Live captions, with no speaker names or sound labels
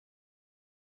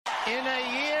In a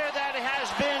year that has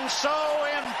been so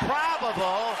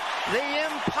improbable, the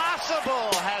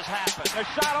impossible has happened. A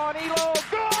shot on Elo.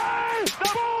 Good! The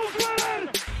Bulls win!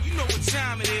 You know what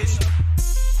time it is.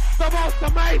 The most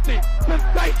amazing,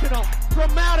 sensational,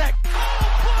 dramatic.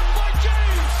 Oh, blocked by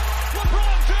James!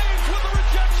 LeBron James with the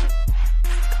rejection.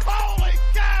 Holy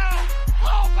cow!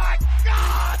 Oh my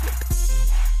God!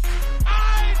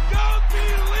 I don't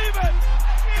believe it!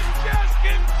 It just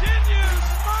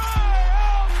continues!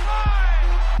 Oh my!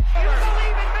 You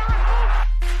believe in miracles?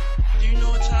 Do you know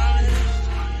what time it is?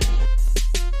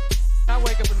 I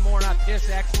wake up in the morning, I piss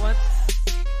excellence.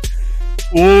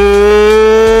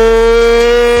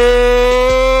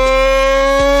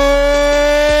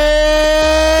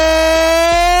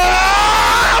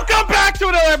 Welcome back to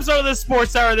another episode of the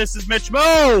Sports Hour. This is Mitch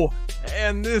Moe.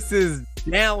 And this is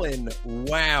Dallin.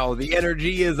 Wow, the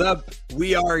energy is up.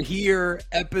 We are here,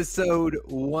 episode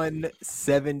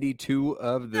 172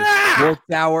 of the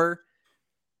Sports Hour.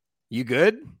 You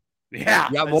good? Yeah.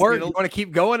 You got more? You want to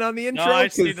keep going on the intro? No, I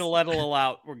just need to let it all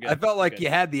out. We're good. I felt like Good. you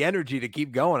had the energy to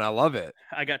keep going. I love it.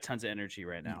 I got tons of energy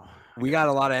right now. We got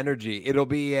a lot of energy. It'll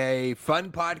be a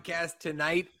fun podcast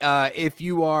tonight. If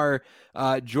you are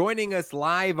joining us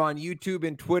live on YouTube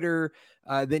and Twitter,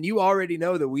 then you already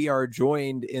know that we are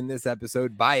joined in this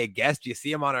episode by a guest. You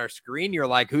see him on our screen. You're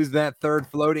like, who's that third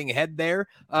floating head there?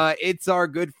 It's our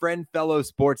good friend, fellow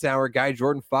Sports Hour guy,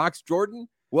 Jordan Fox. Jordan,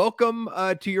 welcome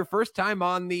to your first time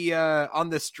on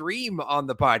the stream on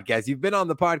the podcast. You've been on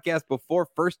the podcast before,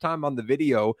 first time on the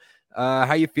video.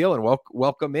 How you feeling?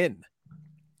 Welcome in.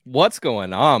 What's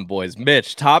going on, boys?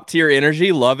 Mitch, top tier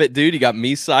energy. Love it, dude. You got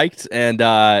me psyched. And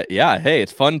yeah, hey,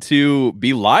 it's fun to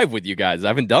be live with you guys. I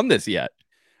haven't done this yet.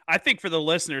 I think for the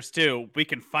listeners too, we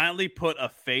can finally put a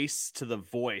face to the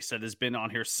voice that has been on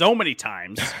here so many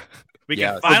times. We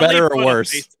Yeah, can for finally better or put a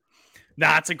worse. face.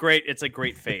 Nah, it's a great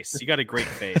face. You got a great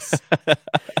face.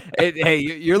 Hey,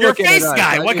 you're You're a looking face at us.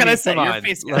 guy. What can I say? Come You're a on.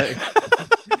 face guy.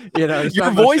 There's Your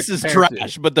not much voice to is compare to.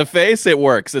 trash, but the face, it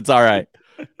works. It's all right.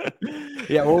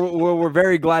 Yeah, we're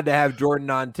very glad to have Jordan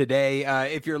on today.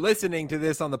 If you're listening to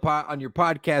this on on your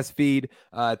podcast feed,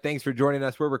 thanks for joining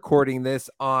us. We're recording this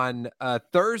on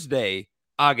Thursday,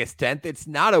 August 10th. It's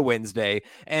not a Wednesday.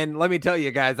 And let me tell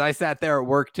you guys, I sat there at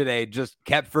work today, just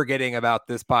kept forgetting about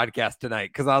this podcast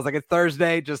tonight because I was like, it's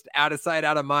Thursday, just out of sight,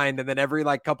 out of mind. And then every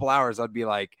couple hours, I'd be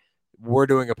like, we're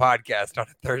doing a podcast on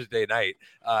a Thursday night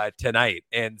tonight.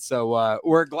 And so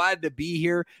we're glad to be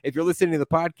here. If you're listening to the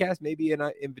podcast, maybe an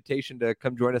invitation to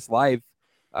come join us live,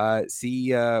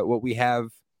 see what we have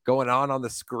going on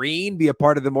the screen, be a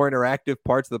part of the more interactive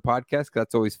parts of the podcast.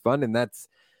 That's always fun. And that's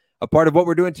a part of what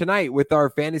we're doing tonight with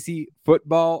our fantasy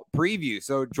football preview.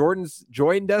 So Jordan's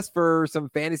joined us for some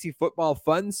fantasy football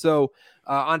fun. So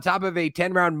on top of a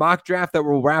 10-round mock draft that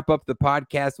will wrap up the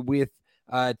podcast with,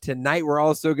 tonight, we're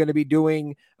also going to be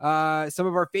doing some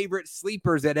of our favorite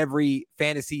sleepers at every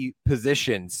fantasy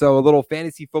position. So a little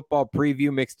fantasy football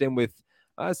preview mixed in with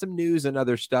some news and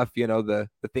other stuff, the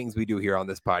things we do here on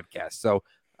this podcast. So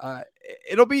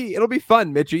it'll be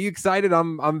fun. Mitch, are you excited?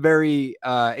 I'm very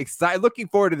excited. Looking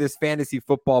forward to this fantasy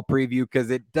football preview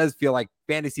because it does feel like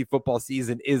fantasy football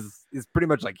season is pretty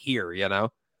much like here, You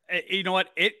know what?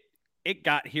 It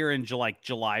got here in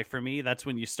July for me. That's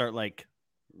when you start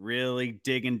really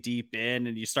digging deep in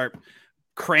and you start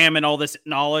cramming all this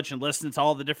knowledge and listening to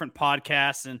all the different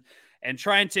podcasts and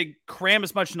trying to cram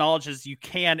as much knowledge as you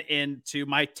can into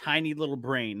my tiny little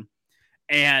brain.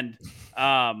 And,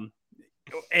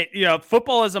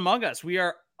 football is among us. We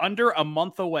are under a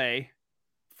month away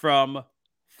from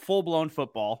full blown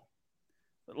football.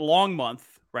 Long month,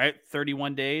 right?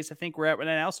 31 days. I think we're at right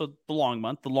now. So the long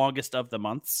month, the longest of the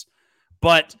months,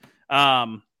 but,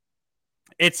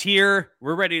 it's here.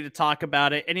 We're ready to talk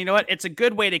about it. And you know what? It's a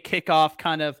good way to kick off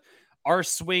kind of our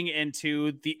swing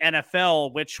into the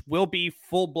NFL, which will be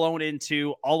full blown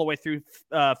into all the way through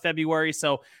February.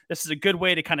 So this is a good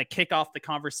way to kind of kick off the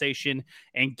conversation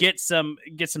and get some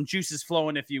juices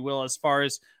flowing, if you will, as far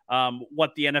as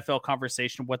what the NFL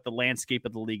conversation, what the landscape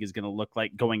of the league is going to look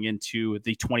like going into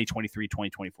the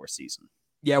 2023-2024 season.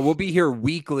 Yeah, we'll be here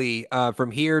weekly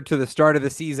from here to the start of the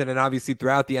season and obviously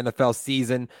throughout the NFL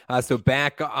season. So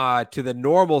back to the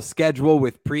normal schedule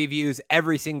with previews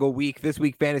every single week. This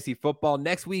week, fantasy football.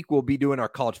 Next week, we'll be doing our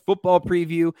college football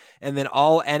preview and then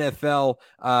all NFL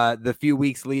the few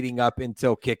weeks leading up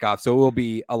until kickoff. So it will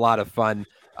be a lot of fun.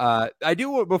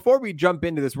 Before we jump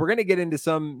into this, we're going to get into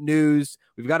some news.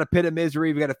 We've got a pit of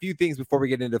misery. We've got a few things before we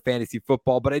get into fantasy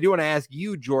football, but I do want to ask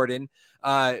you, Jordan,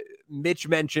 Mitch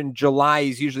mentioned July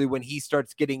is usually when he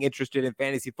starts getting interested in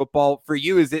fantasy football. For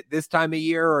you, is it this time of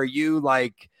year? Or are you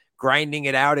grinding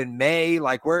it out in May?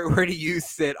 Like, where do you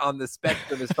sit on the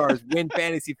spectrum as far as when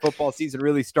fantasy football season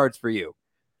really starts for you?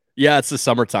 Yeah, it's the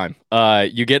summertime.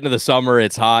 You get into the summer,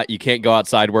 it's hot. You can't go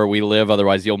outside where we live,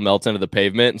 otherwise you'll melt into the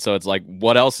pavement. And so it's like,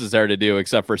 what else is there to do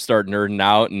except for start nerding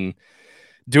out and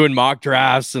doing mock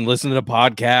drafts and listening to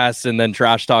podcasts and then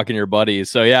trash talking your buddies.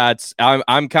 So yeah,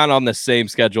 I'm kind of on the same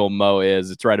schedule Mo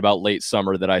is. It's right about late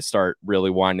summer that I start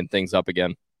really winding things up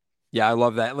again. Yeah, I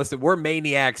love that. Listen, we're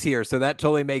maniacs here, so that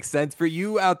totally makes sense. For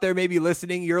you out there maybe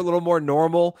listening, you're a little more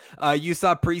normal. You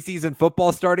saw preseason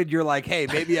football started. You're like, hey,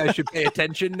 maybe I should pay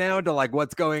attention now to like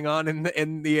what's going on in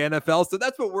the NFL. So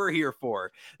that's what we're here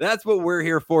for. That's what we're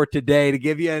here for today, to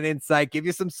give you an insight, give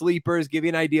you some sleepers, give you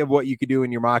an idea of what you could do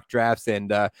in your mock drafts,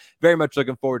 and very much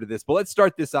looking forward to this. But let's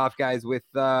start this off, guys, with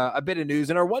a bit of news.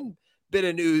 And our one bit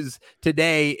of news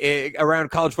today around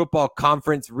college football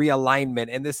conference realignment,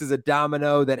 and this is a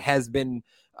domino that has been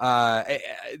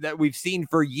that we've seen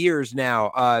for years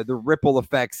now, the ripple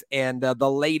effects, and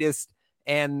the latest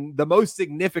and the most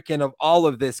significant of all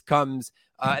of this comes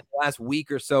in the last week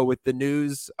or so with the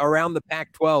news around the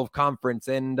Pac-12 conference,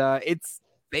 and it's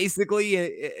basically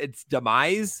its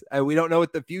demise. We don't know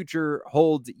what the future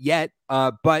holds yet,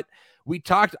 but we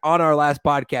talked on our last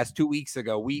podcast 2 weeks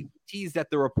ago. We teased at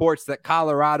the reports that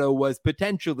Colorado was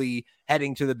potentially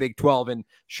heading to the Big 12. And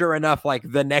sure enough, like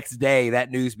the next day, that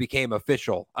news became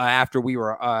official after we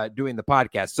were doing the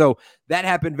podcast. So that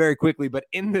happened very quickly. But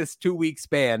in this 2 week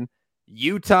span,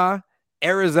 Utah,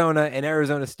 Arizona, and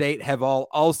Arizona State have all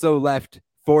also left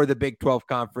for the Big 12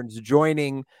 conference,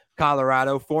 joining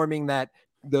Colorado, forming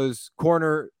those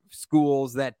corner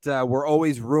schools that were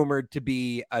always rumored to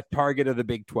be a target of the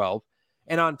Big 12.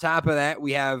 And on top of that,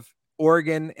 we have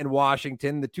Oregon and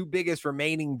Washington, the two biggest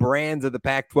remaining brands of the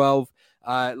Pac-12,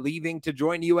 leaving to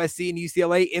join USC and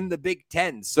UCLA in the Big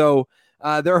 10. So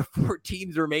there are 4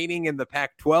 teams remaining in the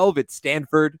Pac-12. It's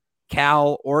Stanford,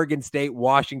 Cal, Oregon State,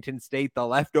 Washington State, the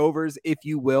leftovers, if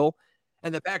you will.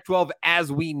 And the Pac-12,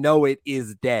 as we know it,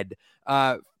 is dead.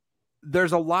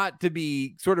 There's a lot to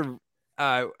be sort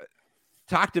of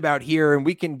talked about here, and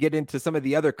we can get into some of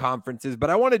the other conferences, but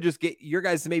I want to just get your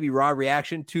guys' maybe raw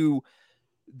reaction to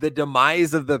the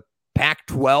demise of the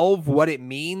Pac-12, what it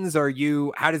means.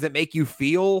 How does it make you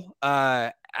feel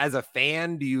as a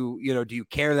fan? Do you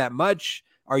care that much?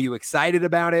 Are you excited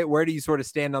about it? Where do you sort of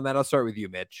stand on that? I'll start with you,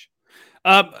 Mitch.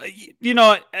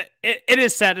 It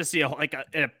is sad to see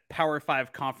a Power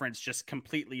 5 conference just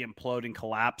completely implode and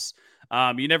collapse.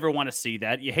 You never want to see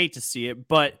that. You hate to see it,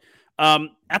 but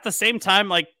at the same time,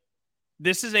 like,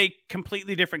 this is a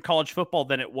completely different college football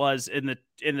than it was in the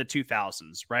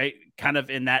 2000s, right? Kind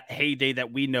of in that heyday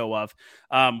that we know of,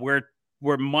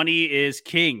 where money is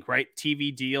king, right?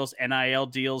 TV deals, NIL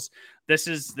deals. This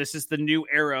is the new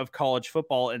era of college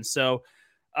football. And so,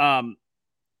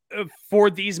 for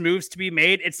these moves to be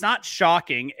made, it's not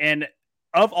shocking. And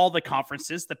of all the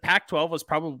conferences, the Pac-12 was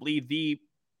probably the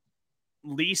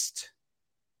least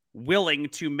willing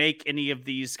to make any of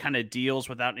these kind of deals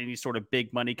without any sort of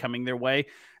big money coming their way.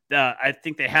 I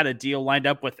think they had a deal lined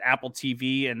up with Apple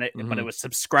TV, but it was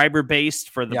subscriber based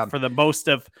for the most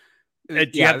of. Do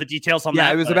you have the details on that?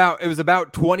 Yeah, it was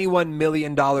about $21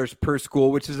 million per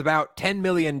school, which is about $10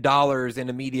 million in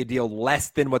a media deal less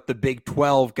than what the Big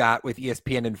 12 got with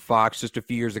ESPN and Fox just a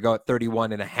few years ago at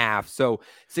 31.5. So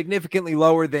significantly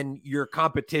lower than your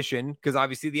competition, because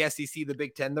obviously the SEC, the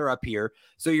Big 10, they're up here.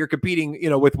 So you're competing,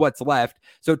 with what's left.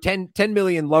 So 10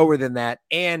 million lower than that.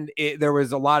 And it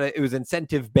was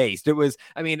incentive based. A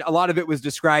lot of it was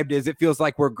described as, it feels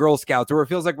like we're Girl Scouts, or it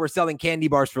feels like we're selling candy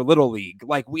bars for Little League.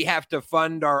 Like, we have to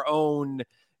fund our own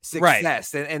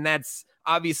success, right. and that's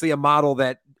obviously a model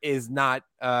that is not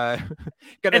gonna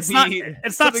it's not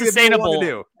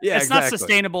sustainable. Yeah, it's not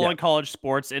sustainable in college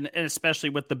sports, and especially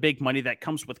with the big money that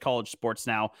comes with college sports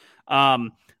now.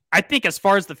 I think as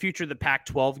far as the future of the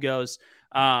Pac-12 goes,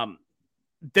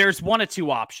 there's one of two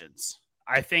options.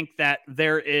 I think that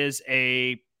there is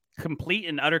a complete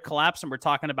and utter collapse, and we're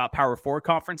talking about Power 4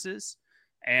 conferences.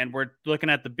 And we're looking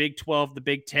at the Big 12, the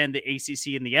Big 10, the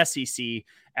ACC, and the SEC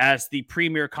as the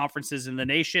premier conferences in the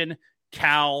nation.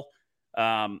 Cal,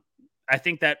 I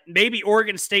think that maybe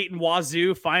Oregon State and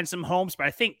Wazoo find some homes, but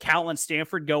I think Cal and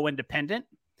Stanford go independent.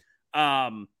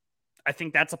 I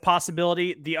think that's a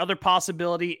possibility. The other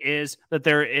possibility is that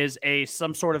there is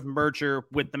some sort of merger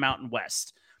with the Mountain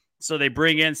West. So they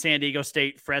bring in San Diego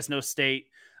State, Fresno State.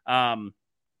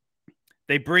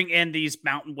 They bring in these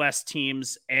Mountain West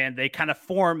teams, and they kind of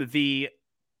form the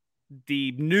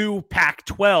new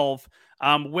Pac-12,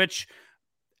 which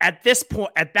at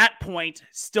that point,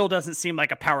 still doesn't seem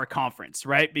like a power conference,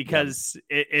 right? Because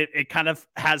it kind of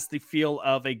has the feel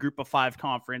of a group of 5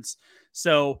 conference.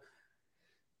 So,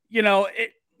 the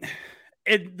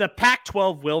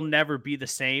Pac-12 will never be the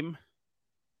same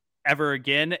ever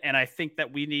again. And I think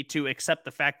that we need to accept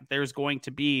the fact that there's going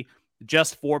to be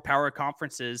just 4 power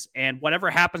conferences, and whatever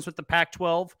happens with the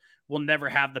Pac-12 will never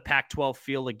have the Pac-12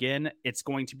 feel again. It's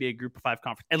going to be a group of 5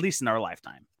 conference, at least in our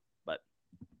lifetime. But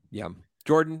yeah.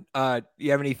 Jordan,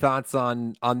 you have any thoughts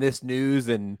on this news?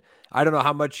 And I don't know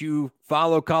how much you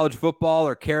follow college football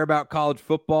or care about college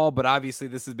football, but obviously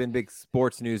this has been big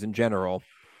sports news in general.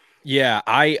 Yeah,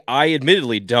 I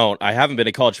admittedly don't. I haven't been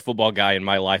a college football guy in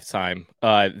my lifetime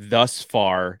thus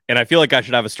far, and I feel like I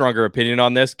should have a stronger opinion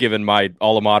on this given my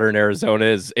alma mater in Arizona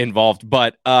is involved.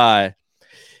 But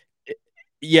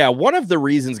yeah, one of the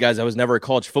reasons, guys, I was never a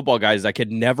college football guy is I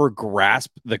could never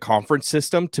grasp the conference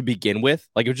system to begin with.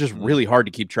 Like, it was just really hard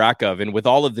to keep track of. And with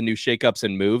all of the new shakeups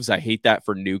and moves, I hate that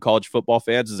for new college football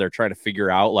fans as they're trying to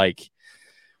figure out, like,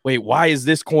 wait, why is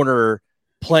this corner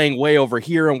playing way over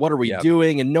here? And what are we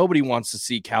doing? And nobody wants to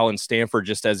see Cal and Stanford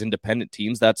just as independent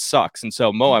teams. That sucks. And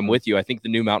so, Mo, I'm with you. I think the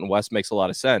new Mountain West makes a lot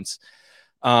of sense.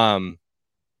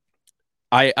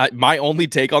 My only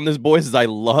take on this, boys, is I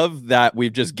love that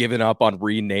we've just given up on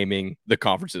renaming the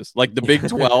conferences. Like the Big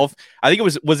 12, I think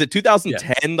was it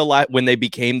 2010 when they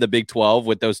became the Big 12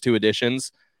 with those 2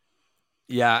 additions?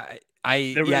 Yeah,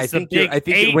 I think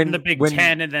when the Big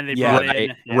 10, and then they brought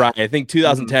in. Right. I think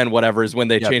 2010, whatever, is when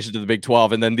they changed it to the Big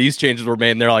 12, and then these changes were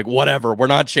made, and they're like, whatever, we're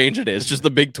not changing it. It's just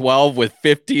the Big 12 with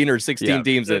 15 or 16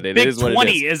 teams in it. Big is what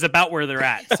 20 it is. is about where they're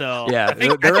at. So yeah,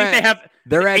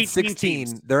 they're at 16.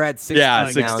 Teams. They're at 16 now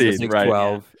in the Big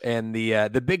 12, and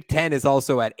the Big 10 is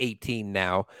also at 18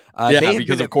 now. They have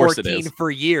been of course 14 it is. For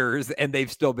years, and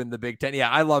they've still been the Big 10. Yeah,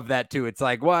 I love that too. It's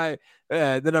like, why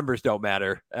the numbers don't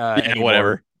matter.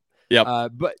 Whatever.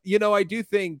 Yep. But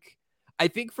I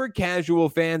think for casual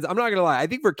fans, I'm not going to lie. I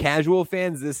think for casual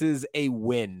fans, this is a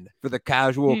win for the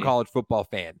casual college football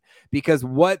fan, because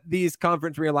what these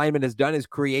conference realignment has done is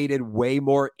created way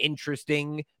more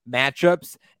interesting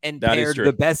matchups and paired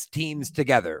the best teams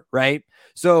together. Right.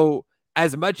 So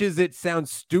as much as it sounds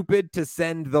stupid to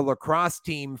send the lacrosse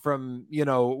team from,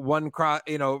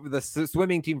 the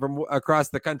swimming team from across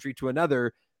the country to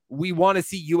another, we want to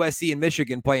see USC and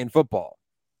Michigan playing football.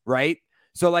 Right.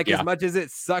 So as much as it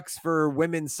sucks for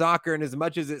women's soccer and as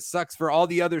much as it sucks for all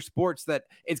the other sports that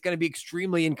it's going to be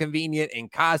extremely inconvenient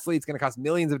and costly, it's going to cost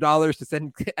millions of dollars to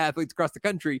send athletes across the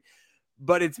country.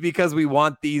 But it's because we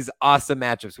want these awesome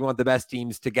matchups. We want the best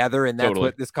teams together. And that's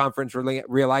what this conference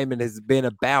realignment has been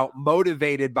about,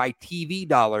 motivated by TV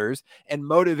dollars and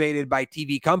motivated by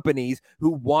TV companies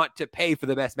who want to pay for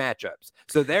the best matchups.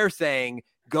 So they're saying,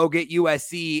 go get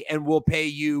USC and we'll pay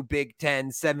you Big 10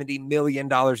 $70 million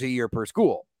a year per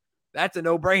school. That's a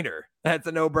no-brainer.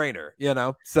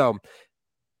 So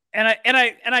and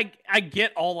I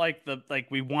get all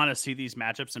we want to see these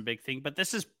matchups and big thing, but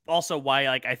this is also why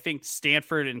I think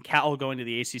Stanford and Cal going to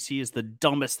the ACC is the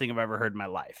dumbest thing I've ever heard in my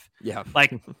life. Yeah.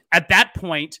 At that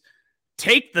point,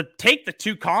 take the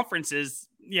 2 conferences.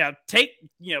 I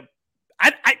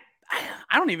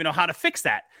don't even know how to fix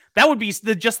that. That would be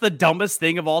just the dumbest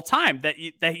thing of all time,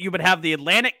 that you would have the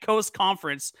Atlantic Coast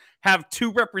Conference have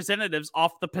 2 representatives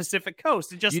off the Pacific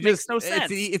Coast. It just makes no sense.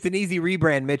 It's an easy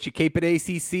rebrand, Mitch. You keep it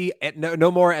ACC,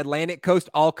 no more Atlantic Coast,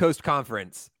 All Coast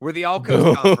Conference. We're the All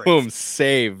Coast Conference. Boom,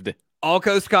 saved. All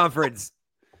Coast Conference.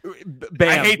 Bam.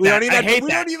 I hate that. We don't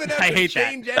even have to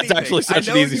change anything. That's actually such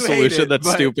an easy solution. That's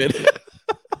stupid.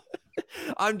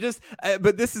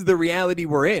 But this is the reality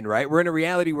we're in, right? We're in a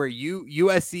reality where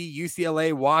USC,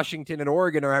 UCLA, Washington, and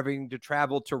Oregon are having to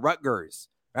travel to Rutgers,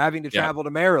 are having to travel to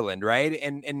Maryland, right?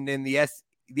 And in the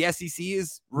SEC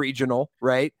is regional,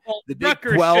 right? Well, the Big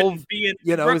Rutgers 12,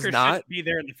 Rutgers is not be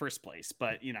there in the first place,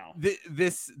 but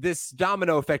this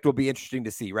domino effect will be interesting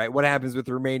to see, right? What happens with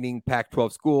the remaining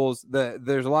Pac-12 schools?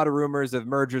 There's a lot of rumors of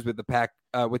mergers with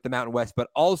with the Mountain West, but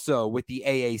also with the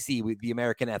AAC, with the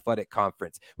American Athletic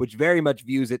Conference, which very much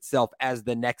views itself as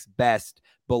the next best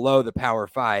below the Power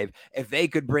 5. If they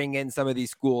could bring in some of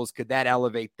these schools, could that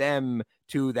elevate them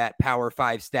to that Power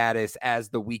 5 status as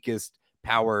the weakest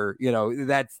power?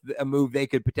 That's a move they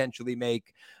could potentially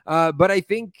make. But I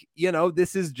think,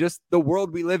 this is just the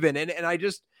world we live in. And I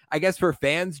guess for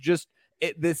fans,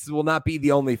 this will not be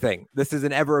the only thing. This is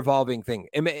an ever evolving thing.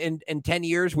 In 10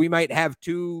 years, we might have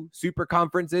 2 super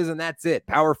conferences and that's it.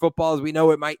 Power football, as we know,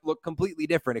 it might look completely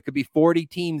different. It could be 40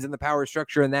 teams in the power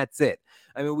structure and that's it.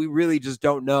 I mean, we really just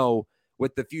don't know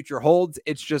what the future holds.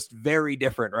 It's just very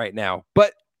different right now,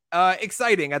 but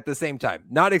exciting at the same time.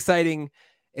 Not exciting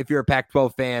if you're a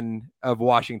Pac-12 fan of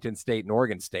Washington State and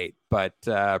Oregon State, but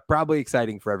probably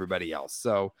exciting for everybody else.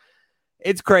 So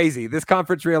it's crazy. This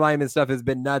conference realignment stuff has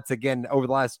been nuts. Again, over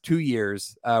the last 2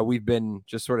 years, we've been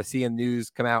just sort of seeing news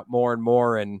come out more and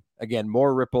more. And again,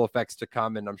 more ripple effects to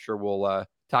come. And I'm sure we'll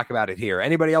talk about it here.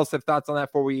 Anybody else have thoughts on that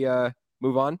before we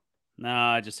move on? No,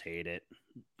 I just hate it.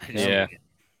 Yeah.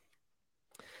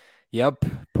 Yep.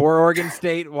 Poor Oregon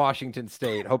State, Washington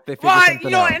State. Hope they figure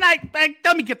something out. And I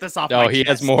let me get this off. Oh, my he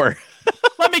chest. has more.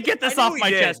 Let me get this off my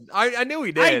chest. I knew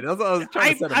he did. I was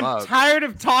trying to set him up. I'm tired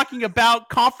of talking about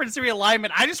conference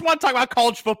realignment. I just want to talk about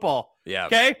college football. Yeah.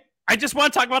 Okay. I just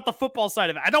want to talk about the football side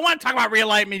of it. I don't want to talk about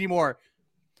realignment anymore.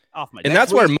 Off my. And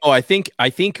that's where Mo, I think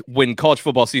when college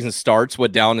football season starts,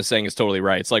 what Dallin is saying is totally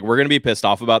right. It's like we're going to be pissed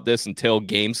off about this until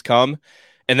games come,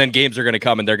 and then games are going to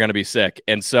come and they're going to be sick.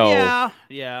 And so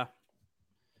yeah.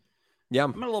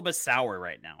 I'm a little bit sour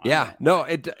right now. Yeah, no,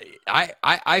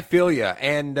 I feel you,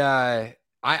 and I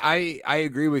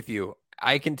agree with you.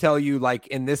 I can tell you, like,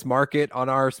 in this market on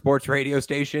our sports radio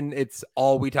station, it's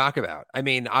all we talk about. I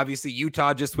mean, obviously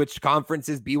Utah just switched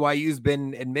conferences. BYU's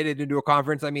been admitted into a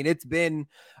conference. I mean, it's been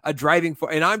a driving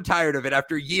force, and I'm tired of it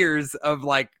after years of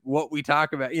like what we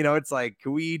talk about. You know, it's like,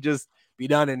 can we just be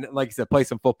done and, like I said, play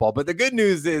some football? But the good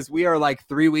news is we are like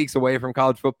 3 weeks away from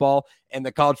college football, and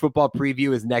the college football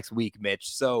preview is next week,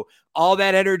 Mitch. So all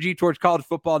that energy towards college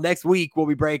football next week, we'll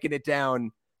be breaking it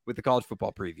down with the college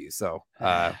football preview. So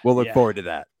we'll look forward to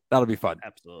that. That'll be fun.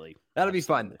 Absolutely. That'll be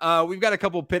fun. We've got a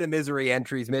couple pit of misery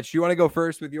entries. Mitch, you want to go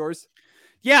first with yours?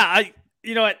 Yeah.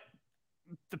 You know what?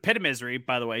 The pit of misery,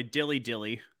 by the way,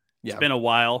 Dilly. Yeah. It's been a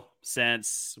while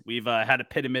since we've had a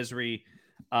pit of misery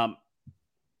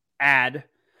ad.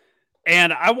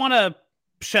 And I want to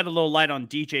shed a little light on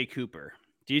DJ Cooper.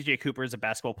 DJ Cooper is a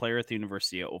basketball player at the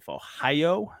University of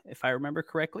Ohio, if I remember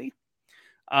correctly.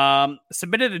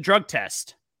 Submitted a drug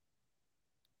test.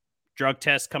 Drug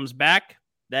test comes back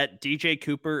that DJ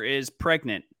Cooper is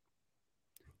pregnant.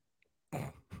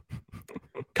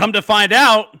 Come to find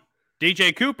out,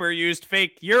 DJ Cooper used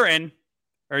fake urine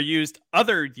or used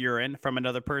other urine from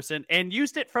another person and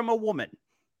used it from a woman.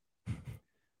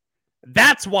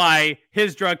 That's why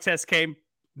his drug test came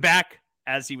back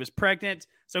as he was pregnant.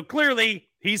 So clearly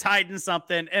he's hiding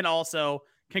something. And also,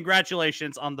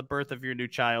 congratulations on the birth of your new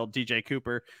child, DJ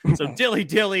Cooper. So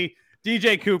dilly,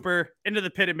 DJ Cooper into the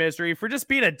pit of misery for just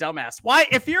being a dumbass. Why,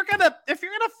 if you're gonna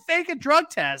fake a drug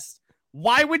test,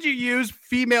 why would you use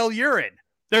female urine?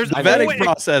 The vetting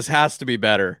process has to be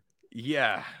better.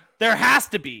 Yeah, there has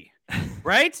to be,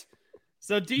 right?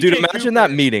 So DJ dude, imagine Cooper, that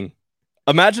meeting.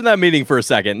 Imagine that meeting for a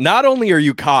second. Not only are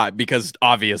you caught because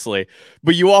obviously,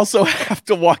 but you also have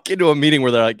to walk into a meeting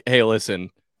where they're like, "Hey, listen,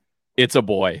 it's a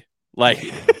boy." Like,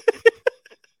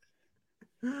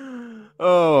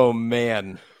 oh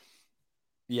man.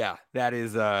 Yeah, that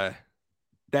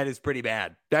is pretty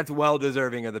bad. That's well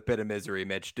deserving of the pit of misery,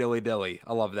 Mitch. Dilly.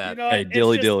 I love that. You know, hey,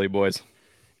 dilly, boys.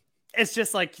 It's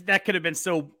just like that could have been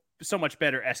so much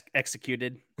better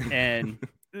executed, and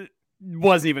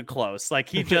wasn't even close. Like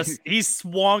he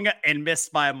swung and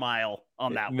missed by a mile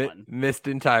on that one. Missed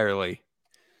entirely.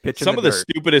 Some of the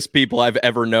stupidest people I've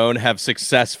ever known have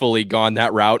successfully gone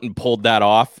that route and pulled that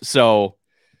off. So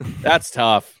that's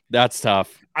tough. That's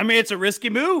tough. I mean, it's a risky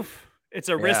move. It's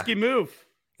a risky move.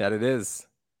 That it is.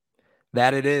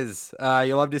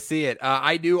 You'll love to see it.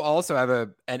 I do also have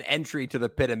an entry to the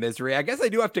pit of misery. I guess I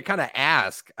do have to kind of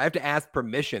ask. I have to ask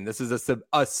permission. This is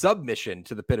a submission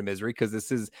to the pit of misery because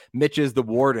this is Mitch is the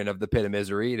warden of the pit of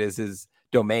misery. It is his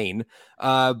domain.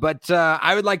 But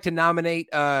I would like to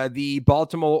nominate the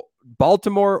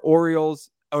Baltimore Orioles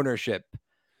ownership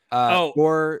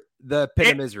for the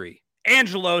pit of misery.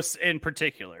 Angelos in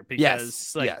particular,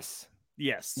 because yes.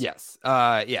 Yeah,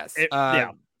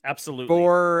 absolutely.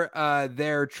 For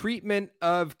their treatment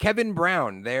of Kevin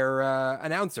Brown, their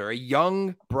announcer, a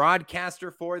young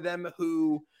broadcaster for them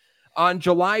who on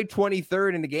July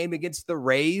 23rd in the game against the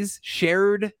Rays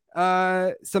shared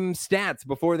some stats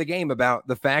before the game about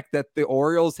the fact that the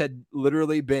Orioles had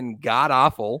literally been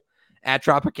god-awful at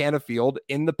Tropicana Field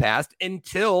in the past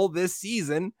until this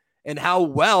season and how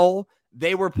well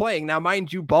they were playing. Now,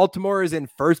 mind you, Baltimore is in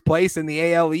first place in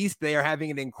the AL East. They are having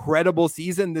an incredible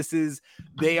season.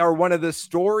 They are one of the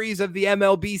stories of the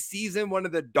MLB season, one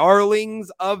of the darlings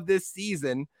of this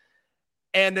season.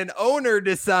 And an owner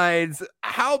decides,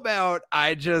 how about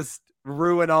I just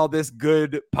ruin all this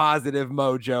good, positive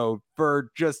mojo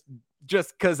for just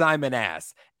because I'm an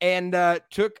ass, and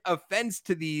took offense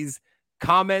to these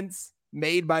comments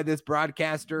made by this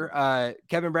broadcaster.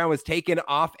 Kevin Brown was taken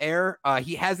off air.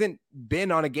 He hasn't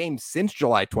been on a game since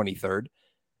July 23rd.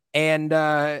 And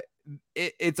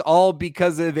it's all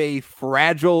because of a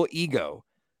fragile ego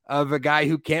of a guy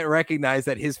who can't recognize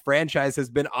that his franchise has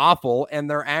been awful and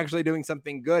they're actually doing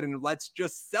something good. And let's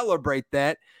just celebrate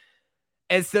that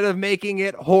instead of making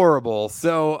it horrible.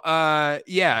 So,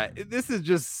 this is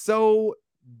just so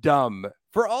dumb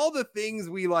for all the things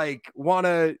we like want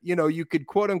to, you could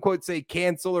quote unquote say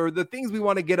cancel, or the things we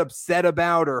want to get upset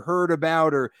about or heard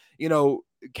about, or,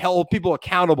 hold people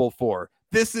accountable for.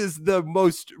 This is the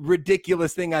most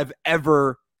ridiculous thing I've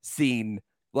ever seen,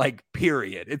 like,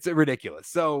 period. It's ridiculous.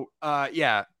 So,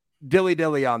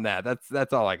 dilly on that.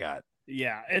 That's all I got.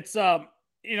 Yeah. It's,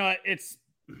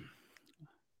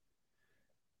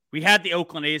 we had the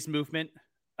Oakland A's movement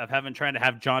of trying to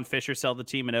have John Fisher sell the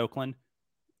team in Oakland.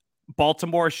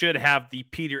 Baltimore should have the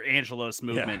Peter Angelos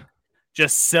movement.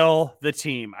 Just sell the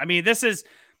team. I mean, this is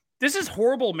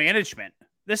horrible management.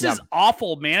 This is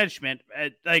awful management.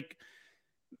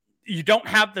 You don't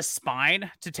have the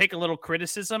spine to take a little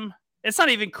criticism. It's not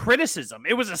even criticism.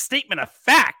 It was a statement of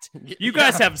fact. You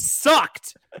guys have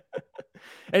sucked.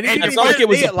 And it's not like it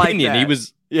was opinion.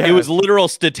 It was literal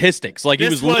statistics. Like, he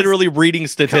was literally reading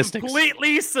statistics.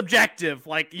 Completely subjective.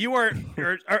 Like, you are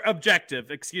or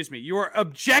objective. Excuse me. You are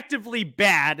objectively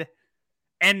bad,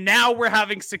 and now we're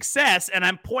having success. And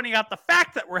I'm pointing out the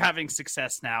fact that we're having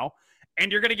success now. And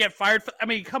you're going to get fired. I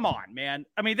mean, come on, man.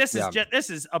 I mean, this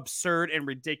is absurd and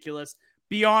ridiculous,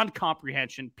 beyond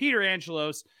comprehension. Peter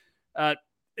Angelos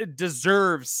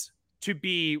deserves to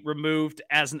be removed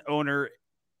as an owner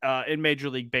in Major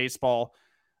League Baseball.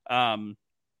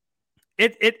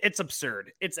 It's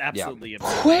absurd. It's absolutely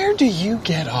absurd. Where do you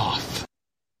get off?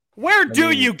 Where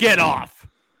do you get off?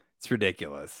 It's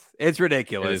ridiculous.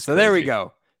 So there we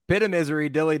go. Pit of misery,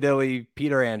 dilly,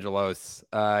 Peter Angelos.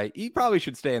 He probably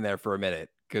should stay in there for a minute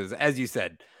because, as you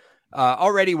said,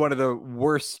 already one of the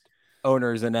worst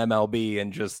owners in MLB,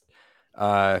 and just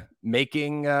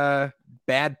making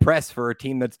bad press for a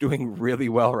team that's doing really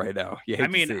well right now.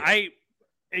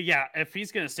 If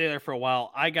he's going to stay there for a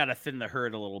while, I got to thin the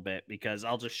herd a little bit, because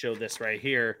I'll just show this right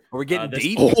here. We're getting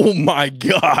deep. Oh my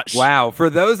gosh. Wow. For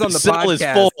those on the podcast, is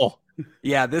full.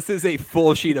 Yeah, this is a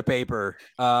full sheet of paper.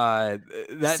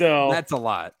 That's a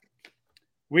lot.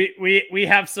 We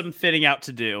have some thinning out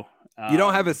to do. You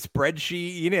don't have a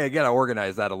spreadsheet. You got to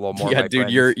organize that a little more. Yeah, dude,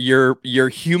 your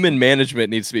human management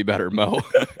needs to be better, Mo.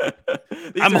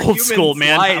 I'm old school,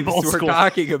 man. I'm old school. We're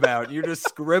talking about. You're just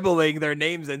scribbling their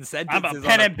names and sentences. I'm a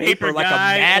pen and paper like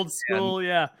guy. Old school,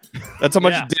 yeah. That's how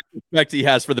much disrespect he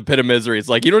has for the pit of misery. It's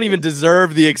like, you don't even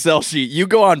deserve the Excel sheet. You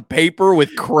go on paper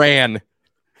with crayon.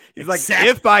 He's like,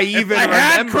 if I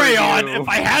had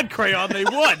crayon, they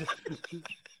would.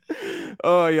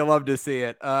 Oh, you'll love to see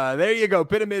it. There you go.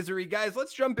 Pit of misery. Guys,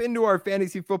 let's jump into our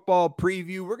fantasy football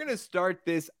preview. We're going to start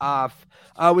this off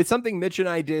with something Mitch and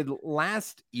I did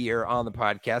last year on the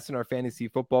podcast in our fantasy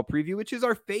football preview, which is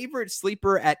our favorite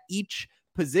sleeper at each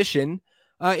position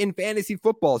in fantasy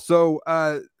football. So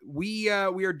we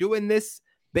are doing this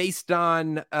based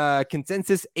on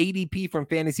consensus ADP from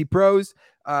Fantasy Pros.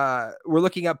 We're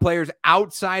looking at players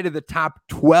outside of the top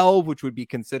 12, which would be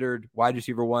considered wide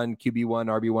receiver 1, QB 1,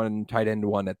 RB 1, and tight end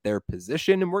 1 at their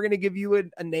position. And we're going to give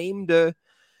you a name to,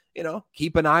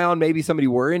 keep an eye on, maybe somebody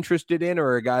we're interested in,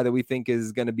 or a guy that we think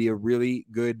is going to be a really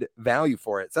good value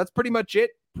for it. So that's pretty much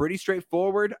it. Pretty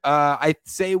straightforward. I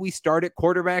say we start at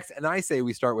quarterbacks, and I say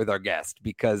we start with our guest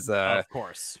because, of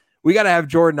course, we got to have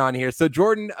Jordan on here. So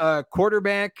Jordan,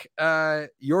 quarterback,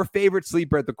 your favorite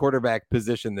sleeper at the quarterback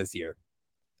position this year.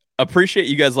 Appreciate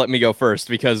you guys letting me go first,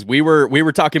 because we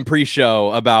were talking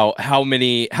pre-show about how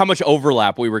much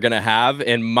overlap we were going to have.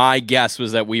 And my guess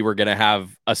was that we were going to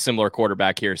have a similar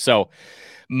quarterback here. So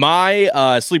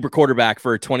my sleeper quarterback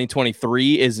for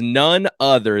 2023 is none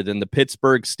other than the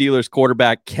Pittsburgh Steelers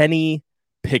quarterback, Kenny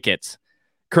Pickett.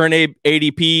 Current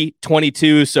ADP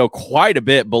 22, so quite a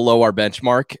bit below our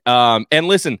benchmark. And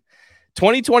listen,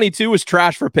 2022 was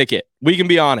trash for Pickett. We can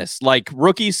be honest. Like,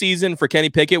 rookie season for Kenny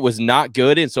Pickett was not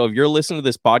good. And so if you're listening to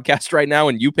this podcast right now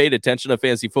and you paid attention to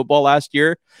fantasy football last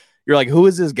year, you're like, who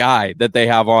is this guy that they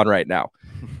have on right now?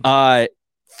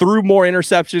 Threw more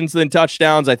interceptions than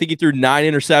touchdowns. I think he threw 9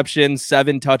 interceptions,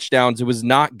 7 touchdowns. It was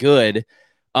not good.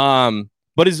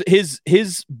 But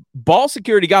his ball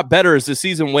security got better as the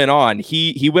season went on.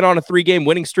 He went on a 3-game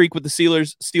winning streak with the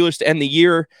Steelers to end the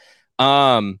year.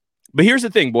 But here's the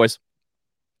thing, boys.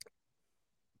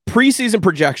 Preseason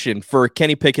projection for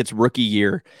Kenny Pickett's rookie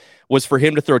year was for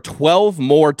him to throw 12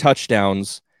 more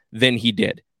touchdowns than he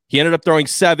did. He ended up throwing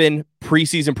 7.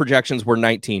 Preseason projections were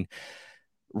 19.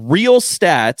 Real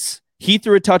stats, he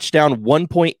threw a touchdown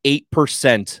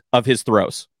 1.8% of his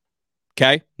throws.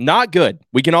 Okay, not good.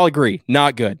 We can all agree,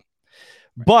 not good.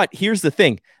 But here's the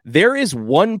thing. There is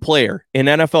one player in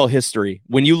NFL history,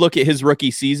 when you look at his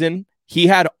rookie season, he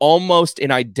had almost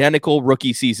an identical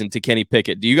rookie season to Kenny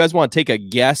Pickett. Do you guys want to take a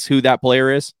guess who that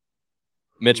player is?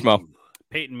 Mitch Mo.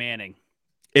 Peyton Manning.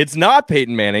 It's not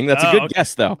Peyton Manning. That's a good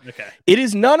guess, though. Okay. It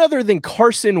is none other than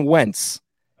Carson Wentz.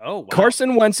 Oh, wow.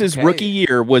 Carson Wentz's rookie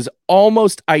year was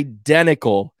almost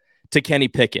identical to Kenny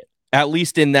Pickett, at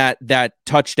least in that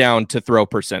touchdown to throw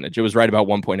percentage. It was right about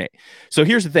 1.8. So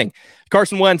here's the thing.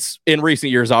 Carson Wentz in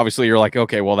recent years, obviously, you're like,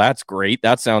 okay, well, that's great.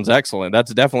 That sounds excellent.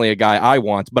 That's definitely a guy I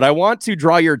want. But I want to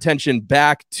draw your attention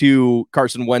back to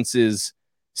Carson Wentz's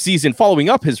season following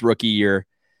up his rookie year,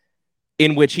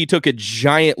 in which he took a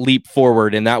giant leap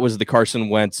forward, and that was the Carson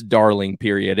Wentz darling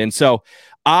period. And so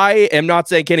I am not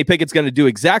saying Kenny Pickett's going to do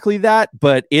exactly that,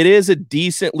 but it is a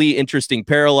decently interesting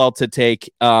parallel to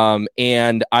take.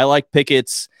 And I like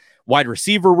Pickett's wide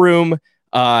receiver room.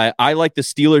 I like the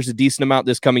Steelers a decent amount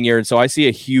this coming year. And so I see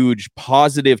a huge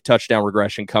positive touchdown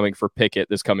regression coming for Pickett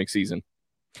this coming season.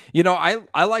 You know,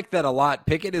 I like that a lot.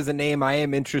 Pickett is a name I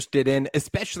am interested in,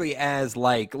 especially as,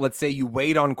 like, let's say you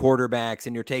wait on quarterbacks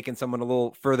and you're taking someone a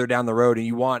little further down the road and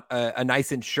you want a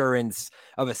nice insurance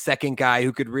of a second guy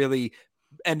who could really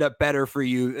end up better for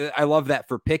you. I love that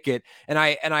for Pickett. And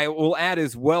I will add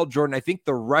as well, Jordan, I think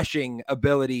the rushing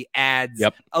ability adds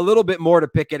a little bit more to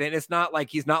Pickett. And it's not like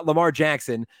he's not Lamar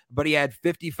Jackson, but he had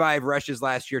 55 rushes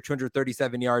last year,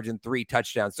 237 yards and 3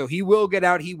 touchdowns. So he will get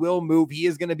out. He will move. He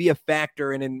is going to be a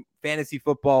factor. And in fantasy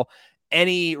football,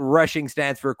 any rushing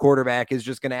stats for a quarterback is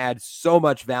just going to add so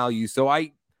much value. So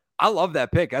I love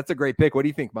that pick. That's a great pick. What do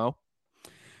you think, Mo?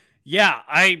 Yeah,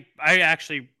 I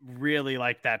actually really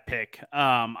like that pick.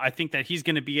 I think that he's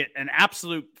going to be an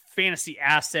absolute fantasy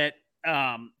asset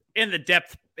in the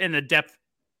depth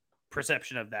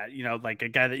perception of that. You know, like a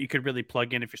guy that you could really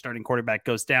plug in if your starting quarterback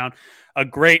goes down. A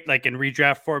great, like in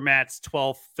redraft formats,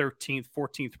 12th, 13th,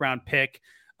 14th round pick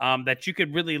that you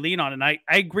could really lean on. And I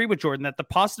agree with Jordan that the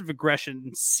positive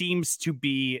aggression seems to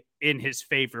be in his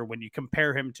favor when you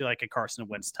compare him to like a Carson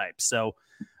Wentz type. So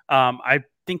I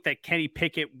think that Kenny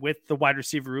Pickett, with the wide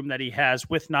receiver room that he has,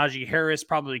 with Najee Harris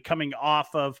probably coming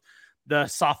off of the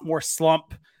sophomore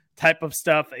slump type of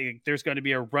stuff, there's going to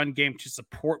be a run game to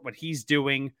support what he's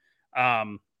doing.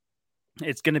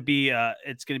 It's going to be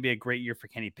a great year for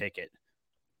Kenny Pickett.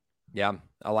 Yeah,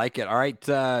 I like it. All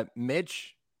right,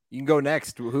 Mitch, you can go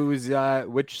next. Who's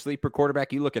which sleeper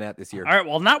quarterback are you looking at this year? All right,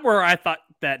 well, not where I thought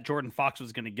that Jordan Fox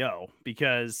was going to go,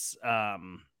 because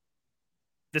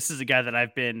this is a guy that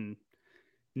I've been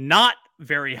not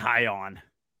very high on,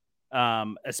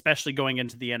 especially going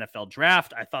into the NFL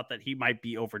draft. I thought that he might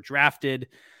be overdrafted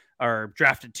or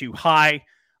drafted too high.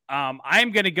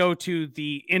 I'm going to go to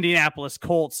the Indianapolis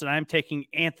Colts, and I'm taking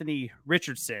Anthony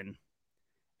Richardson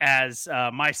as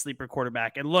my sleeper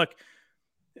quarterback. And look,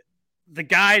 the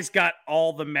guy's got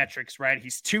all the metrics, right?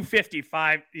 He's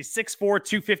 255. He's 6'4",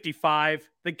 255.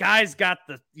 The guy's got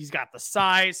the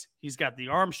size. He's got the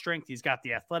arm strength. He's got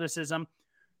the athleticism.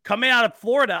 Coming out of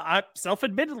Florida,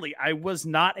 self-admittedly, I was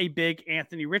not a big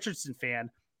Anthony Richardson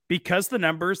fan because the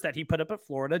numbers that he put up at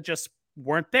Florida just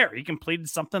weren't there. He completed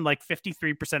something like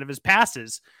 53% of his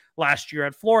passes last year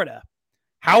at Florida.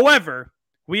 However,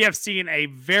 we have seen a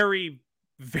very,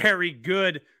 very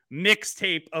good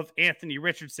mixtape of Anthony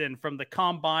Richardson from the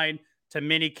combine to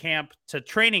mini camp to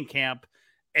training camp.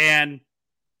 And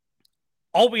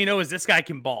all we know is this guy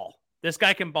can ball. This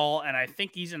guy can ball. And I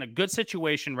think he's in a good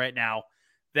situation right now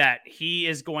that he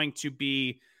is going to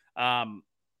be,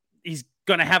 he's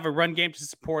going to have a run game to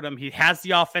support him. He has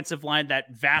the offensive line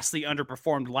that vastly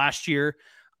underperformed last year.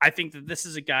 I think that this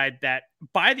is a guy that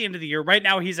by the end of the year, right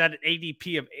now he's at an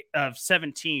ADP of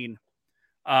 17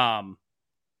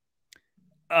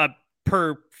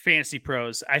 per Fantasy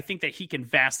Pros. I think that he can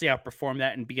vastly outperform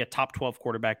that and be a top 12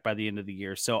 quarterback by the end of the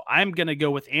year. So I'm going to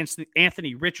go with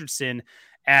Anthony Richardson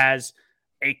as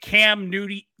a Cam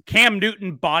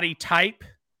Newton body type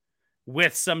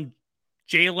with some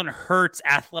Jalen Hurts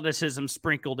athleticism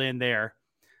sprinkled in there.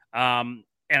 And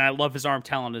I love his arm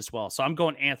talent as well. So I'm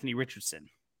going Anthony Richardson.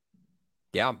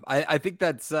 Yeah, I think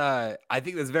that's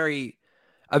very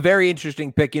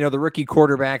interesting pick. You know, the rookie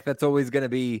quarterback, that's always going to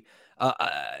be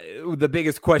the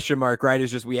biggest question mark, right?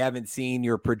 Is just we haven't seen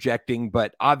your projecting,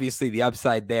 but obviously the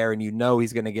upside there, and you know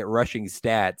he's going to get rushing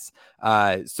stats.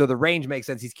 So the range makes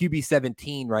sense. He's QB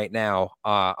 17 right now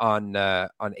on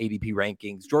ADP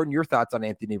rankings. Jordan, your thoughts on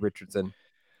Anthony Richardson?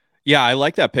 Yeah, I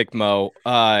like that pick, Mo.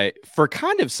 For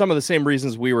kind of some of the same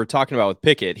reasons we were talking about with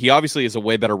Pickett. He obviously is a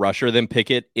way better rusher than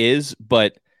Pickett is,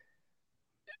 but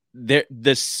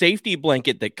the safety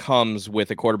blanket that comes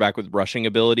with a quarterback with rushing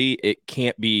ability, it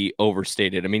can't be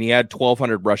overstated. I mean, he had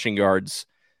 1,200 rushing yards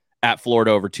at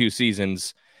Florida over 2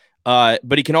 seasons, but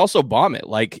he can also bomb it.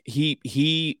 Like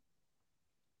he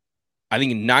I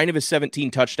think 9 of his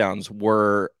 17 touchdowns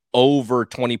were over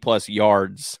 20 plus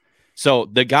yards. So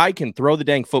the guy can throw the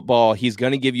dang football. He's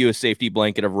going to give you a safety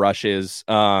blanket of rushes. It's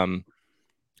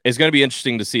going to be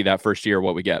interesting to see that first year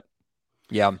what we get.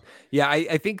 Yeah.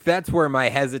 I think that's where my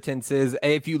hesitance is.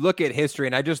 If you look at history,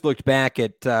 and I just looked back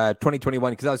at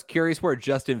 2021 because I was curious where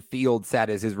Justin Fields sat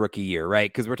as his rookie year, right?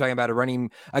 Because we're talking about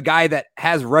a guy that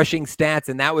has rushing stats,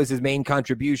 and that was his main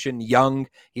contribution. Young,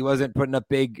 he wasn't putting up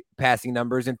big passing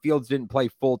numbers, and Fields didn't play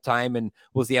full time. And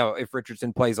we'll see if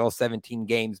Richardson plays all 17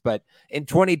 games. But in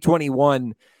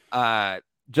 2021,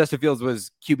 Justin Fields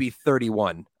was QB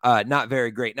 31. Not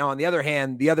very great. Now, on the other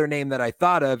hand, the other name that I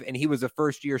thought of, and he was a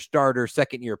first-year starter,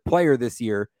 second-year player this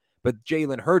year, but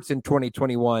Jalen Hurts in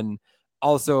 2021,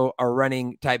 also a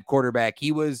running type quarterback.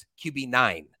 He was QB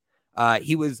 9.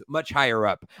 He was much higher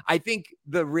up. I think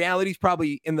the reality is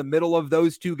probably in the middle of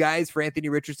those two guys for Anthony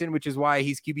Richardson, which is why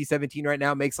he's QB 17 right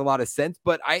now. Makes a lot of sense.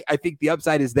 But I think the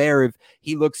upside is there if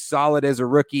he looks solid as a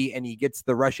rookie and he gets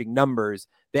the rushing numbers.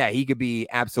 Yeah, he could be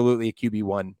absolutely a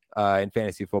QB1 in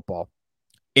fantasy football.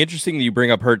 Interesting that you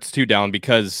bring up Hurts too, Down,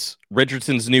 because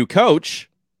Richardson's new coach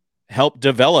helped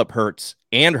develop Hurts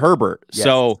and Herbert. Yes.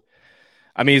 So,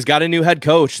 I mean, he's got a new head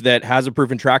coach that has a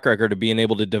proven track record of being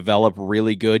able to develop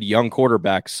really good young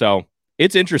quarterbacks. So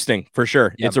it's interesting for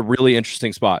sure. Yep. It's a really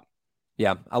interesting spot.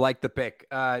 Yeah, I like the pick.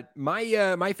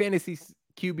 My fantasy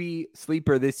QB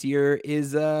sleeper this year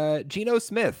is Geno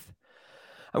Smith.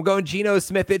 I'm going Geno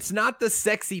Smith. It's not the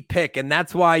sexy pick, and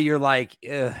that's why you're like,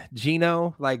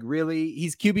 Geno, like really?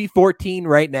 He's QB 14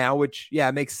 right now, which, yeah,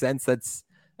 makes sense. That's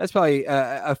probably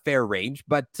a fair range.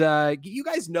 But you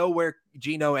guys know where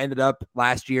Geno ended up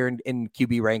last year in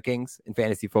QB rankings in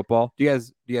fantasy football? Do you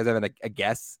guys have a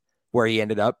guess where he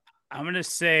ended up? I'm going to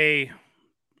say,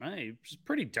 it's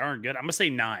pretty darn good. I'm going to say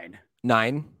 9.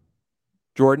 9?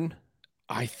 Jordan?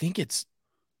 I think it's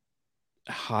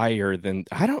higher than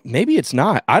maybe it's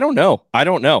not. I don't know. I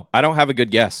don't have a good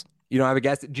guess. You don't have a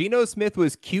guess? Geno Smith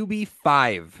was QB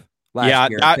 5 last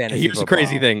year. Here's the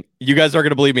crazy thing. You guys are going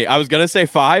to believe me. I was going to say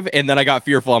 5 and then I got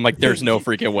fearful. I'm like, there's no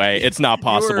freaking way. It's not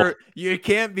possible. You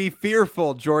can't be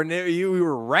fearful, Jordan. You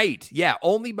were right. Yeah.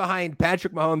 Only behind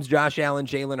Patrick Mahomes, Josh Allen,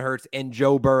 Jalen Hurts, and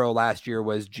Joe Burrow last year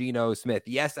was Geno Smith.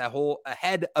 Yes.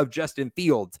 Ahead of Justin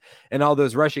Fields and all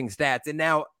those rushing stats. And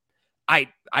now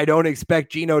I don't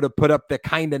expect Geno to put up the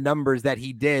kind of numbers that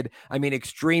he did. I mean,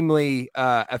 extremely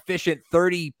efficient,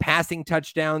 30 passing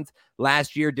touchdowns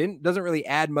last year. Doesn't really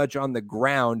add much on the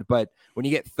ground, but when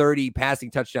you get 30 passing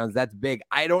touchdowns, that's big.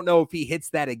 I don't know if he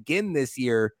hits that again this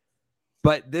year,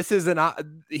 but this is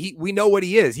we know what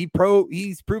he is.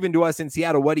 He's proven to us in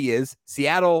Seattle what he is.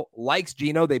 Seattle likes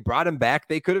Geno. They brought him back.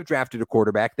 They could have drafted a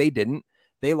quarterback. They didn't.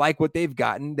 They like what they've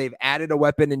gotten. They've added a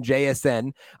weapon in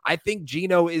JSN. I think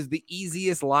Geno is the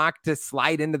easiest lock to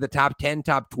slide into the top 10,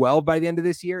 top 12 by the end of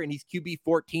this year, and he's QB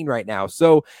 14 right now.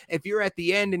 So if you're at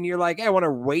the end and you're like, hey, I want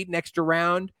to wait an extra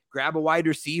round, grab a wide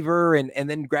receiver, and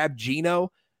then grab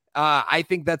Geno, I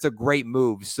think that's a great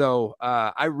move. So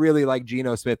I really like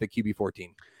Geno Smith at QB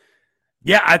 14.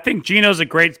 Yeah, I think Geno's a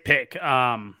great pick.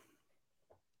 I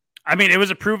mean, it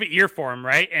was a prove-it year for him,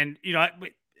 right? And,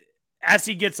 as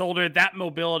he gets older, that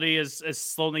mobility has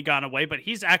slowly gone away, but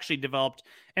he's actually developed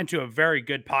into a very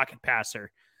good pocket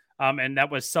passer. And that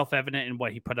was self-evident in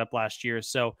what he put up last year.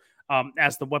 So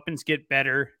as the weapons get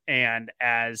better and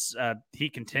as he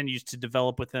continues to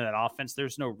develop within that offense,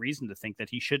 there's no reason to think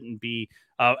that he shouldn't be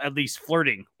at least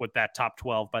flirting with that top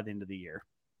 12 by the end of the year.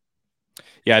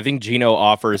 Yeah, I think Geno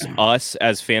offers us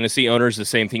as fantasy owners the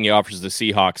same thing he offers the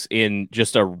Seahawks in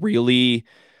just a really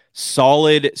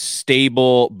solid,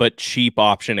 stable, but cheap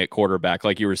option at quarterback.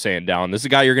 Like you were saying, Down, this is a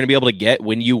guy you're going to be able to get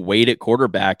when you wait at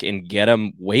quarterback and get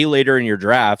him way later in your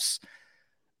drafts,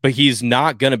 but he's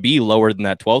not going to be lower than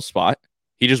that 12 spot.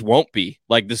 He just won't be.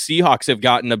 Like the Seahawks have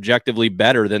gotten objectively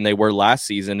better than they were last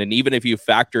season. And even if you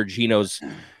factor Geno's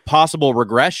possible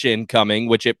regression coming,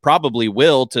 which it probably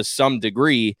will to some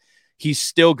degree, he's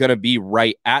still going to be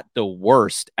right at the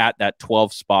worst at that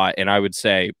 12 spot. And I would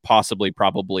say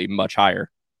probably much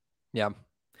higher. Yeah.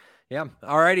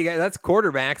 All righty, guys. That's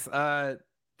quarterbacks.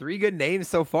 3 good names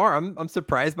so far. I'm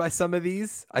surprised by some of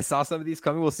these. I saw some of these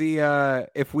coming. We'll see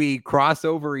if we cross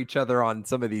over each other on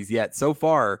some of these yet. So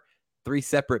far, 3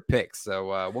 separate picks.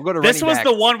 So we'll go to this was back.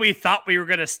 The one we thought we were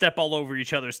going to step all over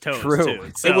each other's toes. True.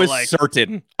 Too. So, it was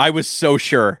certain. I was so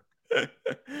sure.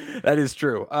 That is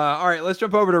true. All right, let's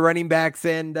jump over to running backs.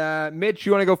 And Mitch,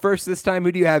 you want to go first this time?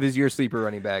 Who do you have as your sleeper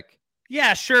running back?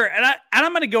 Yeah, sure. And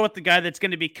I'm going to go with the guy that's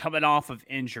going to be coming off of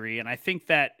injury. And I think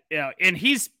that, and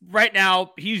he's right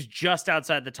now, he's just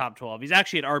outside the top 12. He's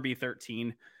actually at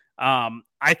RB13.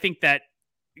 I think that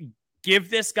give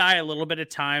this guy a little bit of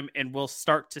time and we'll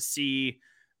start to see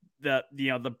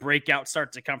the breakout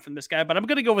start to come from this guy. But I'm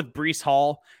going to go with Breece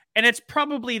Hall. And it's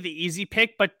probably the easy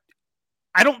pick, but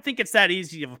I don't think it's that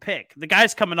easy of a pick. The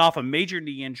guy's coming off a major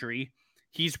knee injury.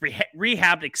 He's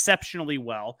rehabbed exceptionally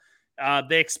well.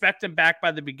 They expect him back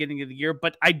by the beginning of the year,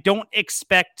 but I don't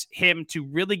expect him to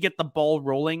really get the ball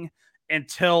rolling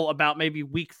until about maybe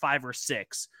week 5 or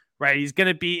 6, right? He's going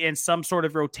to be in some sort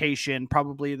of rotation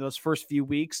probably in those first few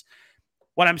weeks.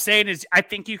 What I'm saying is I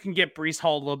think you can get Breece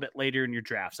Hall a little bit later in your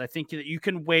drafts. I think that you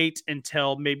can wait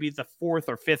until maybe the 4th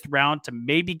or 5th round to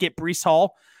maybe get Breece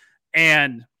Hall.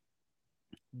 And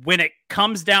when it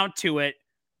comes down to it,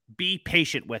 be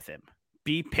patient with him.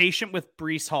 Be patient with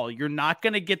Breece Hall. You're not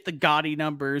going to get the gaudy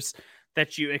numbers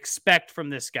that you expect from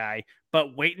this guy,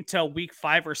 but wait until week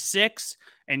 5 or 6,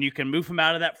 and you can move him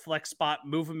out of that flex spot,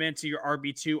 move him into your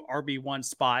RB2, RB1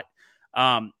 spot,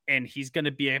 and he's going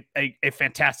to be a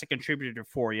fantastic contributor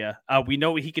for you. We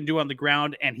know what he can do on the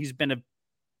ground, and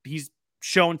he's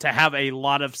shown to have a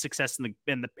lot of success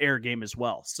in the air game as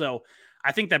well. So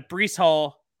I think that Breece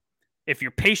Hall, if you're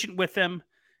patient with him,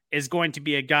 is going to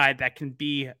be a guy that can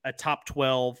be a top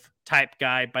 12 type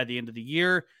guy by the end of the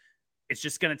year. It's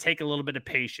just going to take a little bit of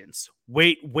patience.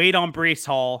 Wait on Breece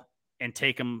Hall and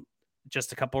take him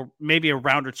just maybe a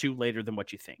round or 2 later than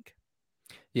what you think.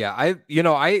 Yeah,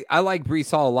 I like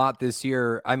Breece Hall a lot this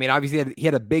year. I mean, obviously he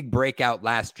had a big breakout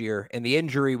last year, and the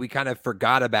injury, we kind of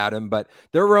forgot about him, but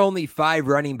there were only 5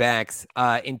 running backs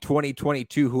in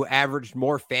 2022 who averaged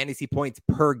more fantasy points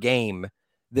per game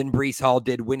than Breece Hall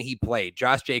did when he played.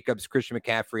 Josh Jacobs, Christian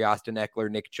McCaffrey, Austin Eckler,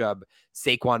 Nick Chubb,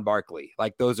 Saquon Barkley.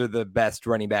 Like, those are the best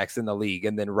running backs in the league.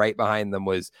 And then right behind them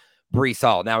was Breece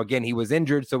Hall. Now, again, he was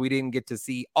injured, so we didn't get to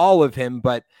see all of him.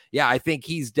 But, yeah, I think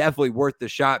he's definitely worth the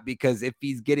shot, because if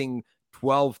he's getting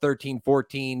 12, 13,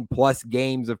 14 plus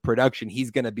games of production,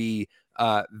 he's going to be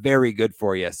very good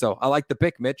for you. So I like the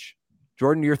pick, Mitch.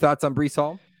 Jordan, your thoughts on Breece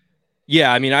Hall?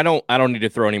 Yeah, I mean, I don't need to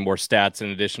throw any more stats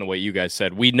in addition to what you guys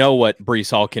said. We know what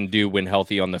Breece Hall can do when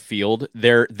healthy on the field.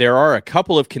 There are a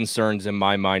couple of concerns in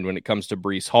my mind when it comes to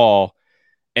Breece Hall,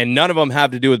 and none of them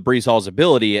have to do with Breece Hall's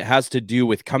ability. It has to do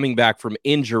with coming back from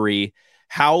injury.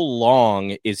 How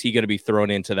long is he going to be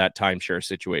thrown into that timeshare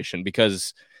situation?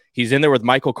 Because he's in there with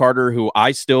Michael Carter, who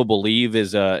I still believe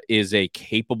is a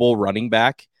capable running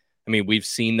back. I mean, we've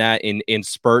seen that in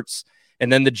spurts.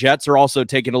 And then the Jets are also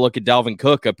taking a look at Dalvin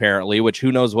Cook, apparently, which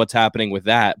who knows what's happening with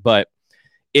that. But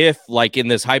if, like, in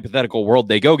this hypothetical world,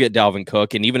 they go get Dalvin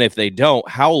Cook, and even if they don't,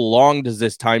 how long does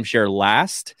this timeshare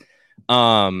last?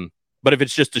 But if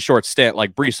it's just a short stint,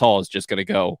 like, Breece Hall is just going to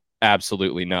go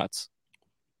absolutely nuts.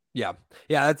 Yeah,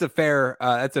 that's a fair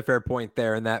point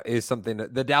there, and that is something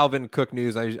that the Dalvin Cook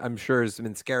news I'm sure has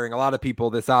been scaring a lot of people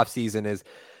this offseason is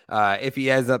if he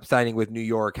ends up signing with New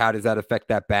York, how does that affect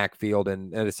that backfield?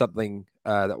 And it's something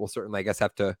that we'll certainly, I guess,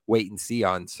 have to wait and see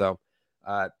on. So,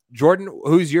 Jordan,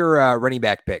 who's your running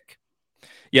back pick?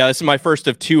 Yeah, this is my first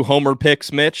of 2 homer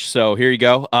picks, Mitch. So here you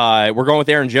go. We're going with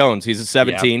Aaron Jones. He's a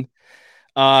 17.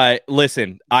 Yeah.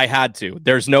 Listen, I had to.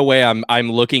 There's no way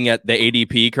I'm looking at the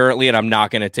ADP currently, and I'm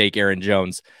not going to take Aaron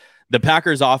Jones. The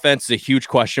Packers offense is a huge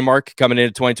question mark coming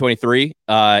into 2023.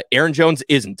 Aaron Jones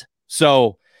isn't.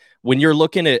 So when you're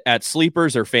looking at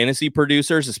sleepers or fantasy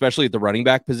producers, especially at the running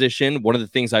back position, one of the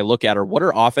things I look at are what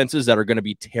are offenses that are going to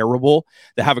be terrible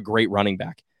that have a great running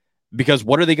back? Because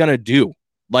what are they going to do?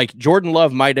 Like, Jordan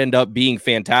Love might end up being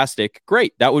fantastic.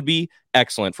 Great. That would be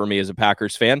excellent for me as a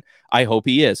Packers fan. I hope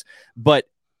he is. But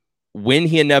when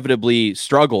he inevitably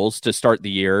struggles to start the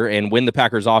year and when the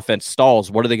Packers offense stalls,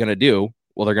 what are they going to do?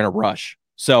 Well, they're going to rush.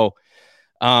 So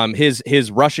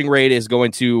his rushing rate is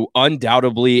going to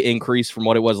undoubtedly increase from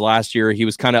what it was last year. He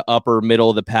was kind of upper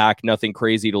middle of the pack, nothing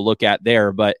crazy to look at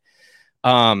there. But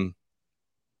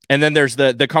and then there's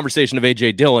the conversation of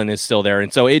AJ Dillon is still there.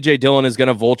 And so AJ Dillon is going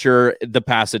to vulture the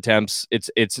pass attempts.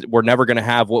 We're never going to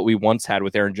have what we once had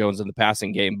with Aaron Jones in the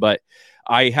passing game, but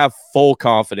I have full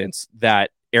confidence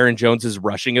that Aaron Jones's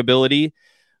rushing ability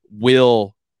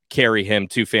will carry him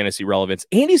to fantasy relevance.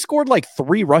 And he scored like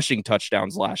 3 rushing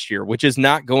touchdowns last year, which is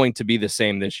not going to be the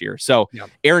same this year. So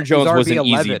Aaron Jones was an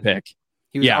easy pick.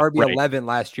 He was RB11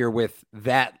 last year with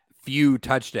that few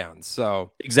touchdowns.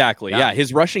 So exactly. Yeah.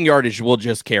 His rushing yardage will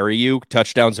just carry you,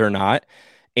 touchdowns or not.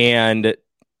 And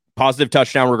positive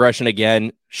touchdown regression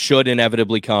again should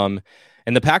inevitably come.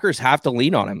 And the Packers have to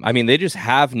lean on him. I mean, they just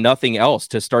have nothing else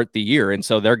to start the year. And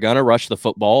so they're going to rush the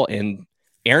football. And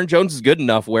Aaron Jones is good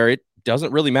enough where it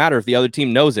doesn't really matter if the other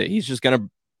team knows it. He's just going to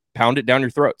pound it down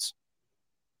your throats.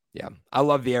 Yeah, I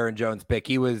love the Aaron Jones pick.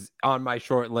 He was on my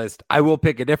short list. I will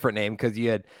pick a different name because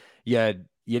you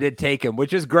did take him,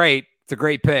 which is great. It's a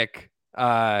great pick.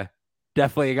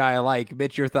 Definitely a guy I like.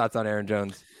 Mitch, your thoughts on Aaron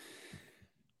Jones?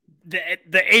 The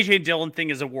AJ Dillon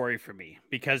thing is a worry for me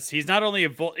because he's not only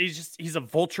he's a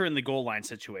vulture in the goal line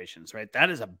situations, right? That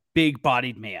is a big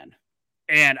bodied man.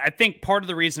 And I think part of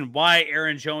the reason why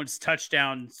Aaron Jones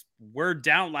touchdowns were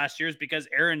down last year is because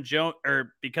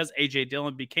because AJ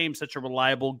Dillon became such a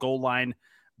reliable goal line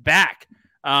back.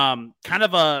 I'm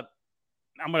going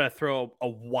to throw a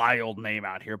wild name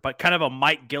out here, but kind of a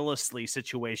Mike Gillislee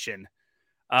situation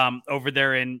over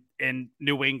there in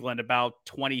New England about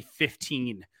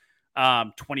 2015.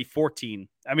 2014.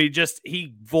 I mean,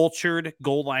 he vultured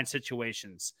goal line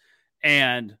situations.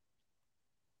 And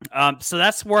so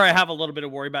that's where I have a little bit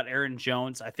of worry about Aaron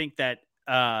Jones. I think that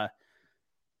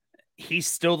he's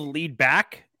still the lead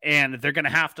back, and they're going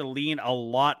to have to lean a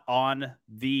lot on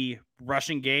the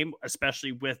rushing game,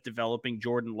 especially with developing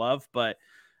Jordan Love. But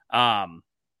I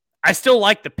still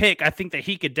like the pick. I think that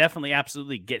he could definitely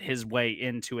absolutely get his way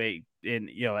into a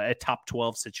top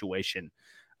 12 situation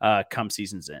come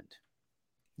season's end.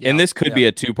 And this could be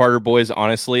a two-parter, boys,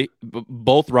 honestly.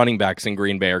 Both running backs in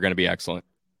Green Bay are going to be excellent.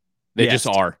 They just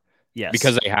are. Yes.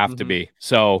 Because they have to be.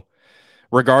 So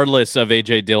regardless of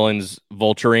A.J. Dillon's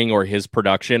vulturing or his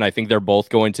production, I think they're both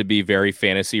going to be very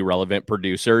fantasy-relevant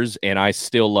producers, and I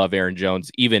still love Aaron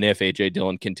Jones, even if A.J.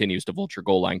 Dillon continues to vulture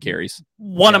goal line carries.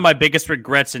 One of my biggest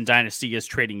regrets in Dynasty is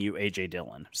trading you A.J.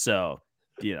 Dillon. So,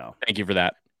 Thank you for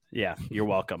that. Yeah, you're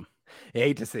welcome. I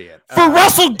hate to see it. For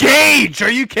Russell Gage,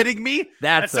 are you kidding me?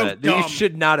 That's so dumb. You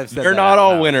should not have said They're that. not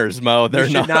all winners, Mo. They're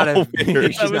not all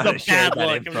winners. That was a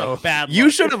bad look. You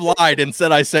should have lied and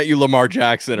said I sent you Lamar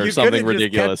Jackson or something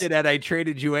ridiculous. Just kept it at I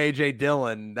traded you AJ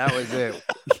Dillon. That was it.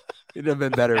 It'd have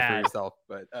been better for yourself,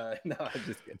 but no, I'm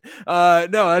just kidding. No,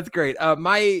 that's great.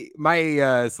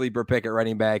 My sleeper pick at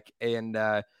running back, and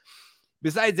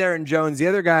besides Aaron Jones, the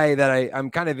other guy that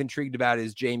I'm kind of intrigued about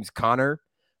is James Conner.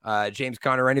 James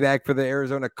Conner, running back for the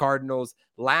Arizona Cardinals.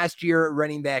 Last year,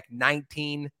 running back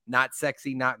 19, not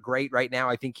sexy, not great. Right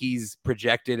now, I think he's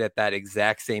projected at that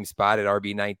exact same spot at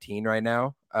RB 19 right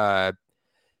now.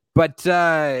 But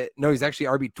no, he's actually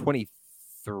RB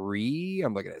 23.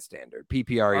 I'm looking at standard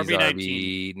PPR. He's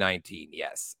RB 19.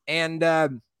 Yes,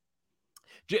 and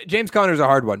James Conner is a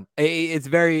hard one. It's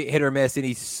very hit or miss, and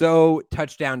he's so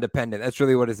touchdown dependent. That's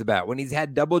really what it's about. When he's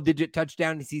had double-digit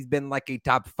touchdowns, he's been like a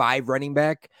top 5 running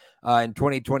back. In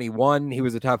 2021, he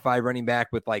was a top 5 running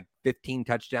back with like 15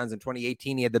 touchdowns. In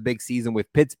 2018, he had the big season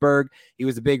with Pittsburgh. He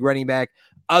was a big running back.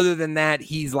 Other than that,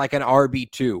 he's like an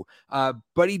RB2.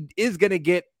 But he is going to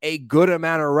get a good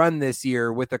amount of run this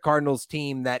year with the Cardinals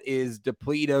team that is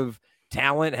depleted of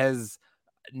talent, has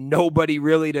nobody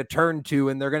really to turn to,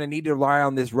 and they're going to need to rely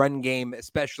on this run game,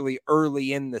 especially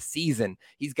early in the season.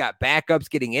 He's got backups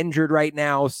getting injured right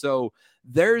now, so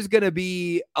there's going to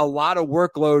be a lot of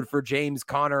workload for James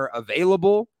Conner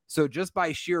available. So just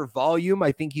by sheer volume,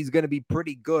 I think he's going to be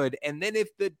pretty good. And then if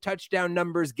the touchdown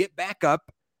numbers get back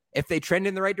up, if they trend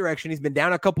in the right direction, he's been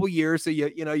down a couple years, so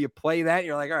you play that, and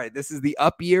you're like, all right, this is the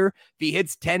up year. If he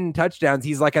hits 10 touchdowns,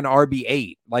 he's like an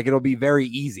RB8. Like, it'll be very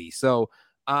easy. So,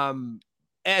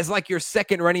 as like your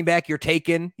second running back, you're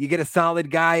taking, you get a solid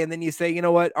guy, and then you say, you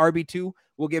know what, RB2,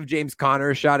 we'll give James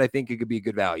Conner a shot. I think it could be a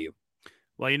good value.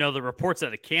 Well, the reports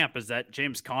out of camp is that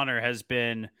James Conner has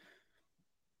been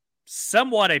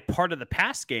somewhat a part of the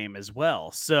pass game as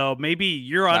well. So maybe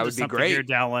you're onto something here,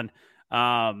 Dallin.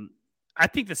 I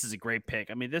think this is a great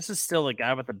pick. I mean, this is still a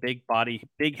guy with a big body,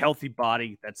 big, healthy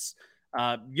body that's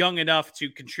young enough to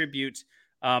contribute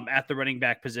at the running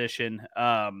back position.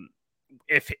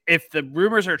 If the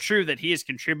rumors are true that he is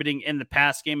contributing in the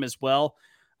pass game as well,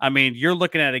 I mean, you're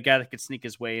looking at a guy that could sneak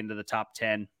his way into the top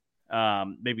 10,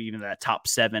 maybe even that top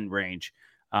 7 range.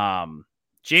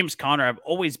 James Conner, I've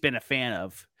always been a fan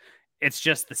of. It's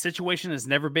just the situation has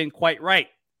never been quite right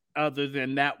other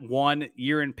than that 1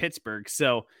 year in Pittsburgh.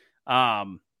 So I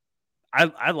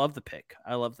love the pick.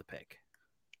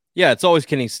 Yeah, it's always,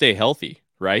 can he stay healthy?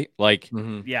 Right? Like,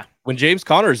 yeah. When James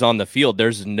Conner is on the field,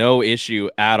 there's no issue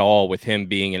at all with him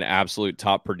being an absolute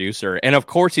top producer. And of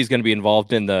course, he's going to be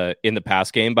involved in the pass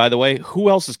game, by the way.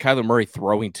 Who else is Kyler Murray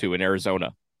throwing to in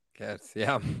Arizona?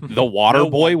 Yeah. The water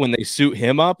boy, when they suit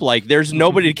him up, like, there's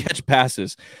nobody to catch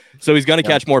passes. So he's going to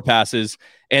catch more passes.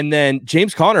 And then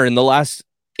James Conner in the last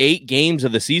 8 games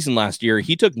of the season last year,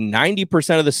 he took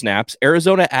 90% of the snaps.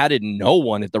 Arizona added no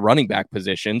one at the running back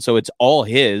position, so it's all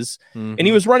his. And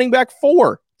he was running back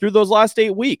 4 through those last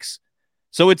 8 weeks.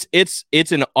 So it's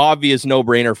an obvious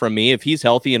no-brainer from me. If he's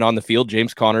healthy and on the field,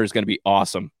 James Conner is going to be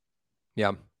awesome.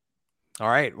 Yeah. All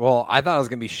right. Well, I thought I was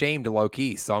going to be shamed low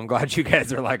key, so I'm glad you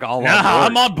guys are like all on board.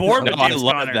 I'm on board with I James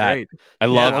love Conner. that. I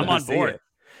love I'm on board.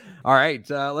 All right,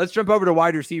 let's jump over to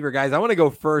wide receiver, guys. I want to go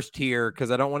first here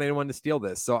because I don't want anyone to steal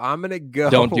this. So I'm going to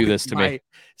go. Don't do this to me.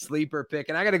 Sleeper pick,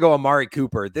 and I got to go Amari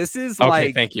Cooper. This is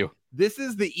thank you. This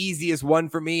is the easiest one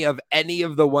for me of any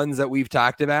of the ones that we've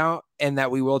talked about and that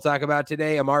we will talk about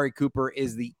today. Amari Cooper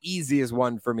is the easiest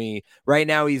one for me. Right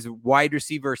now, he's wide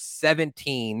receiver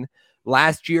 17.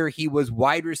 Last year, he was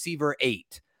wide receiver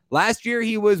 8. Last year,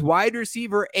 he was wide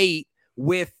receiver 8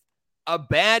 with a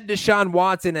bad Deshaun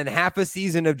Watson and half a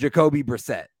season of Jacoby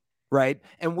Brissett, right?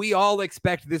 And we all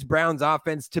expect this Browns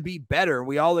offense to be better.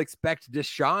 We all expect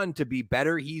Deshaun to be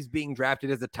better. He's being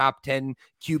drafted as a top 10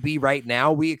 QB right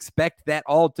now. We expect that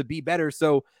all to be better.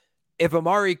 So if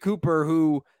Amari Cooper,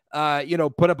 who,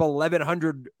 put up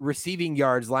 1,100 receiving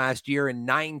yards last year and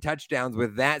 9 touchdowns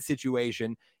with that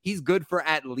situation, he's good for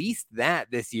at least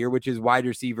that this year, which is wide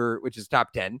receiver, which is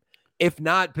top 10. If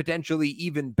not, potentially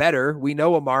even better. We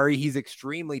know Amari, he's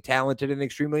extremely talented and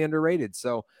extremely underrated.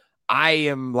 So I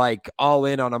am like all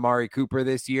in on Amari Cooper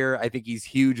this year. I think he's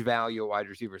huge value at wide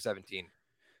receiver 17.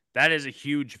 That is a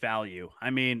huge value. I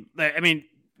mean,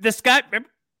 this guy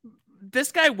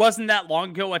wasn't that long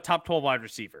ago a top 12 wide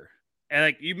receiver. And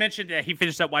like you mentioned, he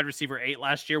finished at wide receiver 8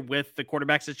 last year with the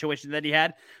quarterback situation that he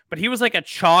had, but he was like a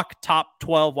chalk top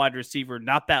 12 wide receiver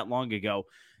not that long ago.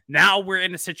 Now we're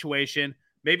in a situation.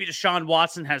 Maybe Deshaun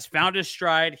Watson has found his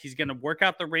stride. He's going to work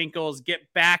out the wrinkles, get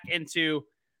back into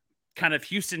kind of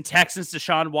Houston Texans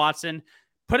Deshaun Watson,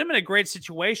 put him in a great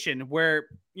situation where,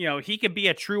 he could be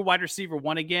a true wide receiver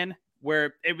 1 again,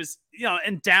 where it was,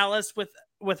 in Dallas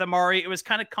with Amari, it was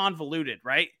kind of convoluted,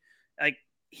 right? Like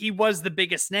he was the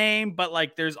biggest name, but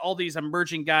like there's all these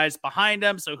emerging guys behind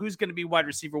him. So who's going to be wide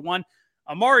receiver 1?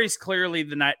 Amari's clearly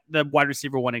the wide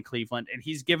receiver 1 in Cleveland, and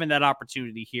he's given that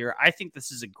opportunity here. I think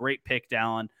this is a great pick,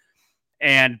 Dallin,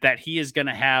 and that he is going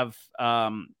to have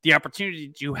the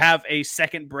opportunity to have a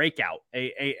second breakout,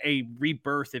 a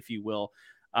rebirth, if you will,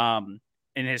 in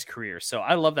his career. So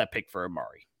I love that pick for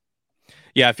Amari.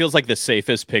 Yeah, it feels like the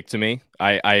safest pick to me.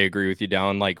 I agree with you,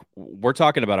 Dallin. Like, we're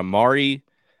talking about Amari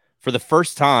for the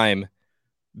first time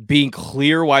being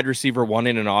clear wide receiver 1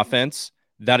 in an offense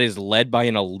that is led by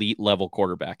an elite level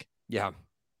quarterback. Yeah.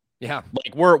 Yeah.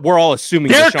 Like we're all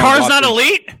assuming Derek Deshaun Carr's Watson... not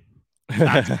elite.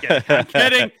 I'm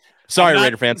kidding. Sorry,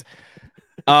 Raider fans.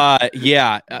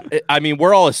 Yeah. I mean,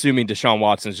 we're all assuming Deshaun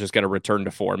Watson's just going to return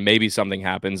to form. Maybe something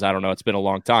happens. I don't know. It's been a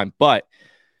long time, but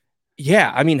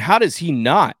yeah, I mean, how does he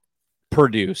not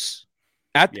produce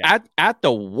at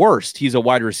the worst? He's a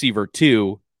wide receiver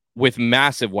 2 with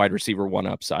massive wide receiver 1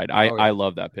 upside. I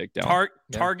love that pick down.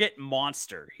 Target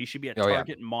monster. He should be a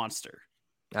target monster.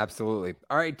 Absolutely.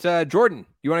 All right, Jordan,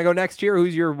 you want to go next here?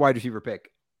 Who's your wide receiver pick?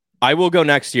 I will go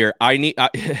next year. I need.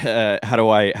 How do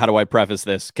I preface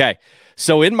this? Okay,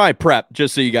 so in my prep,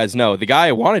 just so you guys know, the guy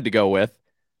I wanted to go with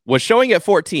was showing at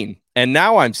 14, and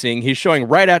now I'm seeing he's showing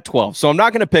right at 12. So I'm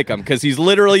not going to pick him because he's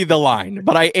literally the line.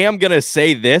 But I am going to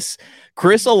say this: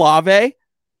 Chris Olave.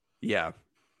 Yeah.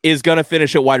 Is going to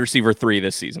finish at wide receiver 3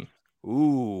 this season.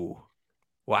 Ooh.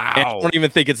 Wow. And I don't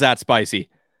even think it's that spicy.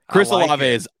 Chris Olave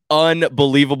is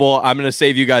unbelievable. I'm going to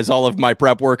save you guys all of my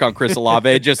prep work on Chris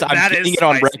Olave. Just I'm getting it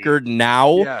on record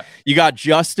now. Yeah. You got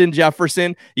Justin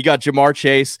Jefferson, you got Jamar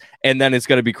Chase, and then it's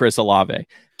going to be Chris Olave.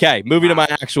 Okay, moving to my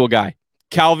actual guy,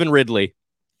 Calvin Ridley.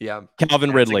 Yeah.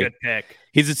 Calvin Ridley. A good pick.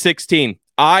 He's at 16.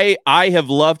 I have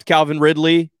loved Calvin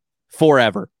Ridley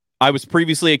forever. I was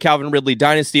previously a Calvin Ridley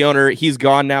dynasty owner. He's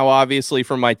gone now, obviously,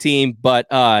 from my team. But,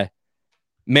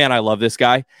 man, I love this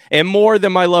guy. And more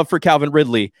than my love for Calvin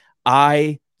Ridley,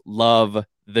 I love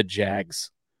the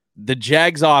Jags. The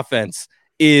Jags offense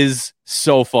is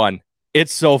so fun.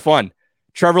 It's so fun.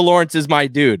 Trevor Lawrence is my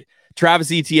dude.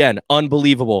 Travis Etienne,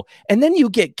 unbelievable. And then you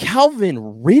get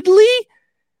Calvin Ridley,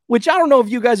 which I don't know if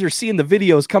you guys are seeing the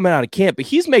videos coming out of camp, but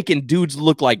he's making dudes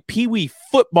look like peewee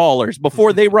footballers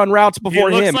before they run routes before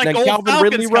him. Like and then Calvin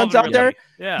Ridley runs out there.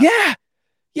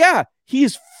 Yeah.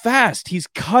 He's fast. He's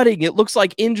cutting. It looks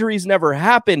like injuries never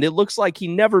happened. It looks like he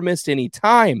never missed any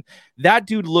time. That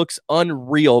dude looks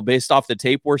unreal based off the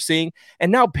tape we're seeing.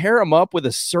 And now pair him up with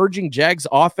a surging Jags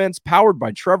offense powered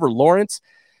by Trevor Lawrence.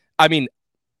 I mean,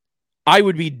 I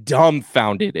would be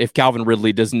dumbfounded if Calvin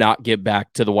Ridley does not get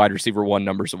back to the wide receiver 1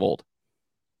 numbers of old.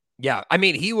 Yeah. I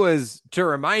mean, he was, to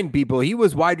remind people, he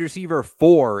was wide receiver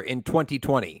 4 in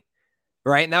 2020,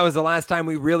 right? And that was the last time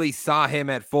we really saw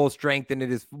him at full strength.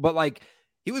 And but like,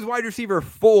 he was wide receiver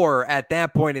 4 at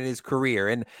that point in his career.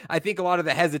 And I think a lot of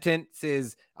the hesitance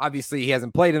is obviously he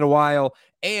hasn't played in a while.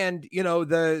 And,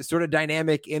 the sort of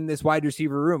dynamic in this wide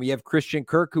receiver room. You have Christian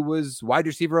Kirk, who was wide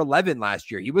receiver 11 last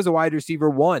year. He was a wide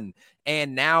receiver 1.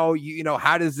 And now,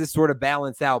 how does this sort of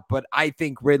balance out? But I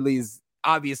think Ridley's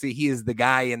obviously he is the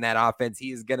guy in that offense.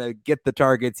 He is going to get the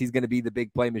targets. He's going to be the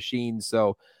big play machine.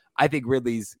 So I think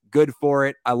Ridley's good for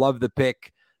it. I love the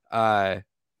pick. And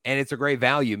it's a great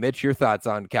value. Mitch, your thoughts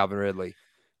on Calvin Ridley?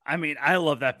 I mean, I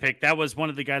love that pick. That was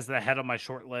one of the guys that I had on my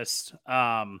short list.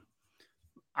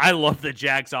 I love the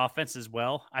Jags offense as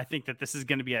well. I think that this is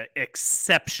going to be an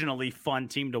exceptionally fun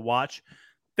team to watch.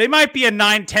 They might be a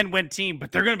 9-10 win team,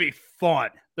 but they're going to be fun.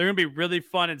 They're going to be really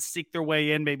fun and seek their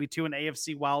way in maybe to an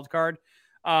AFC wild card.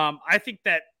 I think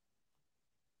that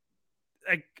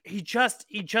he just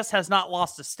has not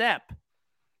lost a step.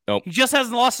 Nope. He just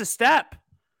hasn't lost a step.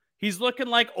 He's looking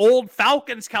like old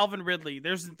Falcons Calvin Ridley.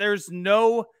 There's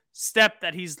no step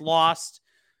that he's lost.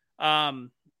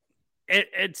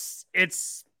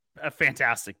 It's a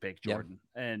fantastic pick, Jordan.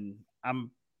 Yeah. And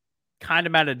I'm kind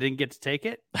of mad I didn't get to take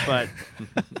it, but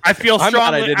I feel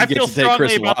strongly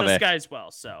about this guy as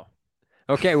well. So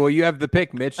okay, well, you have the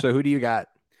pick, Mitch. So who do you got?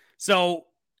 So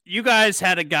you guys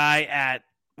had a guy at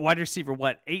wide receiver,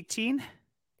 18?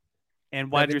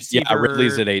 And wide receiver,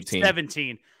 Ridley's at 18.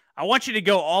 17. I want you to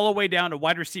go all the way down to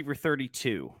wide receiver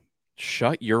 32.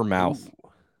 Shut your mouth. Ooh.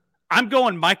 I'm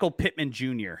going Michael Pittman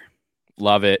Jr.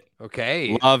 Love it.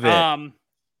 Okay. Love it.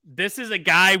 This is a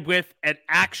guy with an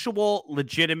actual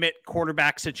legitimate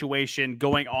quarterback situation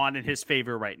going on in his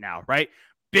favor right now, right?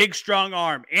 Big, strong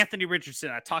arm. Anthony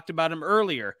Richardson. I talked about him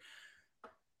earlier.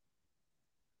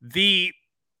 The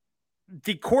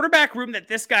quarterback room that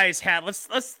this guy has had, let's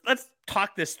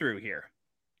talk this through here.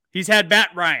 He's had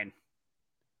Matt Ryan.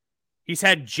 He's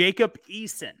had Jacob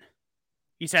Eason.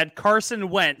 He's had Carson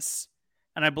Wentz.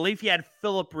 And I believe he had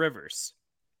Phillip Rivers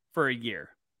for a year.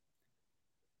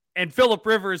 And Phillip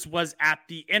Rivers was at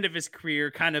the end of his career,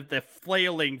 kind of the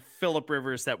flailing Phillip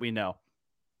Rivers that we know.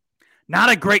 Not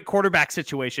a great quarterback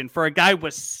situation for a guy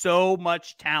with so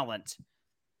much talent.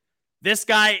 This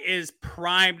guy is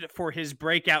primed for his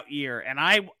breakout year. And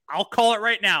I'll call it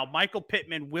right now. Michael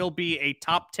Pittman will be a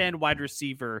top 10 wide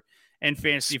receiver in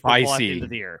fantasy football at the end of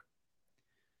the year.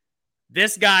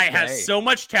 This guy has so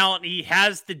much talent. He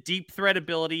has the deep threat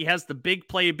ability. He has the big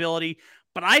play ability.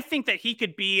 But I think that he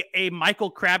could be a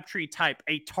Michael Crabtree type,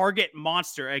 a target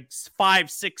monster, a 5,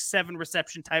 6, 7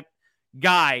 reception type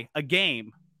guy a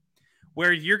game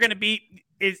where you're going to be,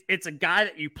 it's a guy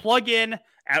that you plug in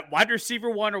at wide receiver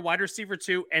 1 or wide receiver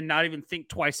 2 and not even think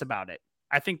twice about it.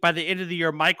 I think by the end of the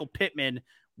year, Michael Pittman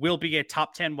will be a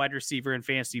top 10 wide receiver in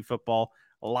fantasy football.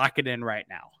 Lock it in right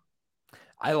now.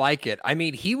 I like it. I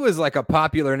mean, he was like a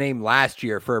popular name last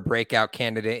year for a breakout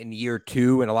candidate in year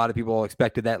 2, and a lot of people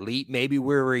expected that leap. Maybe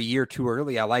we were a year too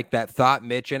early. I like that thought,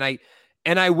 Mitch. And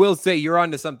I will say you're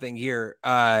onto something here.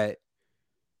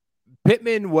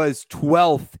 Pittman was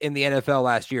 12th in the NFL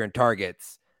last year in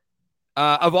targets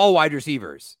of all wide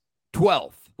receivers.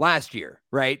 12th last year,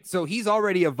 right? So he's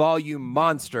already a volume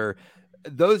monster.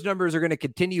 Those numbers are going to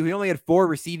continue. He only had 4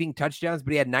 receiving touchdowns, but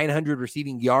he had 900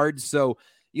 receiving yards. So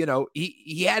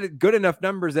he had good enough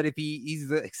numbers that if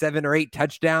he's 7 or 8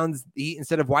 touchdowns,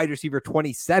 instead of wide receiver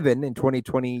 27 in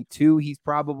 2022, he's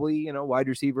probably, wide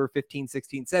receiver 15,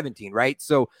 16, 17, right?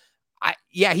 So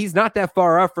he's not that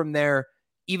far off from there,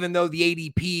 even though the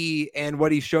ADP and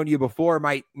what he's shown you before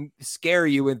might scare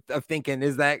you of thinking,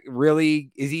 is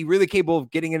he really capable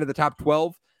of getting into the top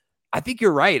 12? I think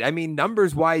you're right. I mean,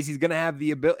 numbers wise, he's going to have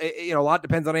the ability, a lot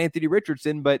depends on Anthony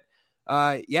Richardson, but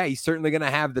he's certainly going to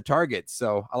have the targets.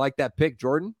 So I like that pick,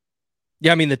 Jordan.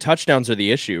 Yeah, I mean, the touchdowns are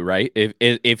the issue, right?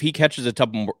 If he catches a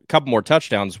couple more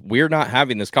touchdowns, we're not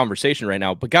having this conversation right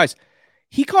now. But guys,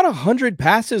 he caught 100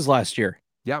 passes last year.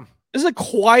 Yeah. This is the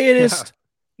quietest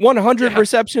 100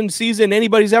 reception season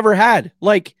anybody's ever had.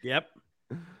 Like, yep.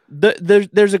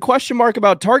 There's a question mark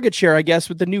about target share, I guess,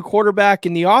 with the new quarterback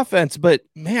in the offense. But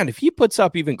man, if he puts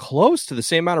up even close to the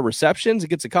same amount of receptions and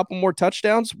gets a couple more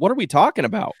touchdowns, what are we talking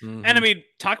about? Mm-hmm. And I mean,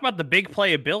 talk about the big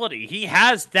play ability. He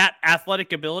has that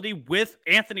athletic ability with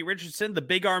Anthony Richardson, the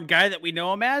big arm guy that we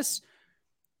know him as.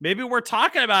 Maybe we're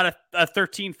talking about a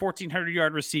 1,400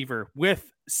 yard receiver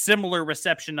with similar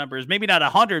reception numbers. Maybe not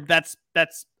 100. That's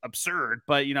absurd.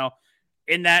 But,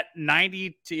 in that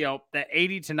 90 to, that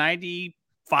 80 to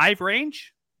 95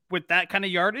 range with that kind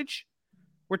of yardage,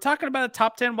 we're talking about a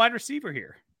top 10 wide receiver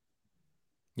here.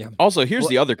 Yeah. Also, here's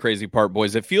the other crazy part,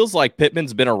 boys. It feels like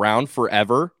Pittman's been around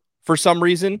forever for some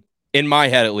reason. In my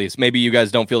head, at least. Maybe you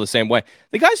guys don't feel the same way.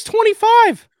 The guy's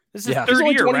 25. This is Yeah. third He's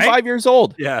only year, 25 right? years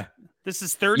old. Yeah. This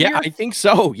is third Yeah, year? I think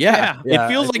so. Yeah. Yeah, It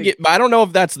feels I like think- it. I don't know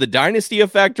if that's the dynasty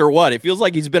effect or what. It feels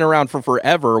like he's been around for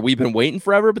forever. We've been waiting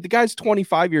forever, but the guy's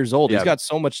 25 years old. Yeah. He's got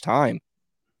so much time.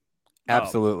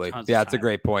 Absolutely. tons of Yeah, it's a time.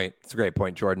 great point. It's a great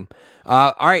point, Jordan.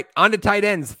 All right, on to tight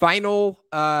ends. Final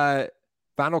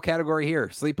category here.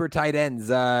 Sleeper tight ends.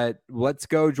 Let's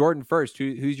go Jordan first.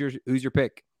 Who's your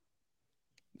pick?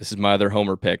 This is my other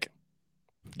homer pick.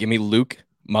 Give me Luke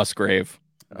Musgrave.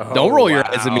 Oh, Don't roll your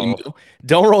eyes at me.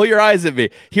 Don't roll your eyes at me.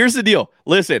 Here's the deal.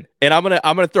 Listen, and I'm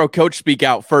gonna throw coach speak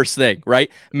out first thing,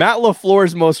 right? Matt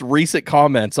LaFleur's most recent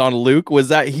comments on Luke was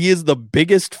that he is the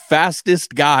biggest,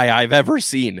 fastest guy I've ever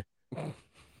seen.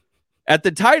 At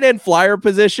the tight end flyer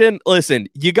position, listen,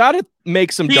 you got to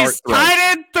make some dart He's throws.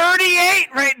 tight end 38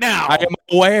 right now.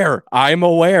 I'm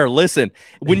aware. Listen,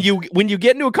 when you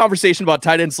get into a conversation about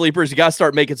tight end sleepers, you got to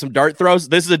start making some dart throws.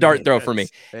 This is a dart throw for me.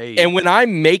 Hey. And when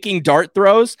I'm making dart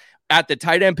throws at the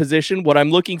tight end position, what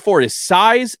I'm looking for is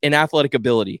size and athletic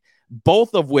ability,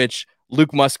 both of which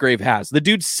Luke Musgrave has. The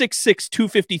dude's 6'6",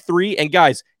 253, and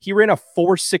guys, he ran a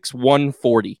 4.61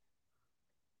 40.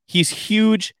 He's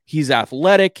huge. He's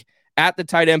athletic at the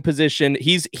tight end position.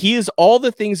 He is all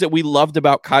the things that we loved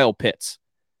about Kyle Pitts,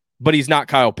 but he's not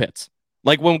Kyle Pitts.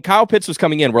 Like when Kyle Pitts was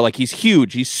coming in, we're like, he's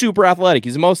huge. He's super athletic.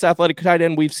 He's the most athletic tight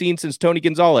end we've seen since Tony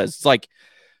Gonzalez. It's like,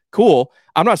 cool.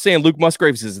 I'm not saying Luke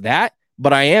Musgraves is that,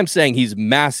 but I am saying he's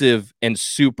massive and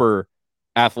super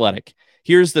athletic.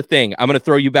 Here's the thing. I'm going to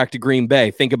throw you back to Green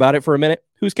Bay. Think about it for a minute.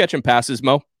 Who's catching passes,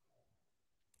 Mo?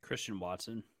 Christian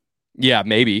Watson. Yeah,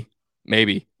 maybe.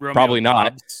 Romeo Probably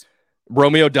not. Doubs.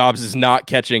 Romeo Doubs is not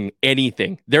catching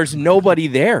anything. There's nobody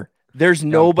there. There's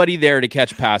nobody there to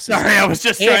catch passes. Sorry, I was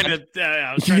just trying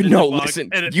to. Listen,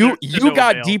 you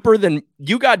got deeper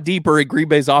in Green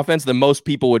Bay's offense than most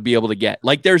people would be able to get.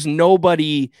 Like, there's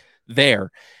nobody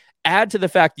there. Add to the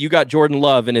fact that you got Jordan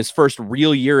Love in his first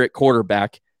real year at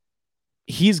quarterback.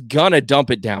 He's gonna dump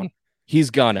it down.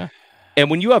 He's gonna. And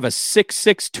when you have a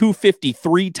 6'6",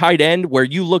 253 tight end where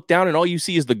you look down and all you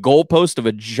see is the goalpost of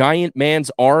a giant man's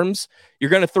arms, you're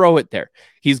going to throw it there.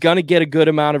 He's going to get a good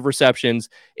amount of receptions.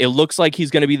 It looks like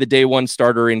he's going to be the day one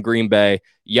starter in Green Bay.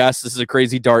 Yes, this is a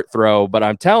crazy dart throw, but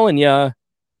I'm telling you,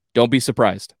 don't be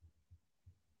surprised.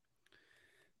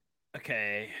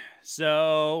 Okay,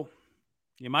 so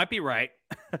you might be right.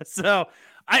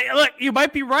 You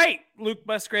might be right. Luke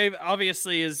Musgrave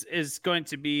obviously is going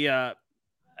to be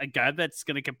a guy that's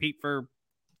going to compete for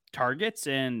targets,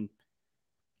 and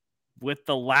with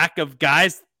the lack of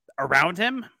guys around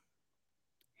him,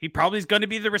 he probably is going to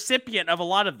be the recipient of a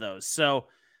lot of those. So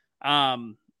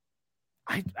I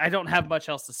don't have much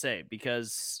else to say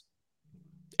because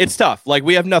it's tough. Like,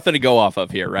 we have nothing to go off of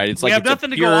here, right? It's we like have it's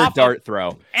nothing a to go pure off dart of,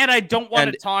 throw. and I don't want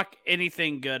And to talk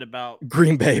anything good about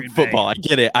Green Bay football. I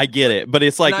get it. But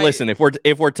it's like, listen, if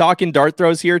we're talking dart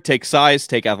throws here, take size,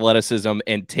 take athleticism,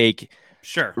 and take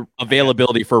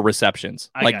availability for receptions.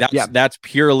 Like that's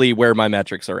purely where my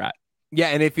metrics are at. Yeah,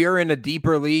 and if you're in a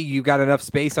deeper league, you've got enough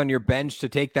space on your bench to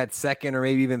take that second or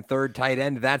maybe even third tight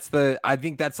end. I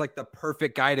think that's like the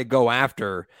perfect guy to go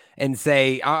after and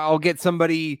say, I'll get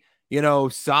somebody,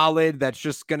 solid that's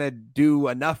just going to do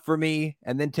enough for me,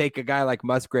 and then take a guy like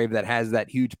Musgrave that has that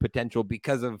huge potential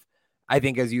because of, I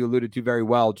think, as you alluded to very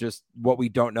well, just what we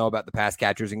don't know about the pass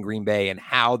catchers in Green Bay and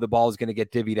how the ball is going to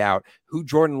get divvied out, who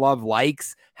Jordan Love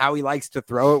likes, how he likes to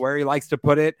throw it, where he likes to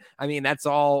put it. I mean, that's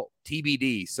all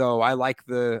TBD. So I like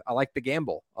the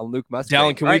gamble on Luke Musgrave.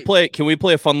 Dallin, can we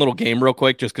play a fun little game real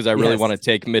quick just because I really want to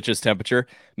take Mitch's temperature?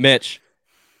 Mitch,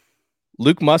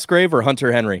 Luke Musgrave or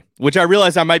Hunter Henry? Which I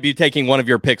realize I might be taking one of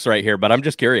your picks right here, but I'm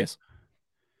just curious.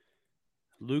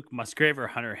 Luke Musgrave or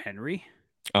Hunter Henry?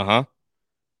 Uh-huh.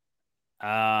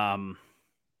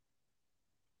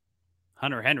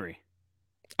 Hunter Henry.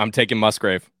 I'm taking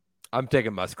Musgrave. I'm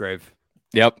taking Musgrave.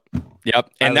 Yep.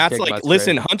 And that's like, Musgrave.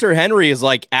 Listen, Hunter Henry is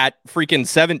like at freaking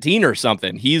 17 or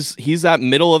something. He's that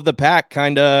middle of the pack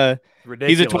kind of.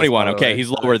 He's a 21. Okay, he's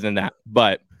lower than that,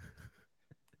 but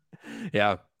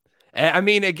yeah. I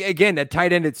mean, again, at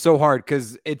tight end, it's so hard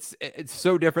because it's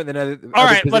so different than other. All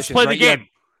right, positions, let's play the game.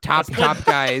 Top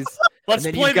guys. Let's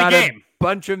and then play you've got the game. A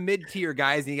bunch of mid-tier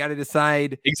guys, and you got to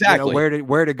decide exactly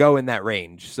where to go in that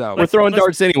range. So we're throwing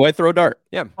darts anyway. Throw a dart.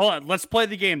 Yeah. Hold on. Let's play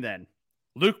the game then.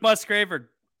 Luke Musgrave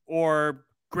or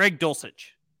Greg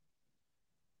Dulcich.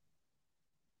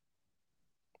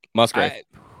 Musgrave.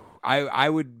 I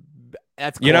would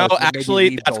That's You know, close, but maybe actually,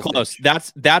 leave that's Dulcich.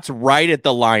 close. That's right at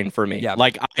the line for me. Yeah,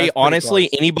 like I that's honestly,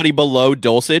 close. anybody below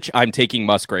Dulcich, I'm taking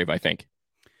Musgrave. I think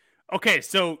Okay,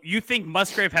 so you think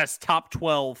Musgrave has top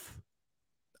 12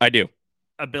 I do.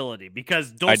 ability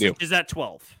because I do. Dulcich is at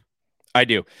 12. I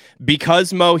do.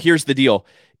 Because, Mo, here's the deal.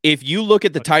 If you look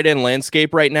at the tight end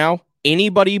landscape right now,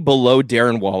 anybody below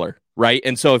Darren Waller, right?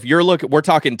 And so if we're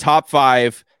talking top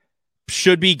 5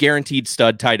 should be guaranteed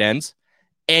stud tight ends.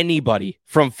 Anybody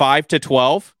from 5 to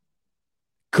 12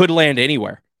 could land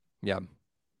anywhere. Yeah.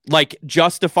 Like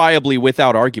justifiably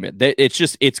without argument.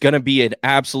 It's going to be an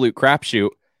absolute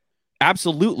crapshoot.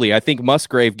 Absolutely. I think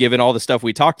Musgrave, given all the stuff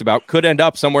we talked about, could end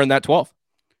up somewhere in that 12.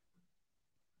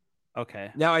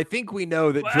 Okay. Now, I think we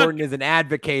know that Jordan isn't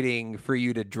advocating for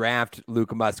you to draft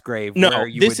Luke Musgrave where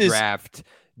you would draft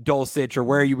Dulcich or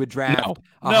where you would draft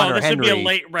Hunter this Henry. would be a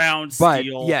late round But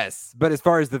steal. yes, but as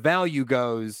far as the value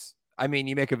goes, I mean,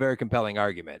 you make a very compelling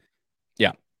argument.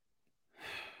 Yeah.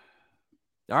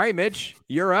 All right, Mitch,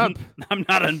 you're up. I'm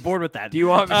not on board with that. Do you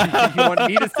want me to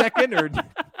need a second or?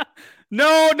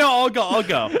 No, I'll go.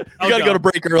 You gotta go to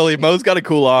break early. Mo's got to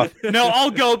cool off. No,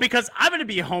 I'll go because I'm going to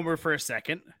be a homer for a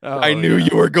second. I knew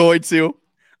you were going to.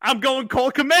 I'm going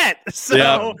Cole Kmet.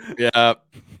 So yeah.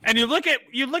 And you look at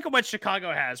what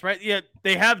Chicago has, right? Yeah,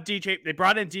 they have DJ. They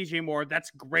brought in DJ Moore.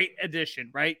 That's a great addition,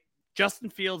 right? Justin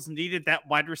Fields needed that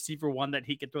wide receiver one that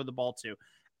he could throw the ball to.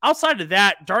 Outside of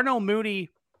that, Darnell Mooney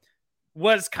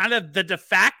was kind of the de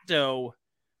facto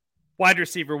wide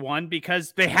receiver one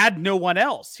because they had no one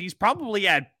else. He's probably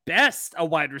at best a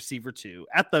wide receiver two.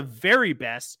 At the very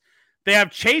best, they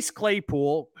have Chase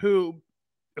Claypool, who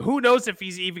knows if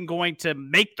he's even going to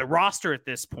make the roster at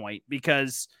this point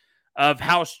because of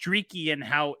how streaky and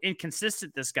how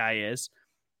inconsistent this guy is.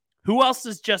 Who else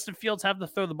does Justin Fields have to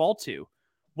throw the ball to?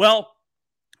 Well,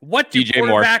 what do DJ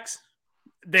quarterbacks?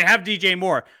 Moore. They have DJ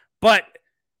Moore, but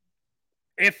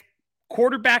if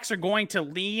quarterbacks are going to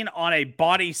lean on a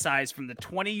body size from the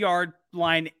 20-yard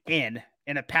line in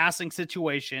a passing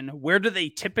situation, where do they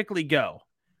typically go?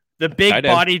 The big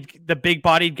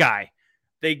bodied guy.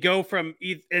 They go from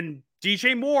and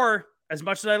DJ Moore, as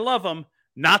much as I love him,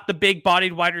 not the big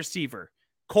bodied wide receiver.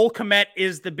 Cole Kmet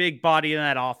is the big body in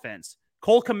that offense.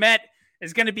 Cole Kmet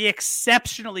is going to be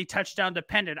exceptionally touchdown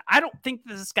dependent. I don't think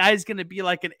this guy is going to be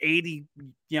like an 80,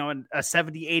 a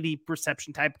 70, 80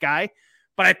 reception type guy.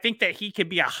 But I think that he could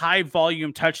be a high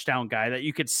volume touchdown guy that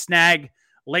you could snag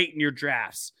late in your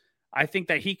drafts. I think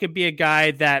that he could be a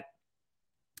guy that,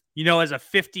 as a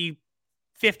 50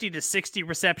 to 60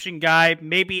 reception guy,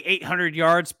 maybe 800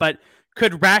 yards, but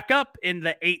could rack up in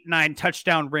the 8-9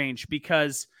 touchdown range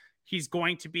because he's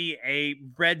going to be a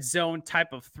red zone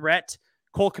type of threat.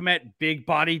 Cole Kmet, big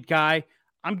bodied guy.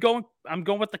 I'm going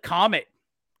with the Comet,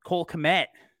 Cole Kmet.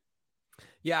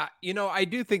 Yeah, I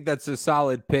do think that's a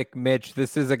solid pick, Mitch.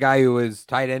 This is a guy who was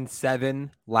tight end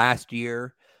 7 last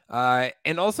year.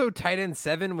 And also tight end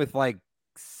 7 with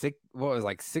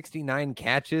 69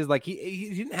 catches. Like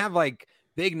he didn't have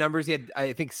big numbers. He had,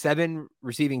 I think, 7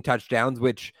 receiving touchdowns,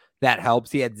 which that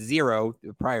helps. He had 0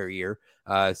 the prior year.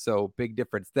 So big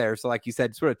difference there. So like you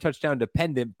said, sort of touchdown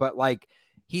dependent, but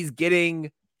he's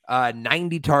getting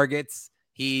 90 targets.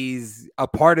 He's a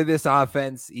part of this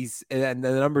offense. And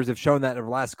the numbers have shown that over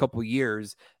the last couple of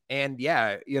years. And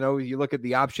yeah, you look at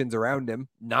the options around him,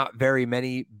 not very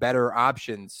many better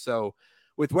options. So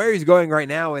with where he's going right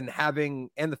now and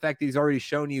the fact that he's already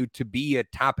shown you to be a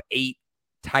top 8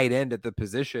 tight end at the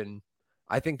position,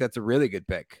 I think that's a really good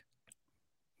pick.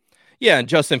 Yeah. And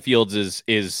Justin Fields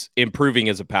is improving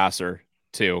as a passer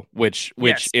too, which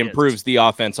improves the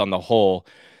offense on the whole.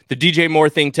 The DJ Moore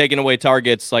thing, taking away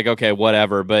targets, okay,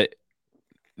 whatever. But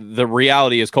the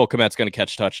reality is Cole Kmet's going to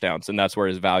catch touchdowns, and that's where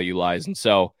his value lies. And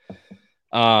so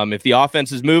if the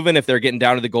offense is moving, if they're getting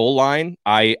down to the goal line,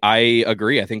 I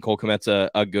agree. I think Cole Kmet's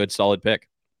a good, solid pick.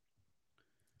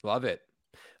 Love it.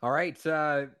 All right.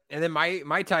 And then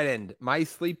my tight end, my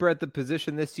sleeper at the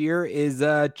position this year is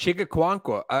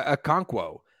Chigoziem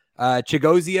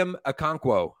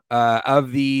Okonkwo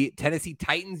of the Tennessee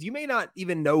Titans. You may not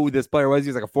even know who this player was.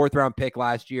 He was a 4th-round pick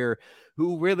last year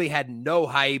who really had no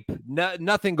hype,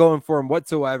 nothing going for him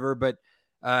whatsoever. But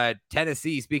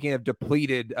Tennessee, speaking of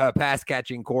depleted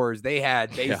pass-catching cores, they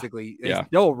had basically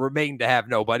still remained to have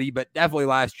nobody, but definitely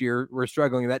last year we're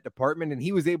struggling in that department. And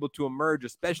he was able to emerge,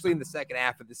 especially in the second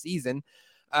half of the season,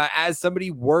 as somebody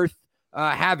worth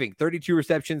having 32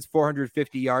 receptions,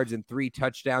 450 yards, and 3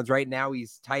 touchdowns. Right now,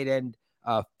 he's tight end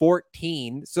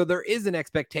 14. So there is an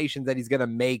expectation that he's going to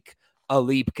make a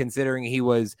leap considering he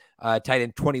was tight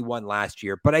end 21 last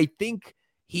year. But I think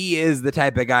he is the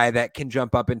type of guy that can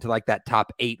jump up into like that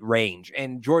top 8 range.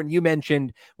 And Jordan, you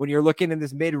mentioned when you're looking in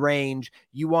this mid range,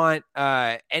 you want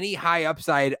any high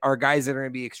upside are guys that are going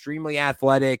to be extremely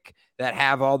athletic, that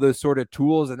have all those sort of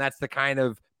tools. And that's the kind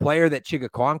of player that Chig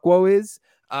Okonkwo is.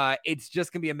 It's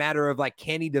just going to be a matter of like,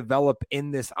 can he develop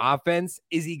in this offense?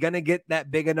 Is he going to get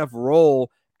that big enough role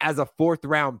as a 4th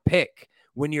round pick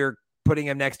when you're putting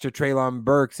him next to Treylon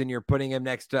Burks and you're putting him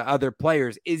next to other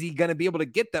players? Is he going to be able to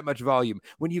get that much volume?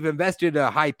 When you've invested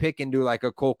a high pick into like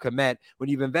a Cole Kmet, when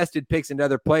you've invested picks into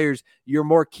other players, you're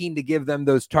more keen to give them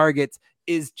those targets.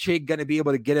 Is Chig going to be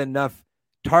able to get enough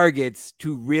targets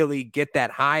to really get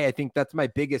that high? I think that's my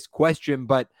biggest question,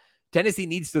 but Tennessee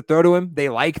needs to throw to him. They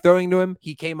like throwing to him.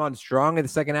 He came on strong in the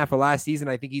second half of last season.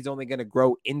 I think he's only going to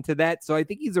grow into that. So I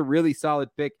think he's a really solid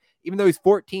pick. Even though he's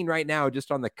 14 right now,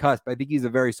 just on the cusp, I think he's a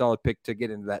very solid pick to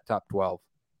get into that top 12.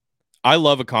 I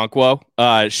love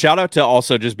Okonkwo. Shout out to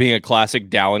also just being a classic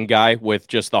Dallin guy with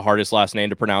just the hardest last name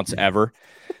to pronounce ever.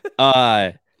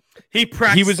 He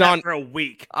practiced was that on for a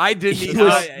week. I didn't.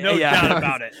 No doubt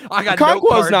about it. I got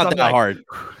Okonkwo's not that hard.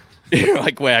 You're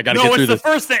like, wait, I got to get through this.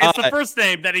 First name. It's the first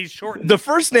name that he's shortened. The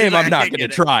first name I'm not going to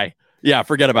try. Yeah,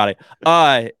 forget about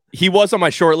it. He was on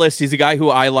my short list. He's a guy who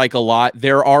I like a lot.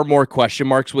 There are more question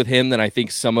marks with him than I think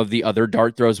some of the other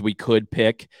dart throws we could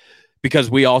pick,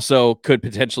 because we also could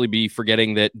potentially be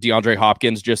forgetting that DeAndre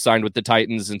Hopkins just signed with the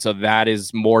Titans. And so that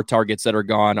is more targets that are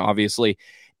gone, obviously.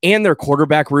 And their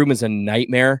quarterback room is a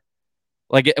nightmare.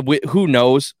 Like, who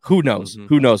knows? Who knows? Mm-hmm.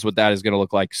 Who knows what that is going to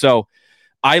look like? So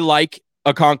I like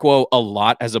Okonkwo a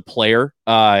lot as a player.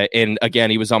 And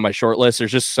again, he was on my short list.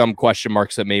 There's just some question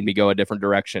marks that made me go a different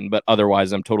direction, but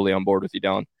otherwise I'm totally on board with you,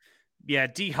 Dylan. Yeah.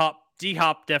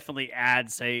 D-Hop definitely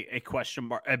adds a question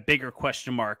mark, a bigger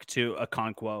question mark to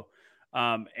Okonkwo,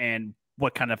 and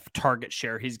what kind of target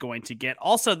share he's going to get.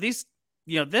 Also, this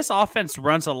offense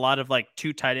runs a lot of like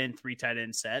 2 tight end, 3 tight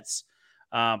end sets.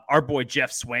 Our boy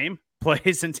Jeff Swaim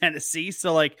plays in Tennessee.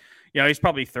 So like, he's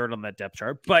probably 3rd on that depth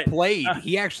chart, but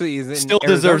he actually is in still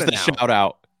Arizona deserves the now. shout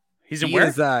out. He's in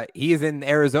where? He is in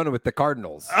Arizona with the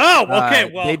Cardinals. Oh,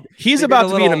 okay. He's about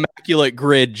to be an immaculate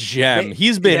grid gem.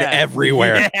 He's been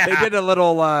everywhere. Yeah. They did a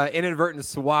little inadvertent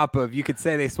swap of, you could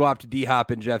say they swapped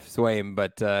D-Hop and Jeff Swaim,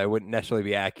 but it wouldn't necessarily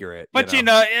be accurate. But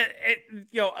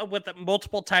with the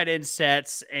multiple tight end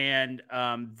sets, and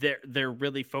they're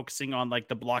really focusing on like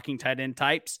the blocking tight end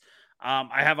types.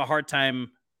 I have a hard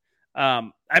time.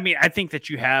 I think that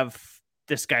you have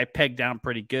this guy pegged down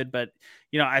pretty good, but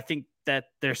I think that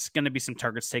there's going to be some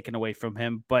targets taken away from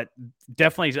him, but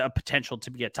definitely a potential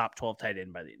to be a top 12 tight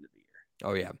end by the end of the year.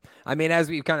 Oh yeah. I mean, as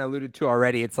we've kind of alluded to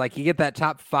already, it's like you get that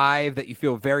top 5 that you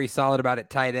feel very solid about at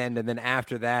tight end. And then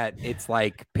after that, it's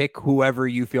like pick whoever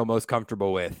you feel most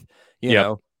comfortable with, you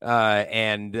know,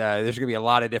 and there's going to be a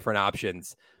lot of different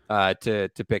options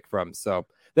to pick from. So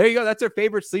there you go. That's our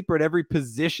favorite sleeper at every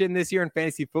position this year in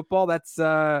fantasy football. That's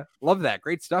love that.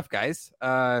 Great stuff, guys.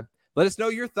 Let us know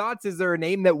your thoughts. Is there a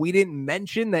name that we didn't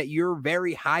mention that you're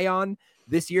very high on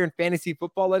this year in fantasy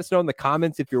football? Let us know in the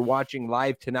comments if you're watching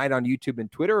live tonight on YouTube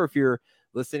and Twitter, or if you're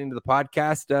listening to the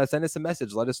podcast, send us a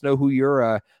message. Let us know who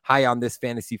you're high on this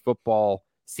fantasy football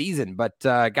season. But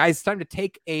guys, it's time to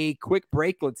take a quick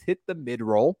break. Let's hit the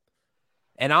mid-roll.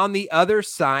 And on the other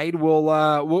side,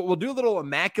 we'll do a little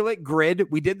immaculate grid.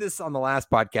 We did this on the last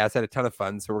podcast, had a ton of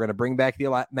fun. So we're going to bring back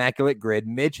the immaculate grid.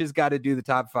 Mitch has got to do the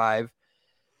top 5.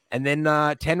 And then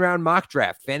 10-round mock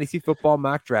draft, fantasy football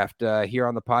mock draft here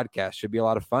on the podcast. Should be a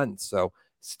lot of fun. So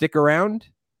stick around,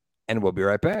 and we'll be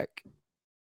right back.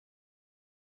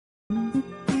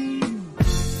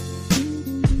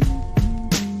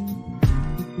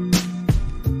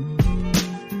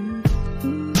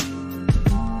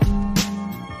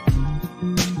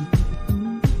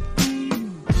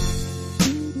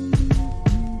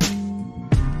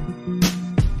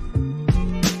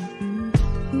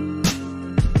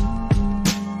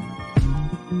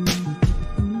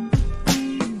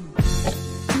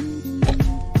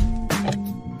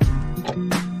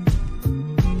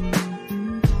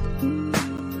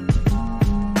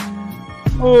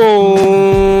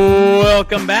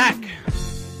 Welcome back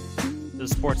to the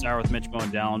Sports Hour with Mitch Moe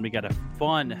and Dallin. We got a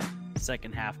fun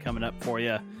second half coming up for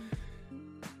you.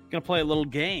 Gonna play a little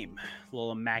game, a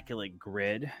little immaculate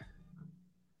grid.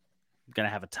 Gonna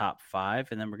have a top 5,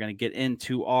 and then we're gonna get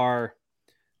into our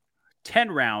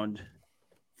 10-round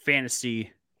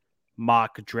fantasy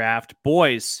mock draft.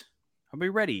 Boys, are we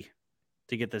ready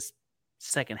to get this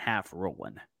second half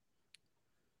rolling?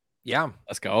 Yeah,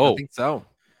 let's go. I think so.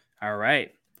 All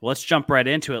right. Let's jump right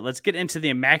into it. Let's get into the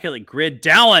immaculate grid.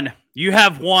 Dallin, you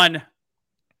have one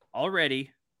all ready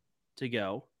to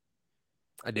go.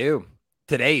 I do.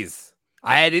 Today's.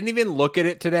 I didn't even look at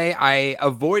it today. I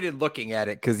avoided looking at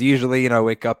it because usually, I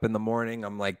wake up in the morning,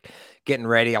 I'm like getting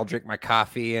ready. I'll drink my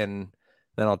coffee and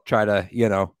then I'll try to,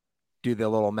 do the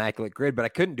little immaculate grid, but I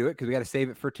couldn't do it because we got to save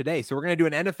it for today. So we're going to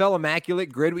do an NFL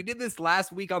immaculate grid. We did this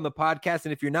last week on the podcast.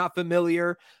 And if you're not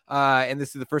familiar, and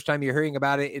this is the first time you're hearing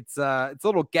about it, it's a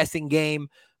little guessing game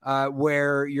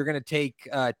where you're going to take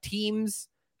teams,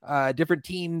 different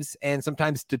teams, and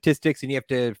sometimes statistics, and you have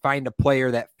to find a player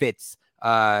that fits.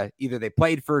 Either they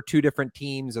played for two different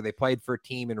teams or they played for a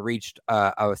team and reached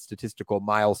a statistical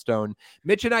milestone.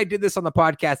 Mitch and I did this on the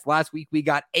podcast last week. We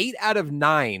got 8 out of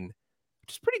 9,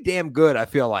 which is pretty damn good, I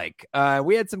feel like.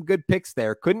 We had some good picks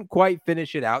there. Couldn't quite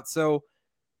finish it out. So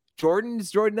Jordan's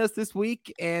joining us this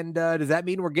week. And does that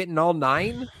mean we're getting all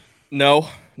 9? No,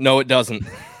 it doesn't.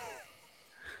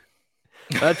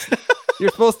 You're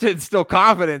supposed to instill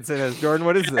confidence in us, Jordan.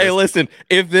 What is this? Hey, listen,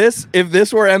 if this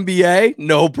were NBA,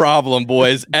 no problem,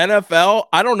 boys. NFL,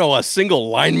 I don't know a single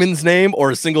lineman's name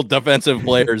or a single defensive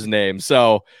player's name.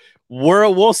 So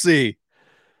we'll see.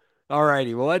 All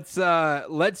righty. Well,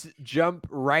 let's jump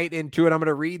right into it. I'm going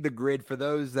to read the grid for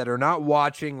those that are not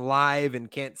watching live and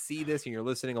can't see this and you're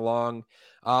listening along.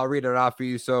 I'll read it off for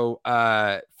you. So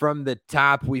from the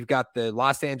top, we've got the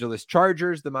Los Angeles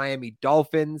Chargers, the Miami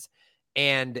Dolphins,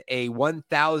 and a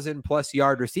 1,000 plus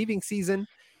yard receiving season.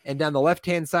 And down the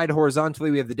left-hand side,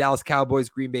 horizontally, we have the Dallas Cowboys,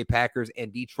 Green Bay Packers,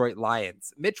 and Detroit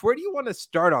Lions. Mitch, where do you want to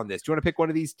start on this? Do you want to pick one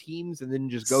of these teams and then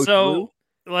just go through?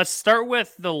 Let's start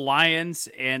with the Lions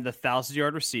and the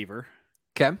 1,000-yard receiver.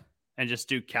 Okay. And just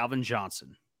do Calvin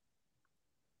Johnson.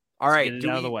 All right. Get it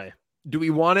out of the way. Do we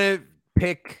want to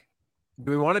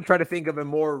try to think of a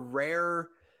more rare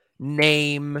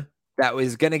name that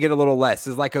was going to get a little less?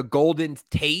 Is like a Golden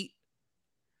Tate?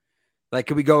 Like,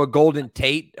 could we go a Golden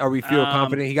Tate? Are we feel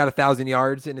confident he got 1,000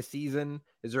 yards in a season?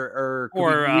 Is there, we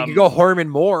could go Herman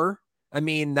Moore. I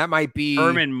mean, that might be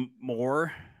Herman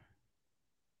Moore.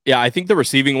 Yeah, I think the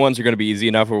receiving ones are going to be easy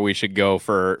enough where we should go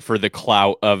for the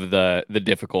clout of the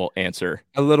difficult answer.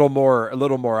 A little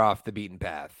more off the beaten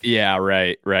path. Yeah,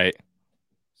 right.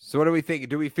 So what do we think?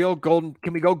 Do we feel Golden?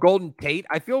 Can we go Golden Tate?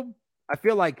 I feel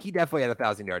like he definitely had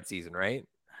 1,000-yard season, right?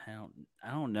 I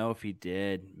don't know if he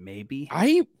did. Maybe.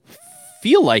 I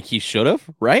feel like he should have,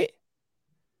 right?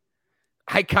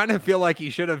 I kind of feel like he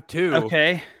should have too.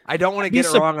 Okay. I don't want to get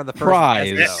it wrong on the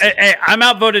first guess, hey, I'm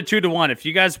outvoted 2-1. If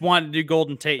you guys want to do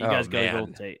Golden Tate, you guys go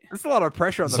Golden Tate. There's a lot of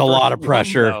pressure on the first. There's a lot of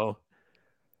pressure.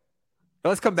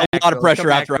 Let's come back. A lot of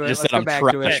pressure after I just said I'm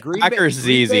trash. Packers is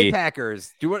easy.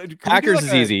 Packers. Packers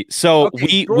is easy. So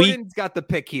Jordan's got the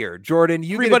pick here. Jordan,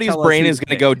 everybody's brain is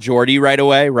going to go Jordy right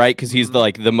away, right? Because he's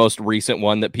the most recent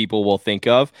one that people will think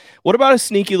of. What about a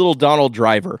sneaky little Donald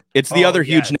Driver? It's the other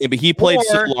huge name, but he played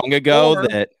so long ago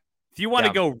that. If you want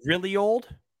to go really old,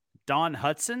 Don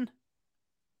Hudson.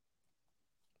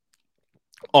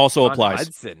 Also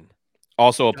applies.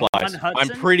 Also applies.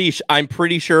 I'm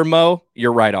pretty sure, Mo,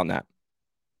 you're right on that.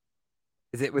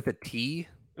 Is it with a T?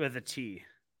 With a T.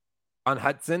 On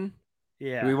Hudson?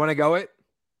 Yeah. Do we want to go it?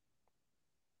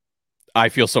 I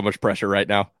feel so much pressure right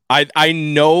now. I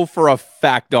know for a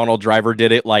fact Donald Driver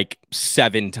did it like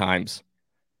 7 times.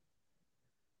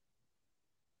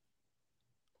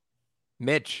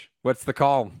 Mitch, what's the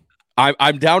call?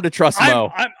 I'm down to trust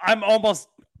Mo. I'm almost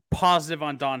positive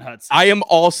on Don Hudson. I am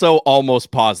also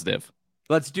almost positive.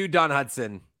 Let's do Don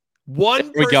Hudson.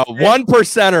 1%. There we go.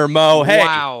 1%er, Mo. Hey.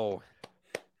 Wow.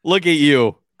 Look at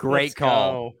you. Great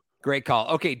call. Great call.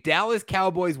 Okay, Dallas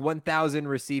Cowboys 1,000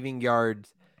 receiving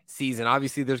yards season.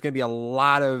 Obviously, there's going to be a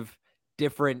lot of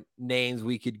different names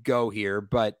we could go here,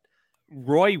 but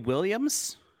Roy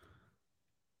Williams?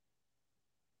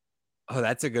 Oh,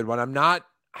 that's a good one. I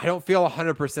don't feel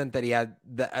 100% that he had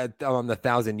on the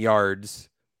 1,000 yards,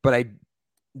 but I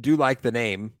do like the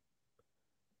name.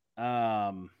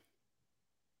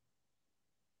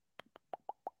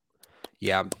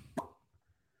 Yeah.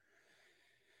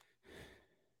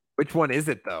 Which one is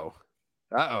it though?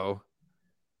 Uh-oh.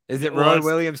 Is it Roy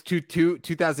Williams 2002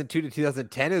 to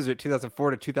 2010? Or is it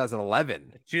 2004 to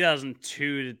 2011?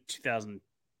 2002 to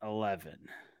 2011.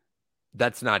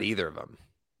 That's not either of them.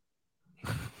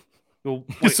 Well,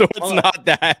 wait, so it's not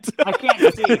that. I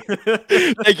can't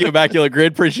see. Thank you, Immaculate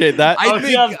Grid. Appreciate that. I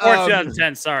think 2004,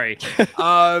 2010. Sorry.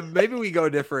 Maybe we go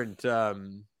different.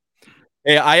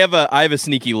 Hey, I have a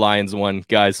sneaky Lions one,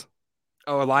 guys.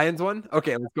 Oh, a Lions one?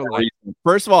 Okay, let's go Lions.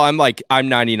 First of all, I'm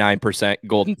 99%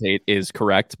 Golden Tate is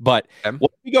correct, but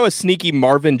what if we go a sneaky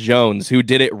Marvin Jones who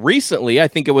did it recently? I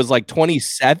think it was like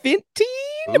 2017,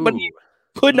 but he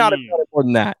could not have done it more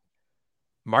than that.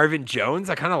 Marvin Jones?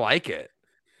 I kind of like it.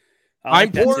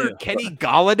 I'm poor Kenny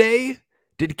Galladay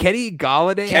Did Kenny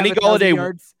Golladay Kenny have 1,000 Golladay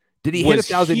yards? Did he hit was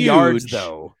 1,000 yards huge.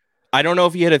 though? I don't know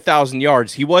if he hit 1,000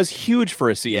 yards. He was huge for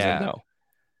a season, though.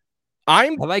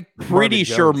 I'm I like pretty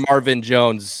sure Marvin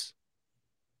Jones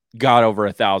got over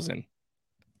 1,000.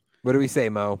 What do we say,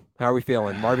 Mo? How are we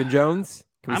feeling? Marvin Jones?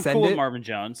 Can we I'm send cool it? with Marvin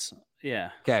Jones. Yeah.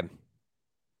 Okay.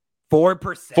 4%.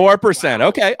 4%. Wow.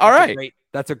 Okay. All right.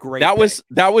 That's a great That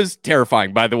pick. was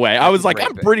terrifying, by the way. I was like, great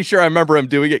I'm pick. pretty sure I remember him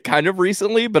doing it kind of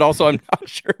recently, but also I'm not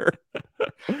sure.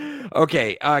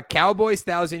 Okay. Cowboys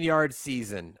 1,000-yard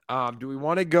season. Do we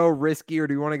want to go risky or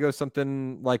do we want to go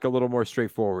something like a little more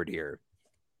straightforward here?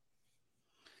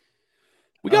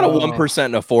 We got a 1%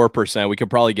 and a 4%. We could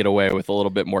probably get away with a little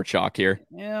bit more chalk here.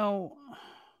 You know,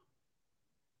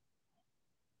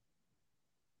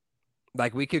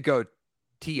 Like we could go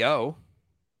TO.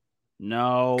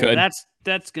 no, Could.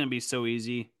 that's gonna be so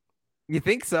easy. You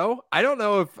think so? I don't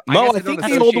know if Mo, guess I don't think the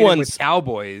associate old it with ones-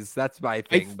 Cowboys. That's my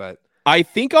thing, but I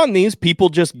think on these, people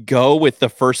just go with the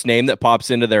first name that pops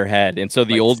into their head. And so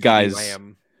the like old CeeDee guys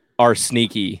Lamb. are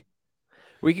sneaky.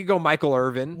 We could go Michael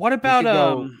Irvin. What We about could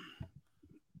go-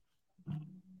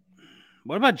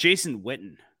 what about Jason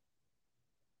Witten?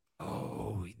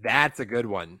 Oh, that's a good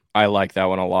one. I like that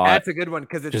one a lot. That's a good one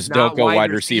because it's Just not don't go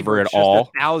wide receiver at it's just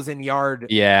all. 1,000-yard,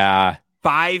 Yeah.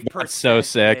 5%. That's so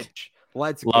sick. pitch.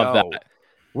 Let's Love go. that.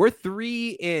 We're 3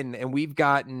 in, and we've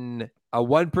gotten a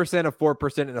 1%, a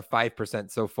 4%, and a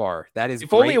 5% so far. That is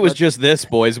If only great. it was Let's- just this,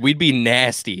 boys, we'd be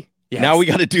nasty. Yes. Now we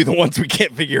got to do the ones we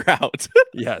can't figure out.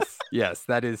 yes,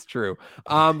 that is true.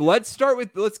 Let's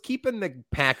keep in the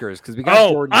Packers because we got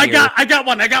Jordan I here.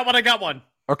 got one.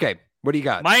 Okay, what do you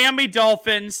got? Miami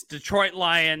Dolphins, Detroit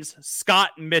Lions,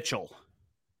 Scott Mitchell.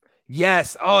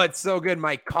 Yes. Oh, it's so good.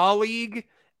 My colleague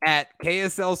at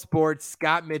KSL Sports,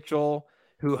 Scott Mitchell,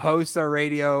 who hosts our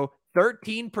radio,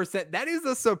 13%. That is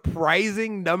a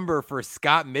surprising number for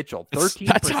Scott Mitchell. 13%.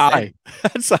 That's high.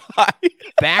 That's high.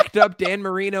 Backed up Dan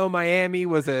Marino, Miami,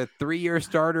 was a 3-year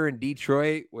starter in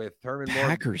Detroit with Herman Moore.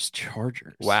 Packers,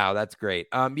 Chargers. Wow, that's great.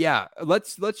 Yeah,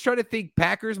 let's try to think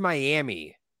Packers,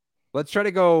 Miami. Let's try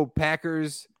to go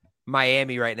Packers,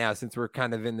 Miami right now since we're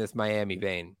kind of in this Miami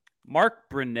vein. Mark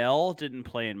Brunell didn't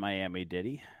play in Miami, did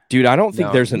he? Dude, I don't think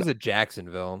No, there's he an was at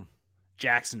Jacksonville.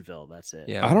 Jacksonville, that's it.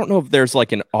 Yeah. I don't know if there's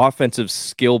like an offensive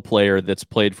skill player that's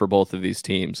played for both of these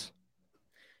teams.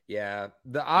 Yeah.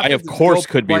 The I, of offensive course,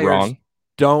 skill could be players wrong.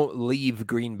 Don't leave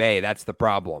Green Bay. That's the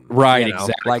problem. Right, Like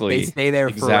exactly. they stay there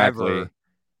Exactly. forever.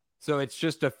 So it's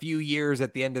just a few years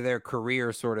at the end of their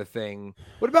career sort of thing.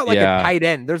 What about like Yeah. a tight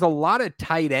end? There's a lot of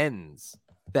tight ends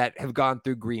that have gone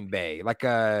through Green Bay, like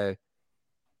a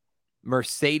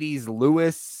Mercedes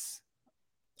Lewis.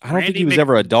 I don't think Randy he was Mc-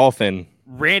 ever a Dolphin.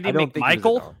 Randy I don't think he was a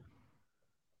McMichael. dog.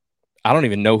 I don't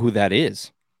even know who that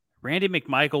is. Randy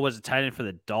McMichael was a tight end for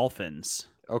the Dolphins.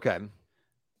 Okay.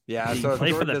 Yeah. Did he So if play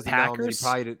for Jordan the doesn't know him, he Packers?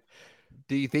 probably did.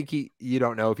 Do you think you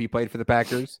don't know if he played for the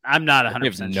Packers? I'm not I 100%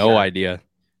 have sure. no idea.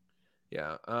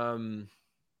 Yeah.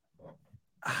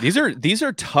 These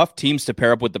are tough teams to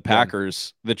pair up with the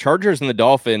Packers. The Chargers and the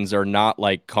Dolphins are not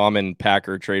like common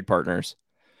Packer trade partners.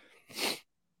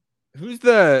 Who's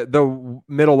the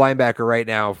middle linebacker right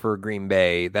now for Green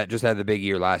Bay that just had the big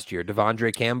year last year?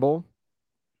 Devondre Campbell?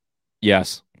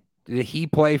 Yes. Did he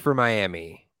play for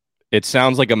Miami? It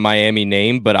sounds like a Miami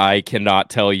name, but I cannot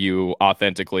tell you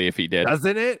authentically if he did.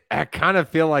 Doesn't it? I kind of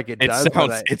feel like it does.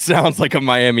 It sounds like a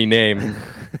Miami name.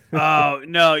 Oh,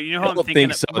 no. You know who I I'm don't thinking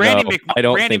think so. of? Randy No. I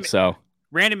don't think so.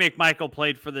 Randy McMichael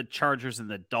played for the Chargers and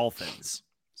the Dolphins.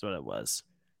 That's what it was.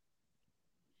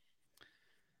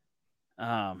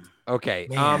 Okay.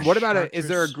 Man, What about is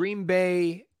there a Chargers. Green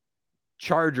Bay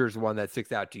Chargers one that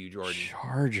sticks out to you, Jordan?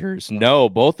 Chargers. No,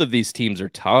 both of these teams are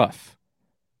tough.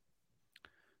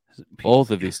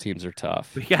 Both of these teams are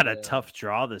tough. We got a tough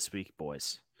draw this week,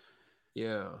 boys.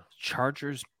 Yeah.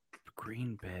 Chargers,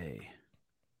 Green Bay.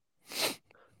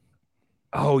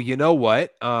 Oh, you know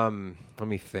what? Let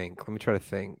me think. Let me try to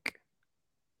think.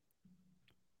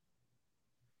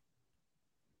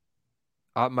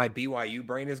 My BYU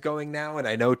brain is going now, and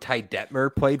I know Ty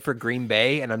Detmer played for Green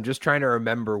Bay, and I'm just trying to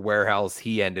remember where else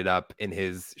he ended up in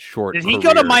his short Did he go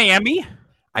to career. Miami?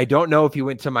 I don't know if he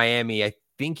went to Miami. I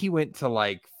think he went to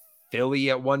like Philly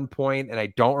at one point, and I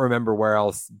don't remember where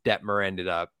else Detmer ended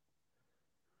up.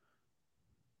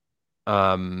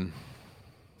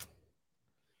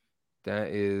 That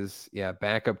is,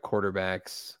 backup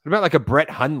quarterbacks. What about like a Brett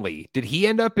Hundley? Did he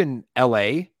end up in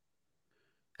LA?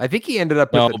 I think he ended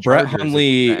up No, with the Brett Chargers as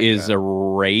Hundley backup. is a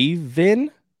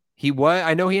Raven. He was.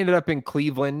 I know he ended up in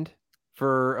Cleveland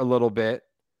for a little bit.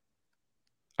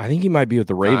 I think he might be with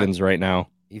the Ravens right now.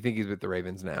 You think he's with the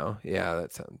Ravens now? Yeah,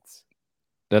 that sounds.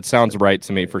 That sounds right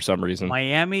to me for some reason.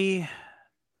 Miami.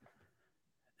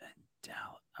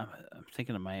 I'm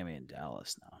thinking of Miami and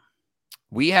Dallas now.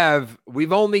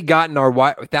 We've only gotten our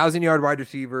 1,000-yard wide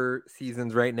receiver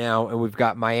seasons right now, and we've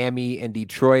got Miami and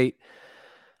Detroit.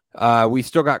 We've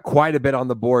still got quite a bit on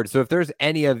the board. So if there's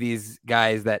any of these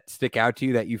guys that stick out to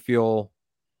you that you feel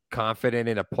confident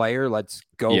in a player, let's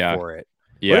go for it.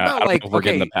 Yeah. What about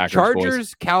the Packers, Chargers,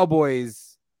 boys.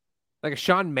 Cowboys, like a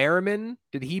Sean Merriman?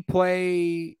 Did he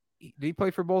play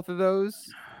for both of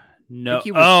those? No.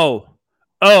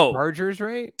 Chargers,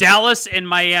 right? Dallas and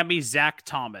Miami, Zach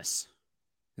Thomas.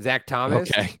 Zach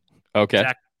Thomas? Okay.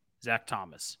 Zach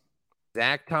Thomas.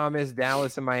 Zach Thomas,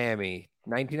 Dallas and Miami.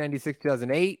 1996,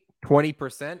 2008,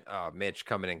 20%. Oh, Mitch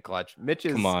coming in clutch. Mitch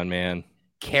is come on, man.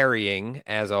 Carrying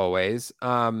as always.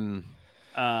 Miami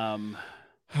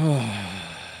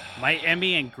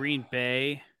and Green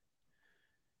Bay.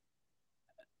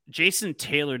 Jason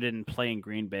Taylor didn't play in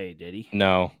Green Bay, did he?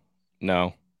 No.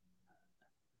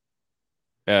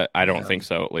 I don't think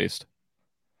so, at least.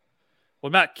 What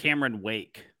about Cameron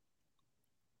Wake?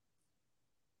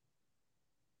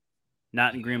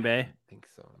 Not in Green Bay?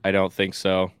 I don't think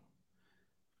so.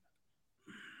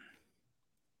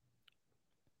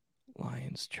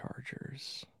 Lions,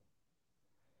 Chargers.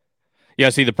 Yeah,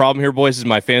 see, the problem here, boys, is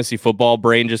my fantasy football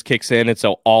brain just kicks in, and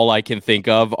so all I can think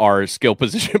of are skill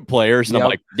position players, and I'm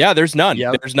like, yeah, there's none.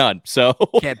 There's none. So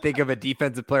can't think of a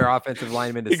defensive player, offensive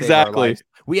lineman to save our lives.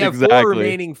 We have 4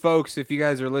 remaining folks. If you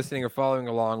guys are listening or following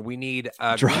along, we need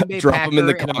drop them in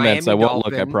the comments. I won't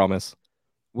look, I promise.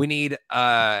 We need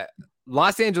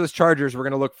Los Angeles Chargers. We're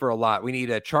going to look for a lot. We need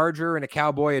a Charger and a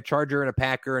Cowboy, a Charger and a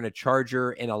Packer, and a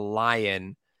Charger and a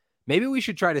Lion. Maybe we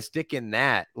should try to stick in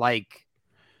that. Like,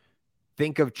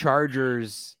 think of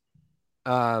Chargers,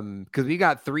 because we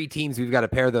got 3 teams we've got to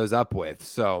pair those up with.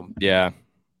 So yeah.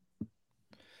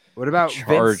 What about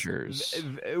Chargers?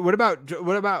 What about? Do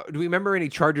we remember any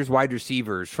Chargers wide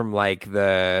receivers from like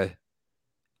the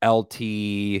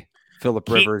LT Phillip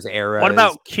Rivers era? What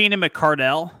about Keenan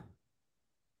McCardell?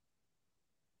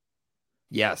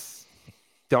 Yes.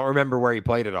 Don't remember where he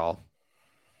played at all.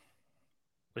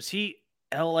 Was he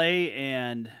LA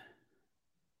and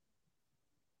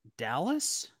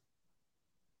Dallas?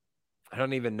 I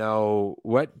don't even know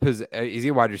what is he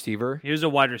a wide receiver? He was a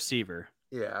wide receiver.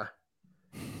 Yeah.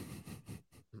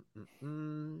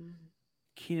 Keenan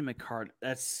McCardell,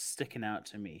 that's sticking out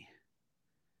to me.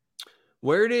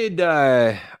 Where did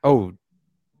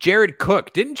Jared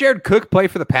Cook? Didn't Jared Cook play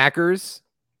for the Packers?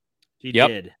 He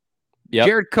did. Yep.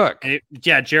 Jared Cook.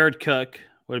 Jared Cook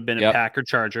would have been a Packer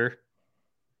Charger.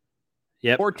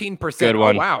 Yep. 14%. Good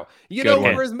one. Oh, wow. You Good know,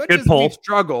 one. for as much as we've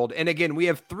struggled, and again, we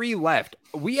have 3 left,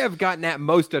 we have gotten at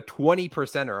most a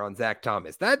 20%er on Zach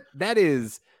Thomas. That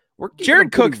is, we're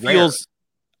Jared Cook feels,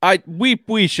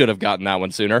 we should have gotten that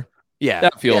one sooner. Yeah.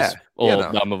 That feels a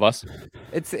little dumb of us.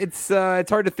 It's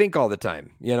hard to think all the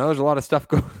time. You know, there's a lot of stuff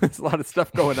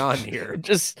going on here. I'm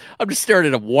just staring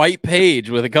at a white page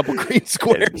with a couple green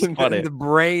squares on it. The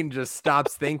brain just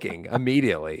stops thinking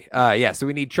immediately. So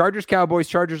we need Chargers, Cowboys,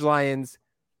 Chargers, Lions,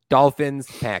 Dolphins,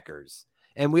 Packers.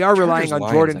 And we are relying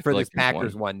on Jordan for this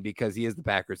Packers one because he is the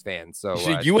Packers fan. So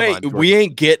we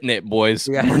ain't getting it, boys.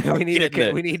 We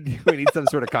need some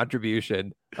sort of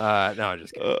contribution. No, I'm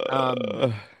just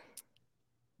kidding.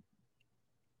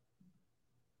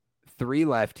 3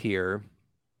 left here.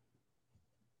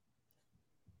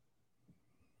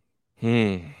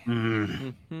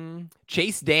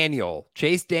 Chase Daniel.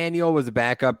 Chase Daniel was a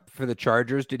backup for the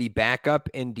Chargers. Did he back up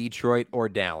in Detroit or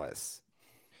Dallas?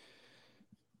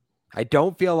 I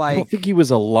don't think he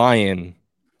was a Lion.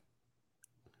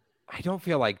 I don't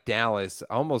feel like Dallas.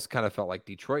 I almost kind of felt like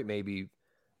Detroit maybe.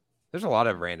 There's a lot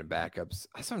of random backups.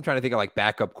 So I'm trying to think of like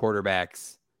backup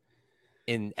quarterbacks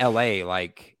in LA,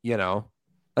 like, you know.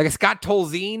 Like a Scott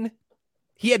Tolzien,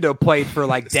 he had to have played for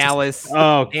like Dallas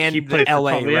and he played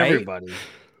LA, for right? Everybody.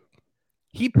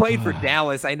 He played for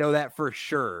Dallas. I know that for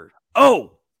sure.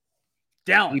 Oh,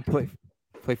 down. He played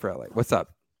for LA. What's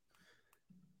up?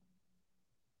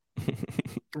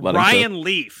 Ryan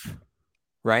Leaf.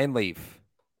 Ryan Leaf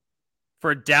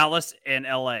for Dallas and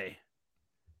LA.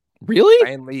 Really?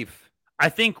 Ryan Leaf. I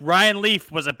think Ryan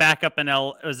Leaf was a backup in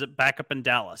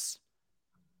Dallas.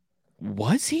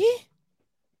 Was he?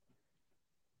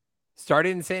 Started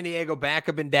in San Diego,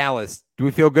 backup in Dallas. Do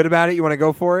we feel good about it? You want to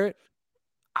go for it?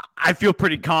 I feel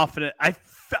pretty confident. I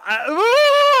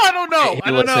don't know.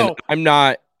 Hey, listen, I'm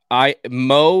not.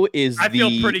 Mo is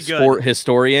the sport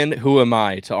historian. Who am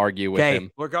I to argue with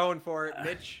him? We're going for it,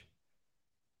 Mitch.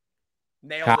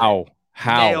 Nailed it.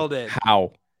 How? Nailed it.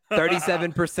 How?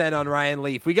 37% on Ryan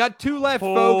Leaf. We got 2 left,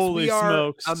 folks. Holy We are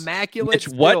smokes. immaculate Mitch,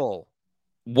 what- still.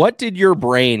 What did your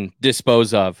brain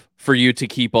dispose of for you to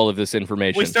keep all of this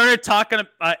information? We started talking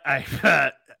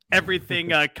everything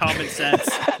common sense,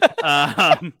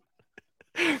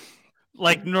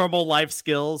 like normal life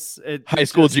skills. High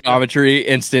school geometry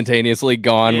instantaneously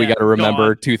gone. We Yeah, got to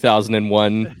remember gone.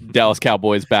 2001 Dallas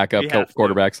Cowboys backup We have to.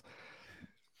 quarterbacks.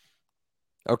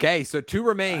 Okay, so 2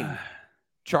 remain.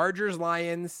 Chargers,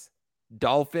 Lions,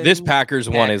 Dolphins. This Packers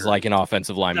one is Packers. like an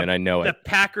offensive lineman. I know The it.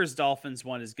 Packers Dolphins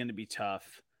one is going to be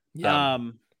tough. Yeah.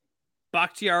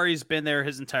 Bakhtiari's been there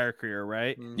his entire career,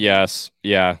 right? Yes.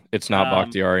 Yeah. It's not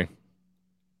Bakhtiari.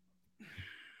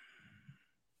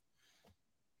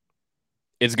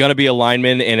 It's going to be a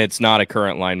lineman, and it's not a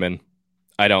current lineman.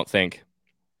 I don't think.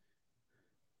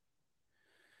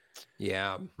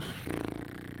 Yeah.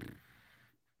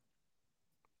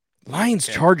 Lions,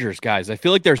 Chargers, guys. I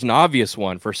feel like there's an obvious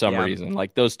one for some Yeah. reason.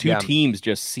 Like those two Yeah. teams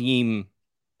just seem.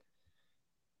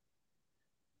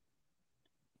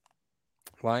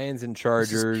 Lions and This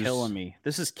Chargers. is killing me.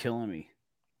 This is killing me.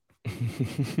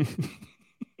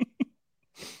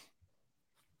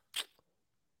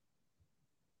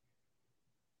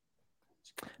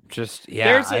 Just, yeah.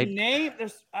 There's a name.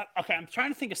 There's okay. I'm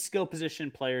trying to think of skill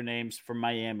position player names from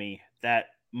Miami that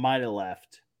might have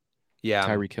left. yeah.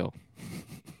 Tyreek Hill.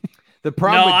 The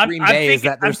problem No, with I'm- Green I'm Bay is thinking-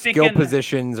 that their I'm skill thinking-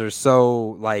 positions are so,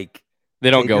 like, They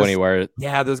don't They go just- anywhere.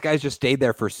 yeah, those guys just stayed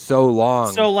there for so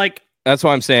long. So like, That's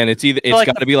why I'm saying it's like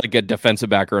got to be like a defensive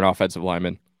back or an offensive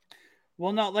lineman.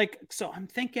 well, no, like, so I'm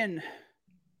thinking,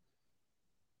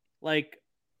 like,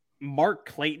 Mark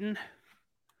Clayton,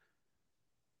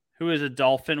 who is a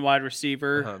Dolphin wide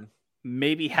receiver, Uh-huh.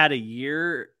 maybe had a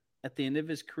year at the end of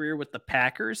his career with the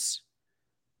Packers.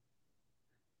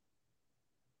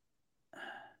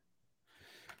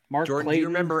 Mark Jordan, Clayton. do you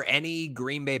remember any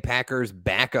Green Bay Packers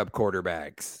backup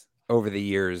quarterbacks over the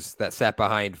years that sat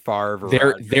behind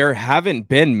Favre? There haven't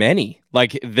been many.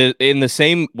 Like in the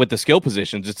same with the skill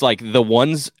positions. It's like the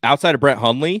ones outside of Brett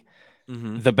Hundley,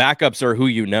 Mhm. the backups are who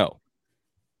you know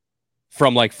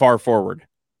from like far forward.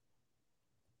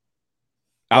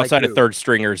 Like Outside of who? third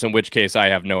stringers, in which case I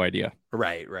have no idea.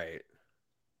 Right.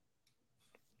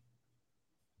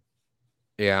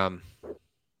 Yeah.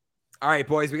 All right,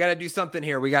 boys, we got to do something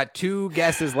here. We got 2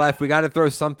 guesses left. We got to throw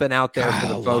something out there for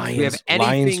the God, folks. We have Lions,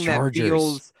 anything that Chargers.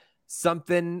 feels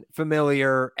something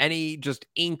familiar, any just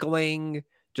inkling,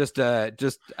 just an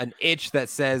itch that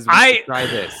says we should try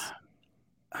this.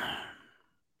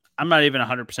 I'm not even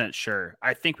 100% sure.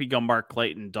 I think we go Mark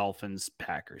Clayton, Dolphins,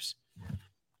 Packers.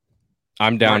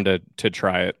 I'm down to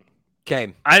try it.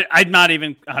 Okay. I'm not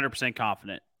even 100%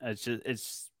 confident.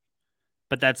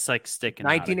 But that's like sticking.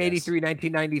 1983,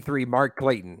 1993, Mark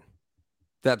Clayton. Is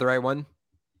that the right one?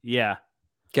 Yeah.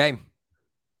 Okay.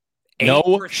 No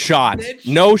 8%. shot. Mitch?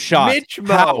 No shot. Mitch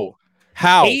Mo.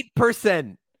 How?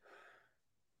 8%.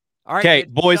 All right. Okay,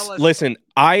 Mitch, boys, tell us listen. what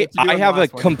I you do on the have a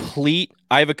last one. complete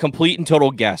and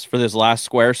total guess for this last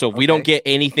square. So if we don't Okay. get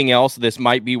anything else, this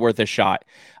might be worth a shot.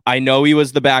 I know he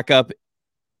was the backup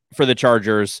for the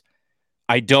Chargers.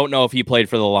 I don't know if he played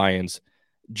for the Lions.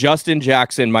 Justin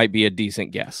Jackson might be a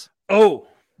decent guess. Oh,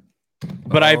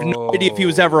 But I have no idea if he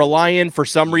was ever a Lion. For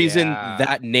some reason, Yeah.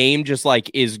 that name just like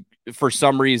is for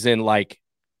some reason like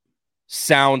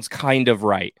sounds kind of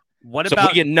right. what So if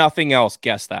about we get nothing else,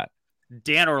 guess that.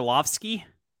 Dan Orlovsky?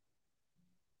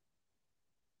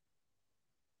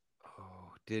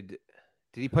 Oh, did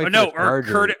he play Or for no, the or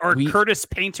Chargers? Curtis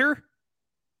Painter?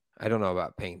 I don't know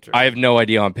about Painter. I have no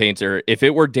idea on Painter. If it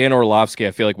were Dan Orlovsky,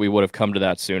 I feel like we would have come to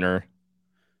that sooner.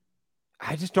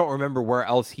 I just don't remember where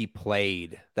else he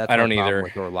played. That's I my don't problem either.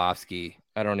 with Orlovsky.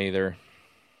 I don't either.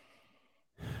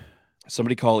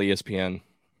 Somebody call E ESPN.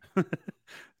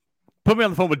 Put me on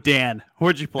the phone with Dan.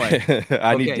 Where'd you play?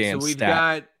 I need Okay, Dan's so we've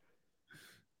stat. got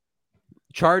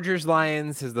Chargers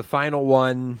Lions is the final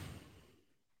one.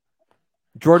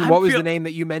 Jordan, I what was feel- the name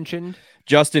that you mentioned?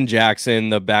 Justin Jackson,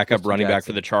 the backup Justin running back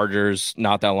Jackson. for the Chargers,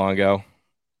 not that long ago.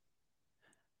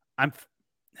 I'm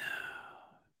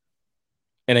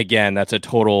And again, that's a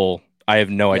total. I have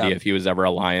no Yeah. idea if he was ever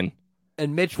a Lion.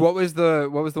 And Mitch, what was the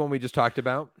one we just talked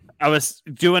about? I was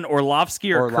doing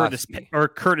Orlovsky or Orlovsky.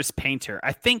 Curtis Painter.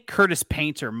 I think Curtis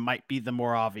Painter might be the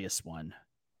more obvious one.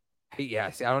 Yeah,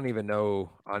 see, I don't even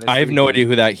know. Honestly, I have no idea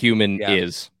who that human Yeah.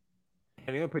 is.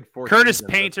 And he only played 4 Curtis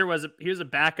seasons, Painter was a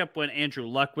backup when Andrew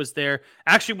Luck was there.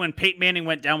 Actually, when Peyton Manning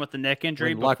went down with the neck but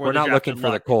injury, Luck, before we're they not drafted looking for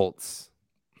the Luck. Colts.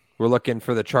 We're looking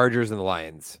for the Chargers and the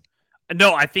Lions.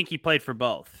 No, I think he played for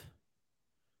both.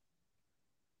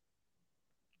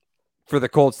 For the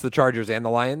Colts, the Chargers, and the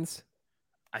Lions.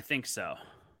 I think so.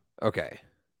 Okay.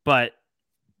 But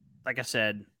like I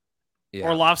said, Yeah.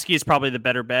 Orlovsky is probably the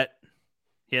better bet.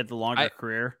 He had the longer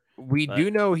career. We do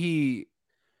know he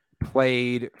did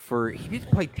play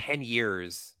 10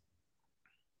 years.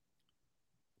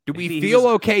 Do we feel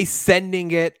okay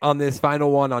sending it on this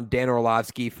final one on Dan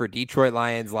Orlovsky for Detroit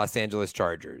Lions, Los Angeles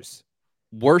Chargers?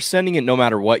 We're sending it no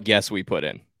matter what guess we put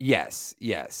in. Yes.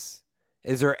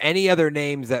 Is there any other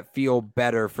names that feel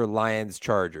better for Lions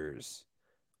Chargers?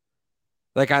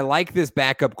 Like, I like this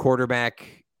backup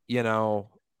quarterback, idea.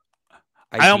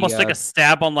 I almost took a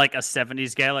stab on like a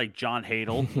 70s guy like John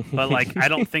Hadel, but like I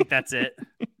don't think that's it.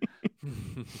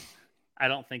 I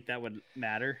don't think that would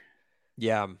matter.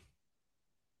 Yeah.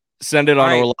 Send it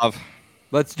on Orlov.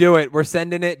 Let's do it. We're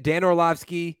sending it. Dan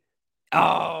Orlovsky.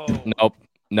 Oh.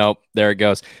 Nope. There it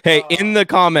goes. Hey, in the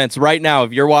comments right now,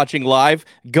 if you're watching live,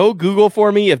 go Google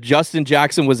for me if Justin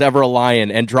Jackson was ever a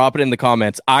Lion and drop it in the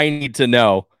comments. I need to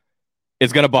know.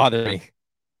 It's going to bother me.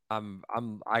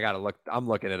 I gotta look. I'm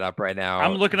looking it up right now.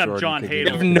 I'm looking up John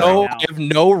Hadel. I have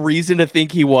no reason to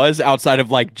think he was outside of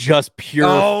like just pure.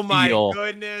 Oh my feel.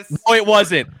 goodness! No, it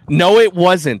wasn't.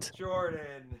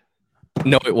 Jordan.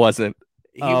 No, it wasn't.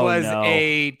 He was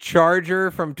a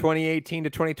Charger from 2018 to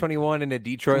 2021 and a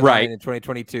Detroit Lion in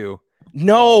 2022.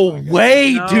 No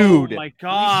way, dude! Oh my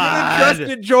god!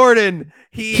 Trusted Jordan.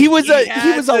 He was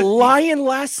a Lion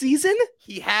last season.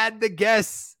 He had the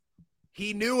guess.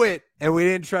 He knew it, and we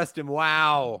didn't trust him.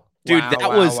 Wow. Dude,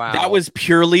 that was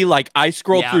purely like I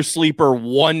scrolled through Sleeper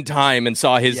one time and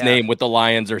saw his name with the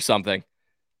Lions or something.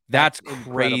 That's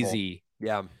crazy.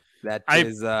 Yeah, that's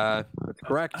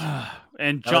correct.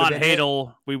 And John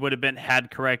Hadel, we would have had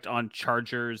correct on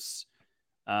Chargers,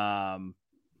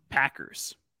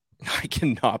 Packers. I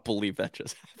cannot believe that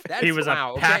just happened. He was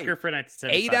a Packer for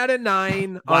 1975. 8 out of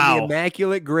 9 on the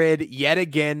Immaculate Grid. Yet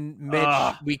again,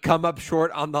 Mitch, we come up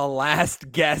short on the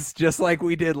last guess, just like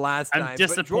we did last time. I'm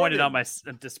disappointed I'm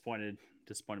disappointed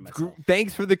myself.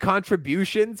 Thanks for the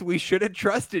contributions. We should have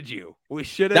trusted you. We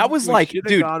should have. That was like,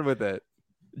 dude, gone with it.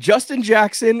 Justin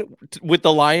Jackson with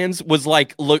the Lions was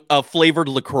like a flavored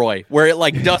LaCroix, where it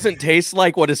like doesn't taste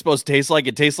like what it's supposed to taste like.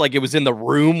 It tastes like it was in the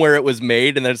room where it was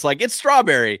made, and then it's like it's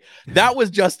strawberry. That was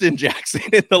Justin Jackson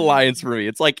in the Lions for me.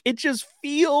 It's like it just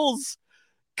feels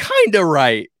kind of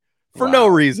right for no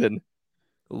reason.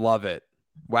 Love it.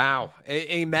 Wow.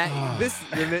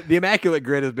 The Immaculate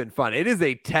Grid has been fun. It is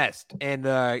a test. And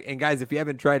guys, if you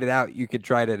haven't tried it out, you can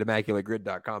try it at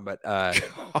immaculategrid.com. But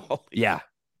yeah.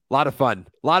 A lot of fun.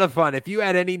 If you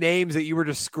had any names that you were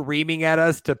just screaming at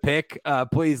us to pick,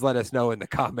 please let us know in the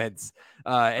comments.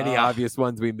 Any obvious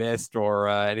ones we missed or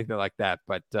anything like that.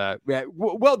 But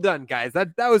well done, guys.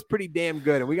 That was pretty damn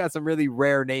good. And we got some really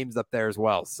rare names up there as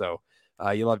well. So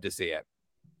you love to see it.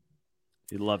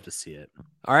 You'd love to see it.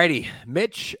 All righty.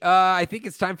 Mitch, I think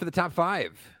it's time for the top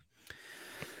 5.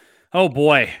 Oh,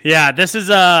 boy. Yeah, this is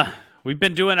we've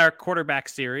been doing our quarterback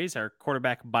series, our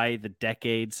quarterback by the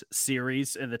decades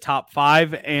series in the top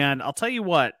 5. And I'll tell you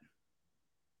what,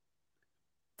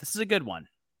 this is a good one.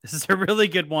 This is a really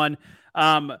good one.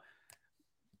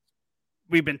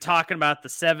 We've been talking about the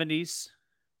 70s,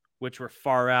 which were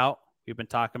far out. We've been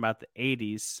talking about the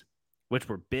 80s, which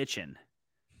were bitching.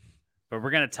 But we're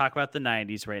going to talk about the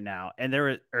 90s right now. And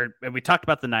we talked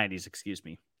about the 90s, excuse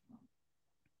me.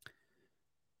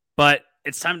 But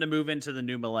it's time to move into the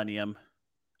new millennium,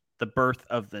 the birth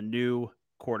of the new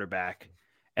quarterback.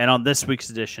 And on this week's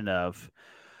edition of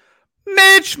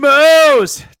Mitch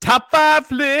Mo's Top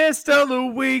 5 List of the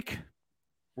Week,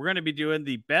 we're going to be doing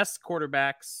the best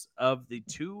quarterbacks of the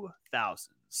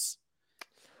 2000s.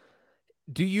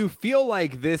 Do you feel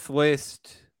like this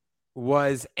list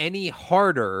was any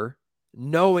harder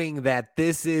knowing that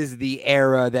this is the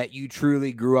era that you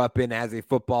truly grew up in as a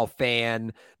football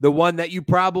fan, the one that you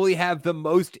probably have the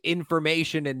most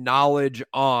information and knowledge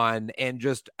on and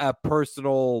just a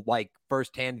personal, like,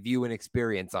 firsthand view and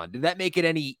experience on? Did that make it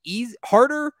any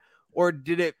harder or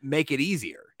did it make it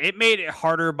easier? It made it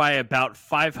harder by about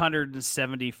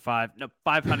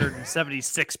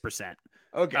 576%.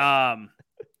 Okay.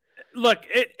 Look,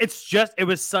 it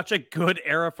was such a good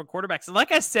era for quarterbacks. And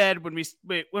like I said, when we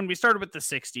started with the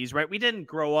 60s, right, we didn't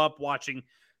grow up watching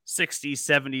 60s,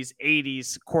 70s,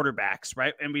 80s quarterbacks,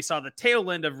 right? And we saw the tail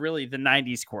end of really the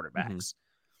 90s quarterbacks.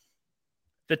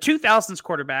 The 2000s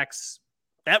quarterbacks,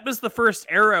 that was the first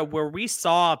era where we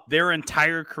saw their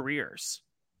entire careers.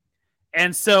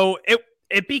 And so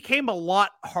it became a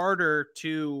lot harder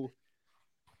to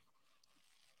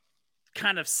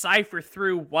kind of cipher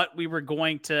through what we were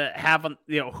going to have on,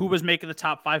 who was making the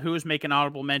top 5, who was making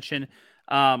honorable mention.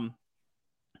 But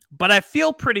I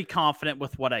feel pretty confident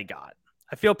with what I got.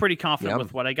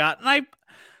 And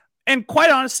And quite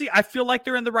honestly, I feel like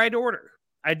they're in the right order.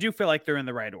 I do feel like they're in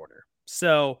the right order.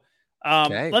 So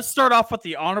let's start off with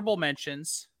the honorable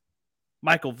mentions.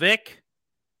 Michael Vick,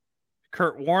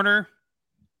 Kurt Warner,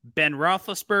 Ben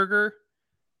Roethlisberger,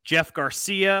 Jeff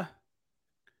Garcia,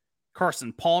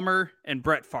 Carson Palmer, and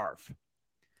Brett Favre.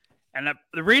 And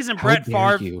the reason Brett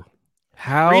Favre...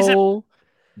 How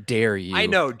dare you? I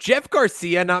know. Jeff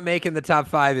Garcia not making the top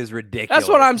 5 is ridiculous. That's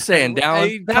what I'm saying,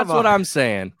 Dallin. That's what I'm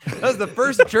saying. That was the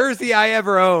first jersey I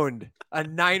ever owned. A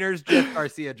Niners Jeff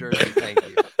Garcia jersey. Thank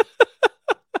you.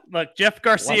 Look, Jeff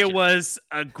Garcia was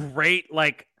a great,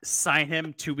 sign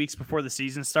him 2 weeks before the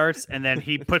season starts, and then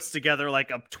he puts together a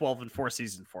 12-4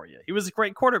 season for you. He was a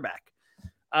great quarterback.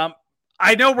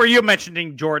 I know where you're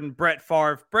mentioning Jordan, Brett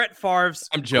Favre. Brett Favre's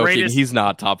I'm joking. He's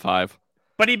not top 5.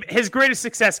 But his greatest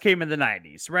success came in the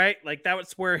 90s, right? That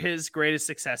was where his greatest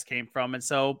success came from. And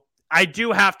so I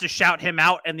do have to shout him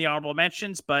out in the honorable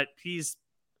mentions, but he's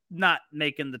not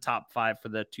making the top 5 for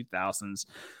the 2000s.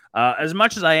 As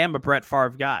much as I am a Brett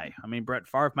Favre guy, I mean, Brett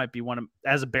Favre might be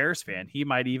as a Bears fan, he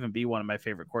might even be one of my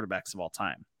favorite quarterbacks of all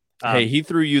time. Hey, he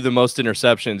threw you the most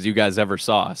interceptions you guys ever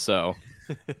saw. So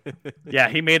yeah,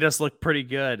 he made us look pretty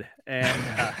good. And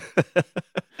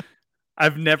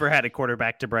I've never had a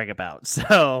quarterback to brag about.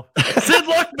 So Sid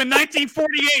Luckman,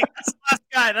 1948.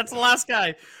 That's the last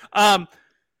guy.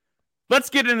 Let's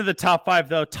get into the top 5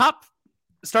 though.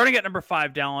 Starting at number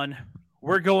 5, Dallin,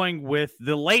 we're going with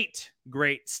the late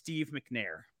great Steve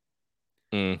McNair.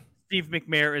 Steve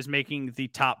McNair is making the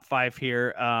top 5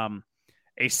 here.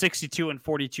 A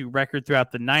 62-42 record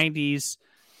throughout the 90s,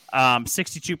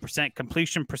 62%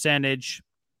 completion percentage,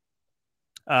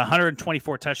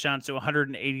 124 touchdowns to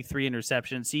 183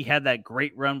 interceptions. He had that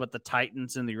great run with the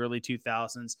Titans in the early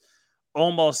 2000s,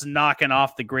 almost knocking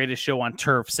off the greatest show on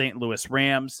turf, St. Louis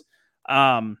Rams.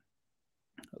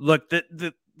 Look,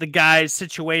 the guy's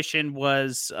situation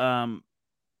was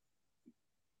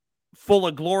full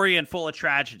of glory and full of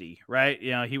tragedy, right?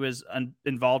 You know, he was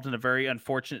involved in a very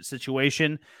unfortunate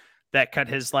situation that cut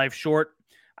his life short.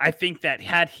 I think that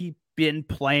had he been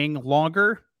playing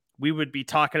longer, we would be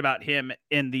talking about him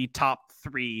in the top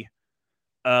 3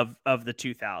 of the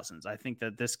 2000s. I think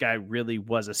that this guy really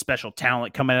was a special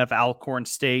talent coming out of Alcorn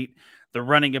State. The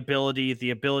running ability, the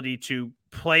ability to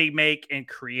play, make, and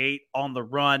create on the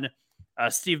run.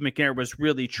 Steve McNair was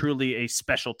really, truly a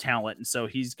special talent. And so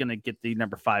he's going to get the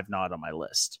number 5 nod on my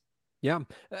list. Yeah,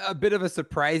 a bit of a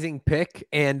surprising pick.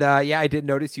 And I did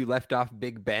notice you left off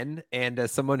Big Ben. And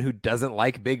as someone who doesn't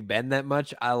like Big Ben that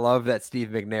much, I love that Steve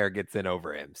McNair gets in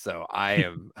over him. So I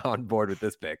am on board with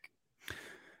this pick.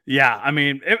 Yeah, I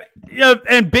mean,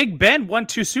 and Big Ben won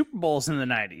 2 Super Bowls in the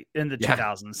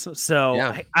 2000s. So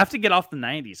I have to get off the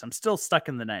 90s. I'm still stuck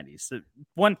in the 90s. It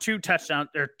won 2 touchdowns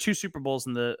or 2 Super Bowls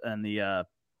in the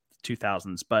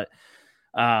 2000s, but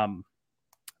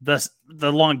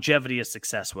the longevity of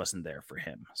success wasn't there for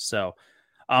him. So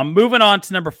moving on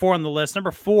to number 4 on the list.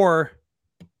 Number 4,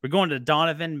 we're going to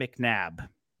Donovan McNabb.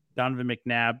 Donovan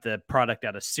McNabb, the product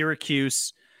out of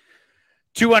Syracuse.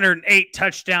 208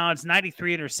 touchdowns,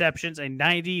 93 interceptions, a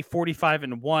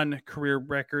 90-45-1 career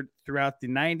record throughout the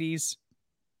 90s.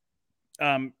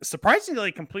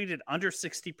 Surprisingly completed under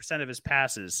 60% of his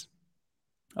passes,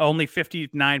 only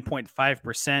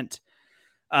 59.5%,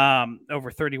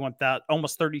 over 31,000,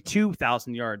 almost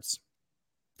 32,000 yards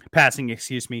passing,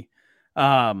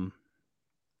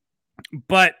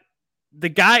 but the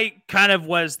guy kind of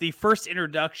was the first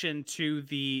introduction to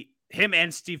him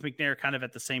and Steve McNair kind of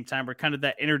at the same time were kind of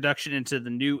that introduction into the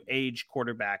new age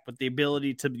quarterback with the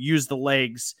ability to use the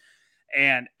legs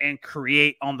and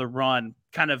create on the run,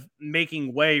 kind of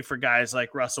making way for guys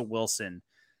like Russell Wilson.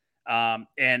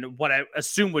 And what I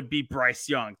assume would be Bryce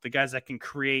Young, the guys that can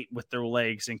create with their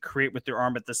legs and create with their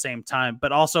arm at the same time,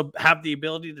 but also have the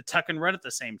ability to tuck and run at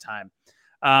the same time.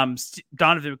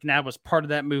 Donovan McNabb was part of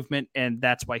that movement, and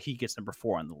that's why he gets number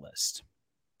 4 on the list.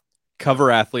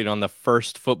 Cover athlete on the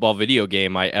first football video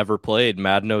game I ever played,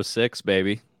 Madden 06,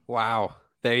 baby. Wow.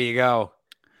 There you go.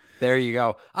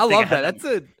 I love that.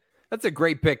 That's a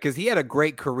great pick because he had a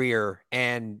great career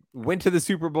and went to the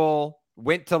Super Bowl,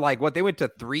 went to they went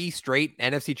to 3 straight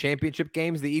NFC championship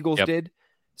games, the Eagles did.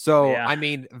 So, I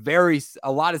mean,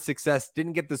 a lot of success,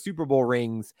 didn't get the Super Bowl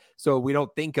rings. So we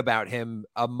don't think about him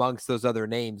amongst those other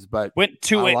names, but went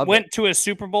to a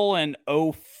Super Bowl in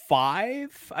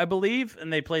 2005, I believe.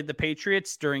 And they played the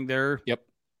Patriots during their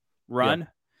run. Yep.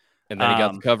 And then he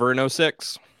got the cover in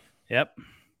 2006. Yep.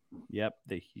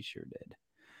 He sure did.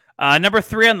 Number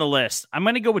 3 on the list, I'm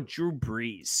going to go with Drew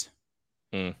Brees.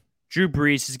 Drew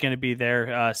Brees is going to be there,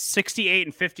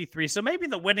 68-53. So maybe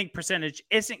the winning percentage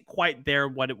isn't quite there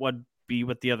what it would be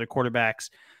with the other quarterbacks.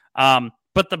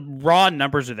 But the raw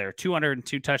numbers are there: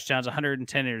 202 touchdowns,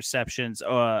 110 interceptions,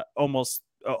 almost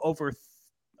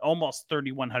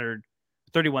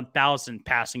 31,000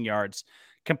 passing yards,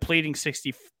 completing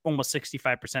almost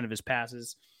 65% of his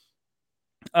passes.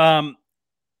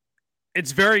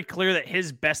 It's very clear that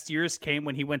his best years came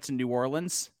when he went to New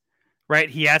Orleans, right?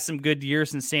 He had some good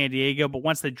years in San Diego, but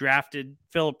once they drafted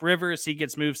Phillip Rivers, he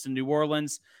gets moved to New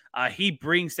Orleans. He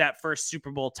brings that first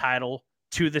Super Bowl title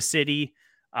to the city.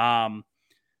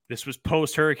 This was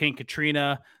post-Hurricane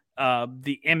Katrina.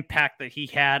 The impact that he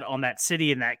had on that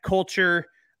city and that culture,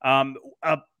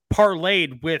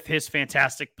 parlayed with his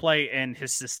fantastic play and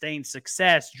his sustained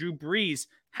success. Drew Brees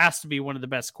has to be one of the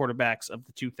best quarterbacks of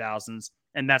the 2000s,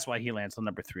 and that's why he lands on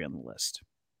number 3 on the list.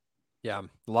 Yeah,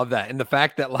 love that. And the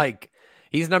fact that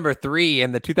he's number 3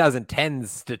 and the 2010s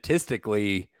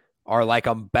statistically are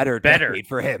a better decade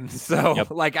for him. So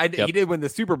he did win the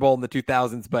Super Bowl in the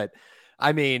 2000s, but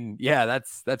I mean, yeah,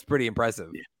 that's pretty impressive.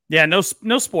 Yeah, no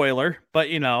spoiler, but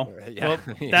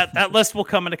that list will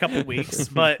come in a couple of weeks.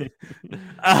 But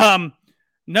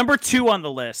number 2 on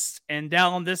the list, and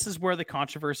Dallin, this is where the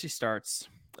controversy starts.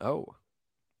 Oh,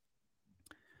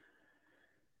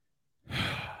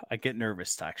 I get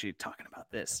nervous actually talking about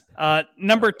this.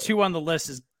 Number 2 on the list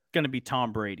is going to be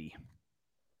Tom Brady.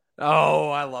 Oh,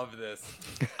 I love this.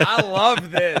 I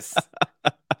love this.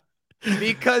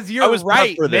 Because you're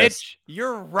right, Mitch.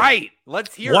 You're right.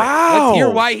 Let's hear it. Let's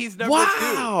hear why he's number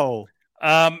 2.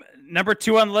 Number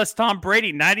 2 on the list, Tom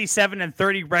Brady,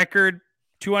 97-30 record,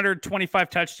 225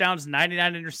 touchdowns,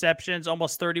 99 interceptions,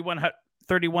 almost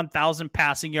 31,000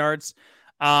 passing yards.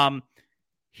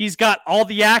 He's got all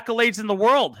the accolades in the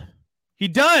world. He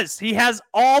does. He has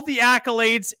all the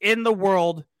accolades in the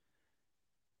world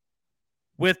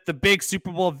with the big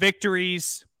Super Bowl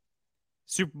victories.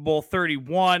 Super Bowl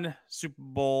 31, Super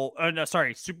Bowl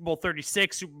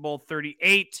 36, Super Bowl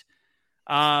 38.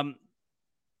 The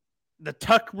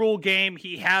tuck rule game,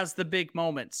 he has the big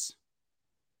moments.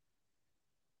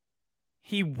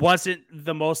 He wasn't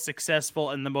the most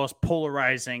successful and the most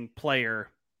polarizing player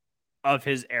of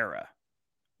his era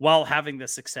while having the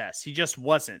success. He just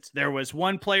wasn't. There was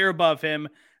one player above him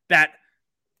that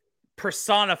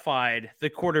personified the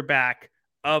quarterback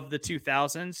of the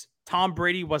 2000s. Tom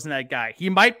Brady wasn't that guy. He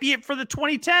might be it for the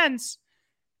 2010s.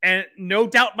 And no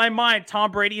doubt in my mind,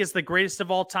 Tom Brady is the greatest of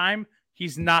all time.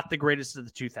 He's not the greatest of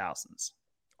the 2000s.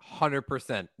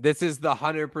 100%. This is the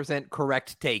 100%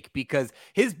 correct take because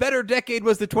his better decade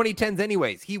was the 2010s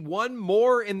anyways. He won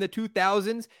more in the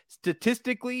 2000s.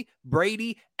 Statistically,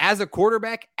 Brady, as a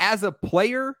quarterback, as a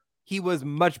player, he was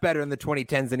much better in the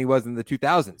 2010s than he was in the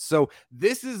 2000s. So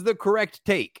this is the correct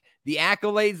take. The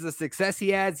accolades, the success he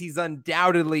has, he's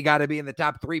undoubtedly got to be in the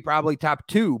top 3, probably top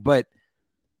 2, but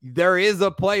there is a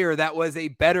player that was a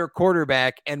better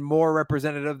quarterback and more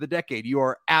representative of the decade. You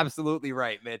are absolutely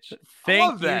right, Mitch.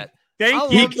 Thank you.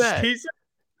 Thank you.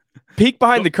 Peek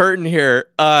behind the curtain here.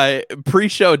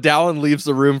 Pre-show, Dallin leaves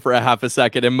the room for a half a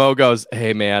second, and Mo goes,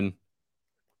 "Hey, man,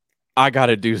 I got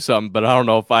to do something, but I don't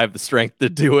know if I have the strength to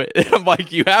do it." And I'm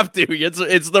like, "You have to.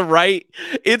 It's the right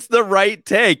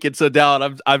take." And so,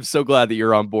 Dallin, I'm so glad that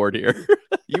you're on board here.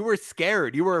 You were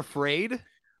scared. You were afraid.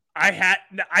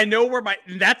 I know where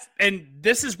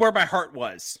this is where my heart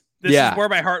was. This is where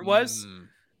my heart was.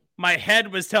 My head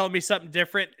was telling me something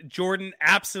different. Jordan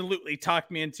absolutely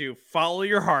talked me into follow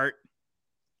your heart.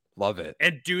 Love it.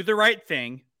 And do the right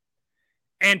thing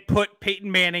and put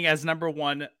Peyton Manning as number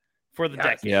 1 for the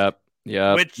decade.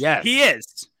 Yep. Which he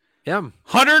is. Yeah.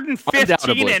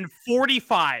 115 and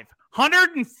 45.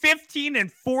 115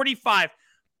 and 45.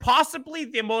 Possibly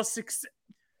the most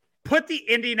put the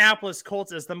Indianapolis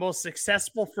Colts as the most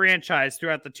successful franchise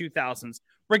throughout the 2000s,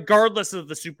 regardless of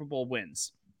the Super Bowl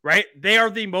wins, right? They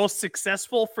are the most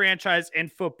successful franchise in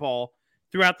football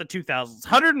throughout the 2000s.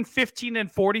 115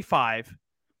 and 45,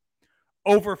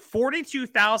 over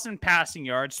 42,000 passing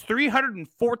yards,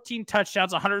 314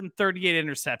 touchdowns, 138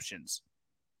 interceptions.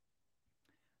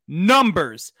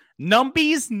 Numbies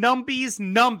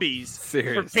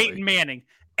Seriously. for Peyton Manning.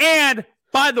 And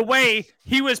by the way,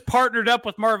 he was partnered up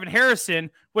with Marvin Harrison,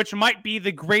 which might be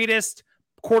the greatest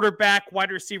quarterback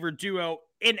wide receiver duo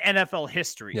in NFL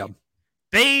history. Yep.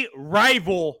 They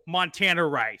rival Montana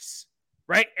Rice,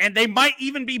 right? And they might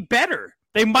even be better.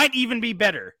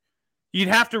 You'd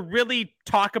have to really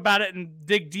talk about it and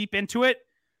dig deep into it.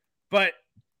 But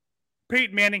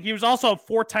Peyton Manning, he was also a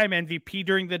 4-time MVP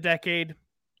during the decade.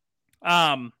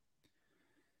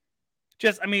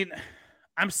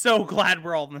 I'm so glad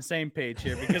we're all on the same page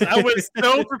here because I was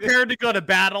so prepared to go to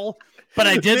battle, but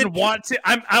I didn't want to.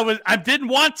 I didn't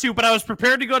want to, but I was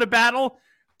prepared to go to battle.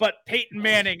 But Peyton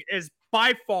Manning is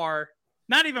by far,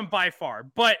 not even by far,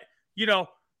 but, you know,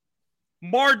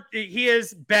 he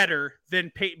is better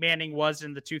than Peyton Manning was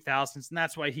in the 2000s, and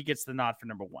that's why he gets the nod for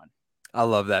number one. I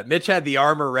love that. Mitch had the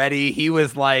armor ready. He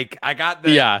was like, I got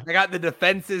the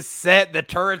defenses set. The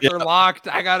turrets are locked.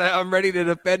 I'm ready to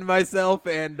defend myself.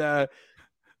 And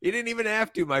you didn't even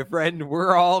have to, my friend.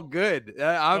 We're all good.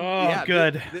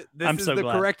 Good. This I'm is so the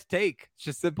glad. correct take. It's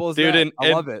just simple as Dude, that.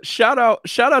 I love and it. Shout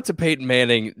out to Peyton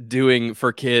Manning doing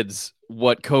for kids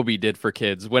what Kobe did for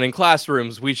kids. When in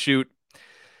classrooms, we shoot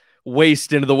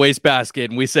waste into the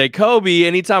wastebasket and we say, Kobe,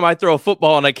 anytime I throw a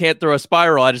football and I can't throw a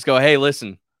spiral, I just go, hey,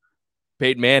 listen,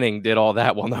 Peyton Manning did all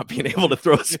that while not being able to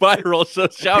throw a spiral. So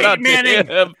shout out to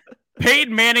him.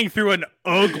 Peyton Manning threw an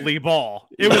ugly ball.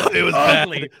 It was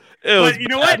ugly. But you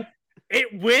know what?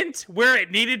 It went where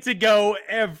it needed to go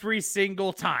every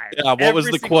single time. Yeah, what was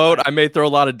the quote? I may throw a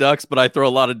lot of ducks, but I throw a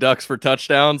lot of ducks for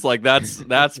touchdowns. Like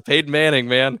that's Peyton Manning,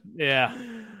 man. Yeah.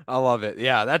 I love it.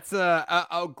 Yeah, that's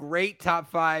a great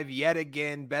top five yet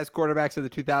again. Best quarterbacks of the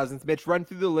 2000s. Mitch, run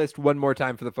through the list one more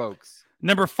time for the folks.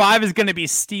 Number 5 is going to be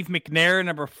Steve McNair.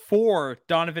 Number 4,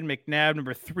 Donovan McNabb.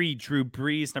 Number 3, Drew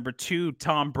Brees. Number 2,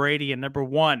 Tom Brady. And number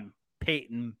 1,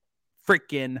 Peyton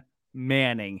freaking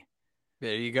Manning.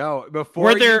 There you go.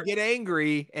 Before you get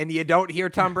angry and you don't hear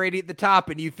Tom Brady at the top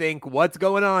and you think, what's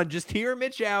going on? Just hear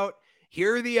Mitch out.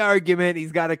 Hear the argument.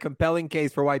 He's got a compelling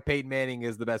case for why Peyton Manning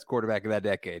is the best quarterback of that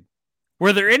decade.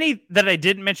 Were there any that I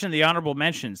didn't mention in the honorable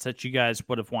mentions that you guys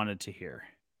would have wanted to hear?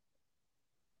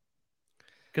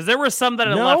 Because there were some that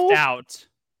I left out.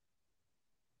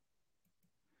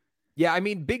 Yeah, I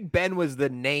mean, Big Ben was the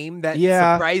name that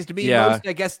surprised me most,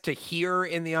 I guess, to hear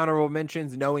in the honorable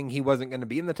mentions, knowing he wasn't going to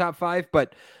be in the top 5.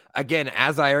 But again,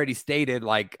 as I already stated,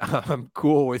 like, I'm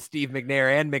cool with Steve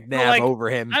McNair and McNabb over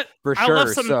him for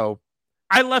sure.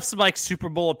 I left some like Super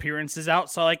Bowl appearances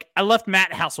out. So like I left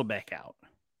Matt Hasselbeck out.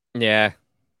 Yeah.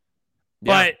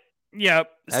 But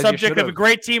subject of a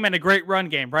great team and a great run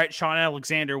game, right? Sean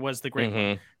Alexander was the great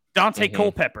one. Dante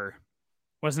Culpepper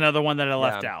was another one that I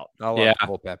left out. I love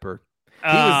Culpepper.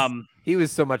 He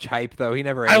was so much hype though. He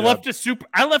never. I left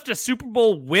a Super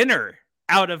Bowl winner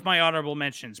out of my honorable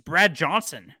mentions. Brad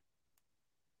Johnson.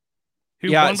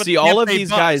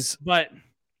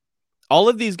 All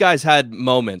of these guys had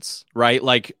moments, right?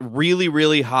 Like really,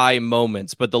 really high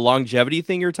moments. But the longevity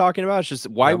thing you're talking about is just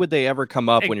why would they ever come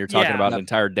up when you're talking about an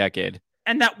entire decade?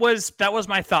 And that was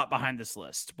my thought behind this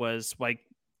list was like,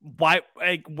 why?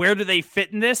 Like, where do they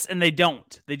fit in this? And they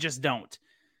don't. They just don't.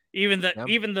 Even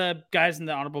the guys in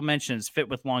the honorable mentions fit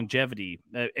with longevity,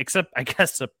 except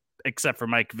for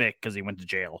Mike Vick because he went to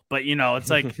jail. But it's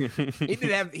like he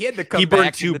had to come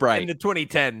back in the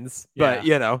 2010s. But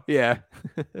a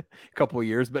couple of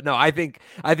years. But no, I think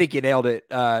you nailed it,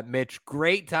 Mitch.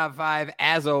 Great top 5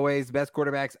 as always. Best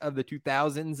quarterbacks of the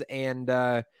 2000s, and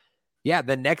the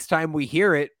next time we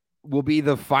hear it will be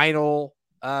the final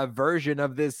version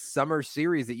of this summer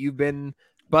series that you've been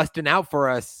busting out for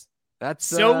us. That's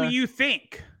so you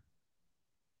think.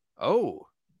 Oh.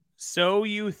 So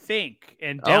you think.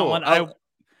 And Dylan,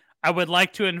 I would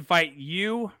like to invite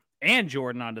you and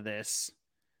Jordan onto this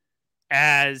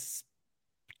as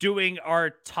doing our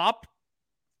top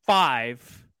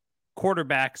 5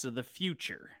 quarterbacks of the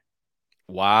future.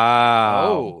 Wow.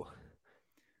 Oh.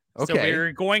 Okay. So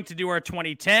we're going to do our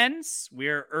 2010s.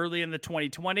 We're early in the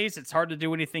 2020s. It's hard to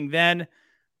do anything then.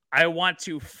 I want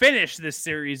to finish this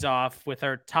series off with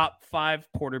our top 5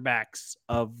 quarterbacks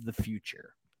of the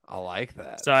future. I like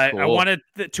that. So I wanted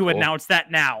to announce that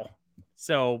now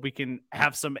so we can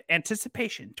have some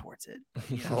anticipation towards it.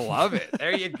 I love it.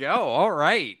 There you go. All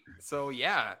right. So,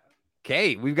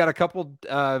 okay. We've got a couple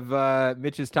of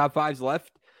Mitch's top 5s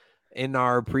left in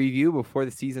our preview before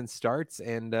the season starts,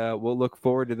 and we'll look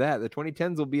forward to that. The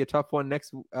 2010s will be a tough one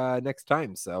next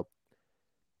time, so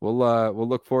we'll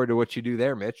look forward to what you do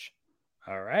there, Mitch.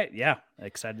 All right. Yeah.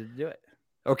 Excited to do it.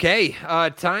 Okay.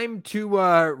 Time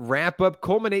to wrap up,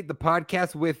 culminate the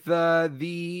podcast with the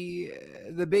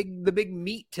big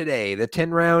meat today, the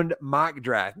 10-round mock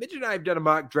draft. Mitch and I have done a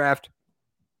mock draft,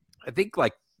 I think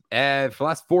for the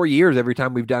last 4 years, every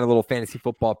time we've done a little fantasy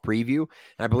football preview.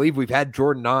 And I believe we've had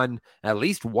Jordan on at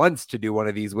least once to do one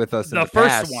of these with us in the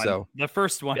past. So the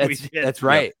first one we did. That's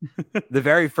right. The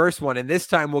very first one. And this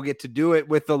time we'll get to do it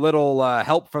with a little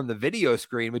help from the video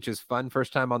screen, which is fun.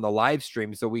 First time on the live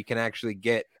stream, so we can actually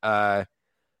get a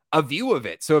view of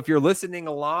it. So if you're listening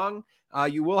along,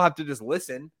 you will have to just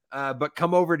listen. But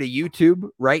come over to YouTube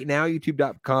right now,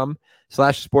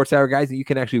 youtube.com/sportshour guys, and you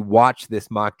can actually watch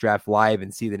this mock draft live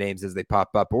and see the names as they pop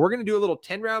up. But we're going to do a little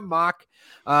 10-round mock.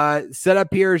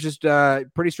 Setup here is just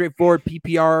pretty straightforward.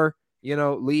 PPR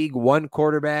league, 1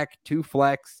 quarterback, 2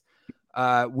 flex.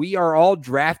 We are all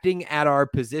drafting at our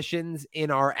positions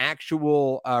in our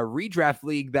actual redraft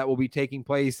league that will be taking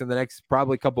place in the next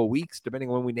probably couple of weeks, depending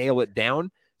on when we nail it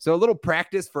down. So a little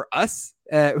practice for us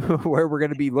where we're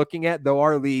going to be looking at, though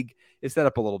our league is set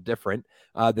up a little different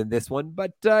than this one.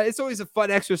 But it's always a fun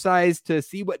exercise to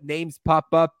see what names pop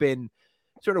up and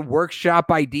sort of workshop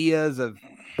ideas of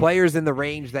players in the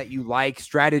range that you like,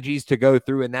 strategies to go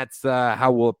through. And that's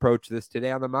how we'll approach this today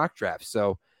on the mock draft.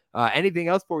 So anything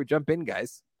else before we jump in,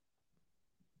 guys?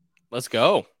 Let's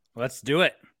go. Let's do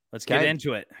it. Let's get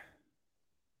into it.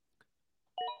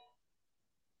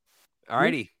 All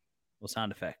righty. Well,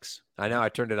 sound effects. I know I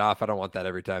turned it off. I don't want that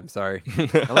every time. Sorry.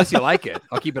 Unless you like it,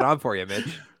 I'll keep it on for you,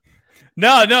 Mitch.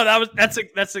 No, that's a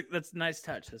nice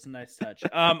touch. That's a nice touch.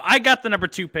 I got the number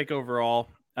 2 pick overall.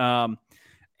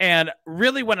 And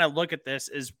really when I look at this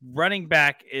is running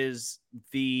back is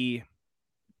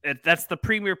that's the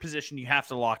premier position you have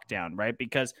to lock down, right?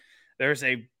 Because there's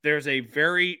a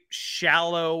very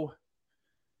shallow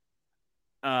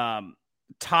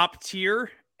top tier,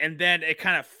 and then it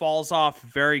kind of falls off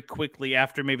very quickly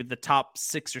after maybe the top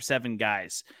 6 or 7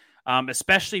 guys,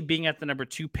 especially being at the number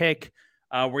 2 pick,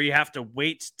 where you have to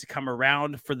wait to come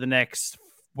around for the next,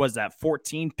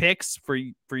 14 picks for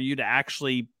you to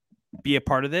actually be a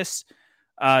part of this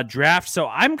draft. So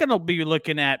I'm going to be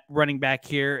looking at running back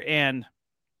here, and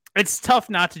it's tough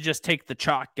not to just take the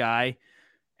chalk guy.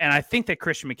 And I think that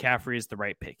Christian McCaffrey is the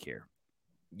right pick here.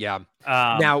 Yeah.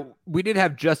 Now, we did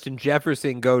have Justin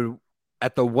Jefferson go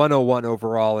at the 101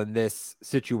 overall in this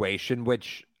situation,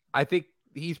 which I think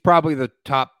he's probably the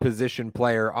top position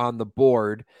player on the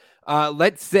board.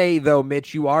 Let's say, though,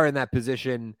 Mitch, you are in that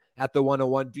position at the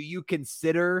 101. Do you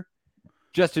consider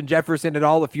Justin Jefferson at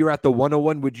all? If you're at the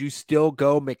 101, would you still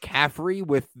go McCaffrey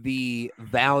with the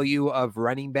value of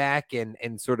running back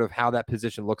and sort of how that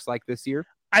position looks like this year?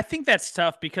 I think that's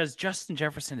tough because Justin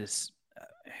Jefferson is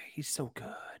he's so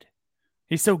good.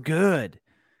 He's so good.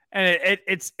 And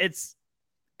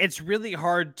it's really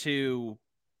hard to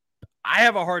 – I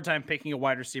have a hard time picking a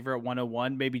wide receiver at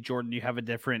 101. Maybe, Jordan, you have a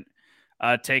different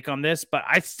take on this. But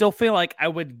I still feel like I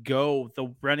would go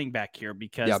the running back here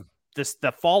because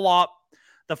the fall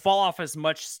off is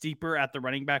much steeper at the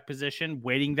running back position,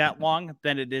 waiting that long,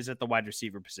 than it is at the wide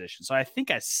receiver position. So I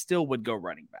think I still would go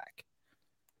running back.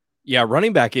 Yeah,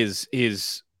 running back is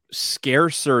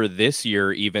scarcer this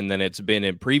year even than it's been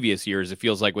in previous years. It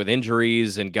feels like with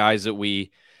injuries and guys that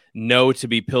we know to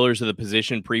be pillars of the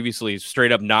position previously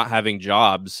straight up not having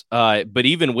jobs. But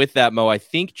even with that, Mo, I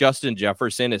think Justin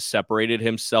Jefferson has separated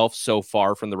himself so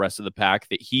far from the rest of the pack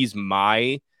that he's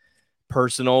my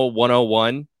personal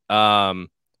 101.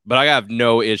 But I have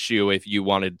no issue if you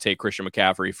wanted to take Christian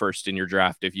McCaffrey first in your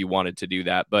draft, if you wanted to do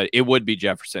that, but it would be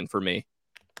Jefferson for me.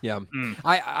 Yeah.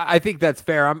 I think that's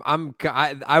fair.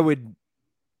 I would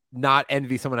not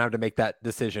envy someone having to make that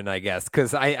decision, I guess.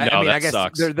 Cause I guess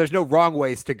there's no wrong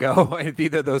ways to go with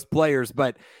either of those players,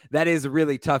 but that is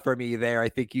really tough for me there. I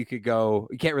think you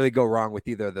can't really go wrong with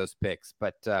either of those picks,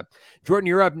 but Jordan,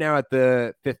 you're up now at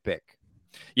the 5th pick.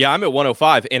 Yeah, I'm at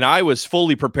 105, and I was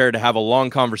fully prepared to have a long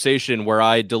conversation where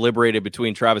I deliberated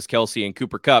between Travis Kelce and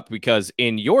Cooper Kupp, because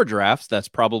in your drafts, that's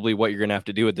probably what you're going to have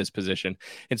to do at this position.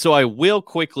 And so I will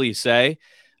quickly say,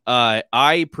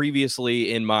 I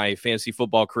previously in my fantasy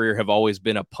football career have always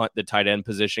been a punt the tight end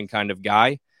position kind of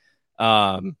guy,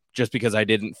 just because I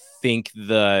didn't think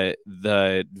the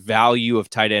value of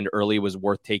tight end early was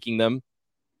worth taking them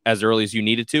as early as you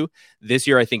needed to. This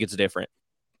year, I think it's different.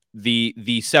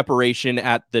 The separation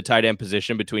at the tight end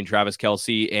position between Travis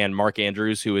Kelce and Mark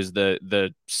Andrews, who is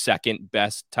the second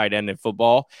best tight end in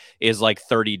football, is like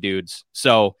 30 dudes.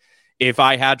 So if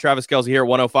I had Travis Kelce here at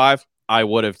 105, I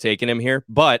would have taken him here.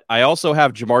 But I also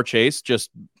have Jamar Chase just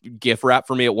gift wrap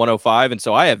for me at 105. And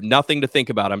so I have nothing to think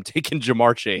about. I'm taking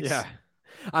Jamar Chase. Yeah,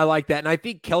 I like that. And I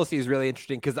think Kelce is really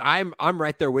interesting because I'm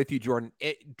right there with you, Jordan.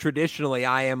 Traditionally,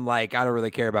 I am like, I don't really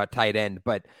care about tight end,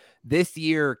 but this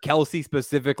year, Kelce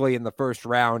specifically in the first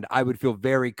round, I would feel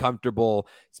very comfortable,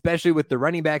 especially with the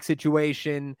running back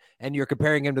situation. And you're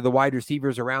comparing him to the wide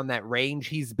receivers around that range.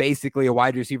 He's basically a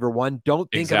wide receiver 1.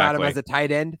 Don't think about him as a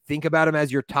tight end. Think about him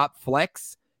as your top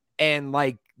flex. And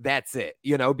like, that's it,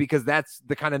 because that's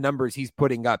the kind of numbers he's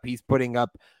putting up. He's putting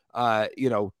up,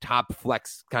 top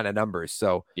flex kind of numbers.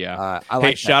 So yeah, I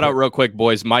like shout out real quick,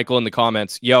 boys. Michael in the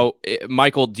comments. Yo,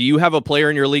 Michael, do you have a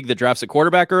player in your league that drafts a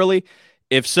quarterback early?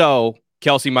 If so,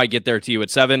 Kelce might get there to you at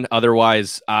 7.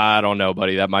 Otherwise, I don't know,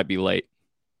 buddy. That might be late.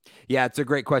 Yeah, it's a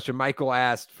great question. Michael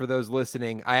asked, for those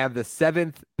listening, I have the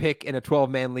 7th pick in a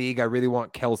 12-man league. I really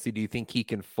want Kelce. Do you think he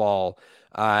can fall?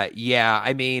 Yeah,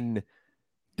 I mean,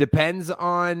 Depends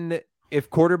on if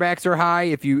quarterbacks are high.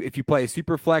 If you play a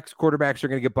super flex, quarterbacks are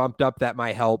going to get bumped up. That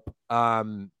might help.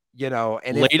 And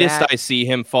latest I see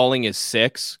him falling is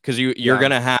 6 because you're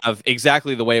going to have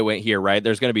exactly the way it went here, right?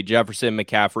 There's going to be Jefferson,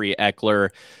 McCaffrey, Eckler,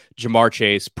 Jamar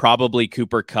Chase, probably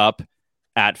Cooper Kupp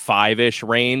at 5-ish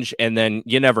range. And then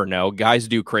you never know. Guys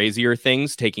do crazier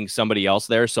things taking somebody else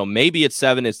there. So maybe at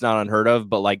 7, it's not unheard of,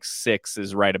 but like 6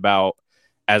 is right about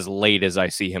as late as I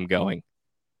see him going.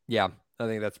 Yeah, I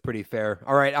think that's pretty fair.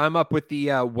 All right, I'm up with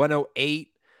the 108.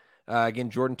 Again,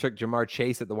 Jordan took Jamar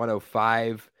Chase at the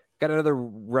 105. Got another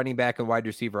running back and wide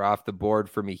receiver off the board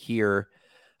for me here.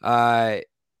 This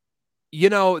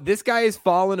guy has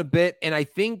fallen a bit, and I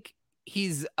think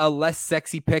he's a less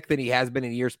sexy pick than he has been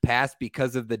in years past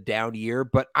because of the down year.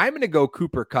 But I'm going to go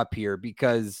Cooper Kupp here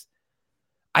because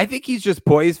I think he's just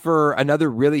poised for another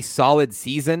really solid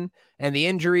season. And the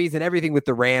injuries and everything with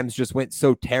the Rams just went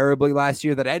so terribly last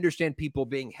year that I understand people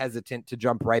being hesitant to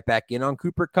jump right back in on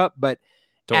Cooper Kupp. But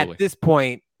at this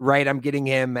point, right, I'm getting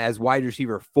him as wide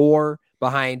receiver 4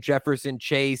 behind Jefferson,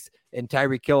 Chase, and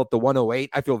Tyreek Hill at the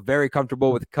 108. I feel very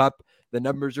comfortable with Kupp. The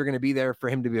numbers are going to be there for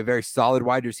him to be a very solid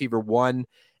wide receiver 1,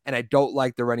 and I don't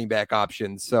like the running back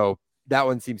options. So that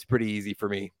one seems pretty easy for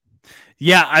me.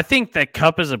 Yeah, I think that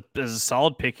Kupp is a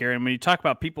solid pick here. And when you talk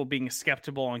about people being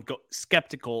skeptical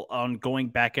on going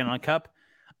back in on Kupp,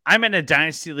 I'm in a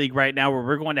dynasty league right now where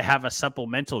we're going to have a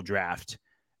supplemental draft,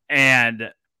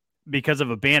 and because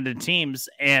of abandoned teams,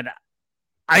 and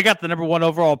I got the number 1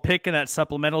 overall pick in that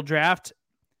supplemental draft.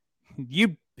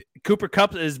 Cooper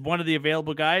Kupp is one of the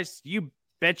available guys. You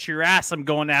bet your ass I'm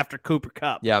going after Cooper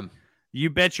Kupp. Yeah,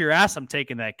 you bet your ass I'm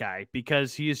taking that guy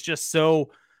because he is just so.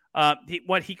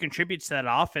 What he contributes to that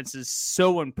offense is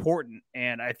so important,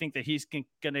 and I think that he's going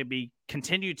to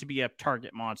continue to be a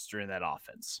target monster in that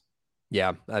offense.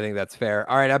 Yeah, I think that's fair.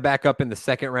 All right, I'm back up in the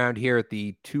second round here at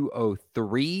the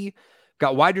 203.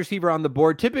 Got wide receiver on the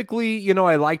board. Typically,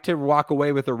 I like to walk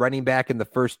away with a running back in the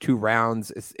first 2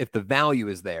 rounds if the value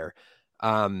is there.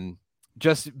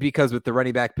 Just because with the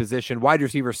running back position, wide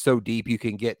receiver is so deep, you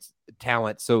can get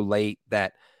talent so late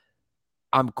that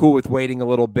I'm cool with waiting a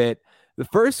little bit. The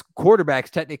first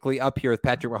quarterback's technically up here with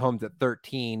Patrick Mahomes at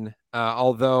 13,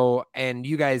 and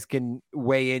you guys can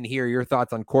weigh in here your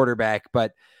thoughts on quarterback,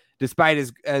 but despite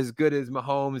as good as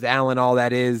Mahomes, Allen, all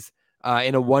that is,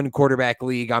 in a 1 quarterback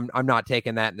league, I'm not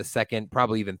taking that in the second,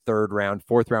 probably even 3rd round.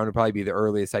 4th round would probably be the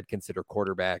earliest I'd consider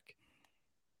quarterback.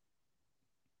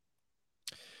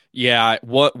 Yeah,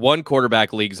 1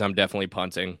 quarterback leagues I'm definitely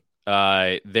punting.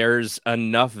 There's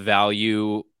enough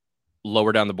value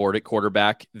lower down the board at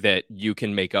quarterback that you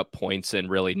can make up points and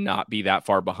really not be that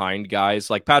far behind guys.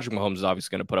 Like Patrick Mahomes is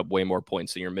obviously going to put up way more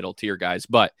points than your middle tier guys,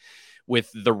 but with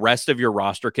the rest of your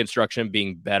roster construction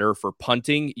being better for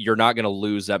punting, you're not going to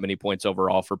lose that many points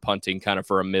overall for punting, kind of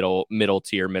for a middle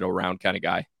tier, middle round kind of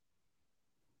guy.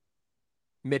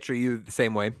 Mitch, are you the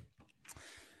same way?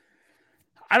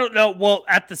 I don't know. Well,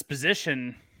 at this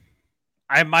position,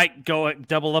 I might go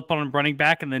double up on running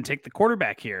back and then take the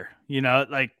quarterback here.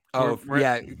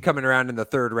 Coming around in the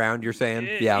 3rd round, you're saying?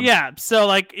 Yeah.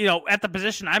 So, at the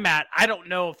position I'm at, I don't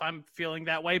know if I'm feeling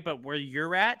that way, but where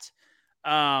you're at,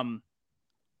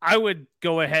 I would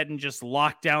go ahead and just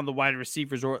lock down the wide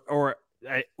receivers or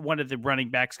one of the running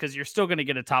backs because you're still going to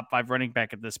get a top 5 running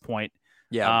back at this point.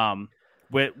 Yeah.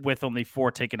 With only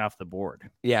 4 taken off the board.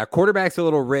 Yeah, quarterback's a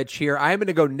little rich here. I'm going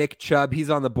to go Nick Chubb. He's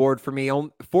on the board for me.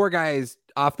 4 guys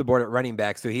off the board at running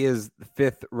back, so he is the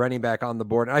 5th running back on the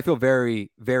board. And I feel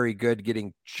very, very good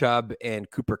getting Chubb and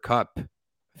Cooper Kupp.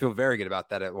 I feel very good about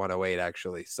that at 108,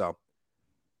 actually. So,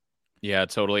 yeah,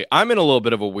 totally. I'm in a little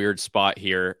bit of a weird spot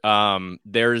here.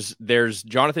 There's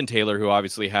Jonathan Taylor, who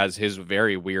obviously has his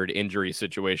very weird injury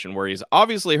situation where he's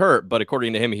obviously hurt, but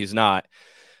according to him, he's not.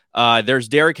 There's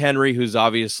Derrick Henry, who's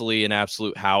obviously an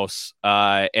absolute house.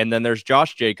 And then there's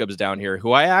Josh Jacobs down here,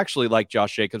 who I actually like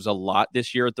Josh Jacobs a lot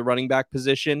this year at the running back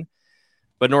position.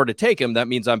 But in order to take him, that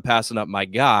means I'm passing up my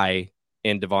guy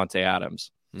in Davante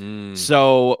Adams.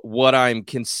 So what I'm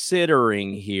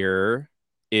considering here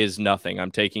is nothing.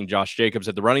 I'm taking Josh Jacobs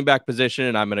at the running back position,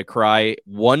 and I'm going to cry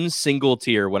 1 single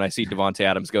tear when I see Davante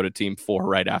Adams go to team 4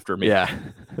 right after me. Yeah,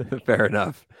 fair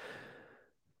enough.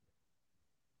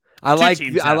 I like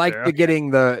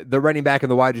getting the running back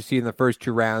and the wide receiver in the first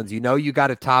 2 rounds. You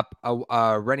got a top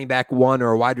running back 1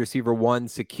 or a wide receiver 1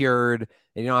 secured,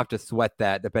 and you don't have to sweat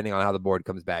that depending on how the board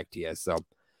comes back to you. So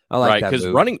I like that because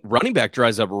running back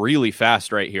dries up really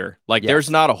fast right here.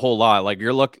 There's not a whole lot. Like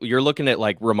you're looking at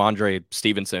like Ramondre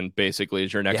Stevenson basically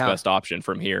as your next best option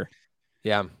from here.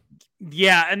 Yeah,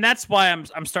 and that's why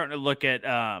I'm starting to look at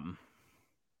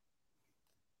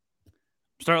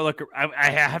start looking. I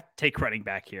have to take running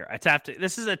back here.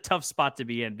 This is a tough spot to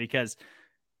be in because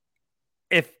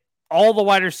if all the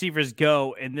wide receivers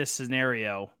go in this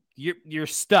scenario, you're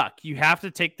stuck. You have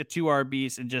to take the 2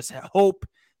 RBs and just hope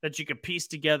that you can piece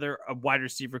together a wide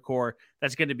receiver core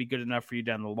that's going to be good enough for you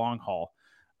down the long haul.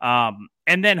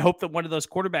 And then hope that one of those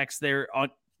quarterbacks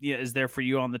is there for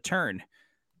you on the turn.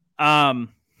 God,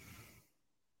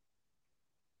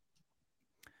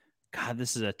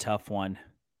 this is a tough one.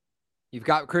 You've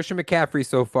got Christian McCaffrey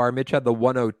so far. Mitch had the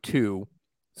 102.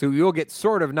 So you'll get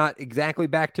sort of not exactly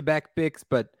back-to-back picks,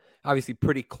 but obviously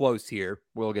pretty close here.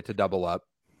 We'll get to double up.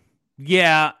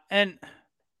 Yeah, and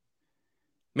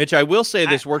Mitch, I will say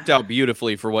this worked out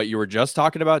beautifully for what you were just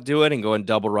talking about doing and going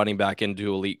double running back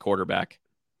into elite quarterback.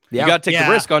 Yeah. You got to take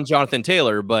the risk on Jonathan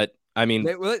Taylor, but I mean,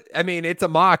 it's a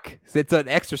mock. It's an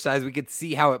exercise. We could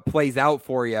see how it plays out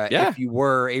for you if you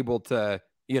were able to,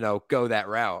 go that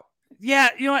route. Yeah,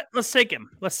 you know what? Let's take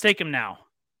him. Let's take him now.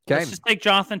 Okay. Let's just take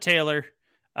Jonathan Taylor.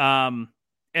 And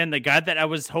the guy that I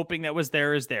was hoping that was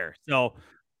there is there. So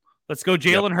let's go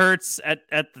Jalen Hurts at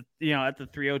the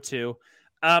 302.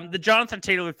 The Jonathan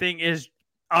Taylor thing is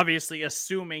obviously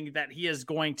assuming that he is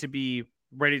going to be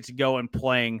ready to go and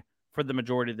playing for the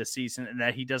majority of the season and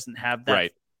that he doesn't have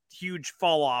that huge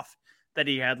fall off that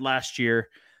he had last year.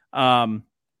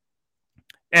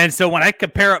 And so when I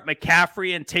compare up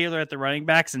McCaffrey and Taylor at the running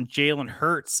backs and Jalen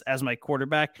Hurts as my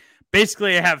quarterback,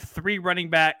 basically I have three running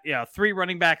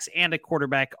backs and a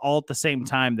quarterback all at the same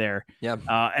time there. Yeah.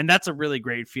 And that's a really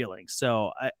great feeling.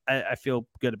 So I feel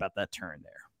good about that turn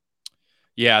there.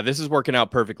 Yeah, this is working out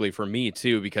perfectly for me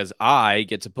too, because I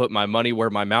get to put my money where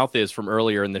my mouth is from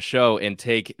earlier in the show and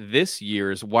take this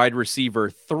year's wide receiver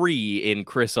 3 in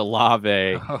Chris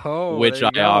Olave, which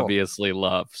I obviously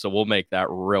love. So we'll make that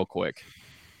real quick.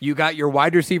 You got your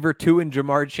wide receiver 2 in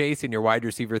Jamar Chase and your wide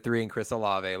receiver 3 in Chris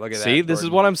Olave. Look at that. See, this is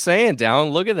what I'm saying, Down.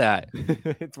 Look at that.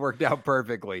 It's worked out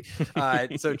perfectly.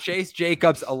 So Chase,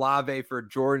 Jacobs, Olave for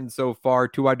Jordan so far.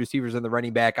 2 wide receivers in the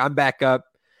running back. I'm back up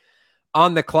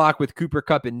on the clock with Cooper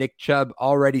Kupp and Nick Chubb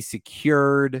already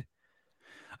secured.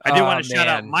 I do want to shout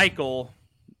out Michael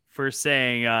for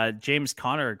saying James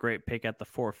Conner, a great pick at the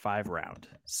 4-5 round.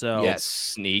 So yes,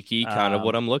 sneaky, kind of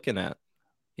what I'm looking at.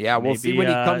 Yeah, we'll see when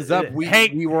he comes up.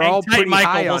 We were all pretty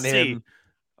high on him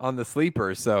on the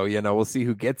sleeper, so we'll see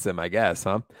who gets him, I guess,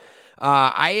 huh?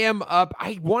 I am up.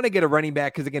 I want to get a running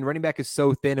back because again, running back is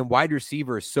so thin and wide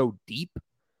receiver is so deep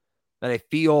that I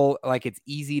feel like it's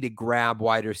easy to grab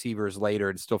wide receivers later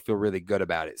and still feel really good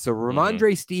about it. So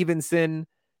Ramondre Stevenson,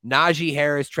 Najee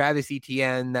Harris, Travis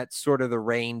Etienne, that's sort of the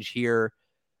range here.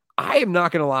 I am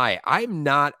not going to lie. I'm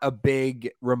not a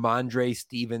big Ramondre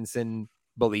Stevenson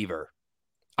believer.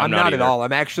 I'm not at all.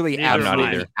 I'm actually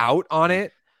absolutely out on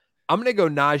it. I'm going to go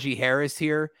Najee Harris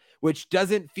here, which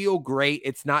doesn't feel great.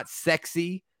 It's not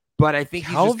sexy, but I think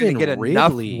he's just going to get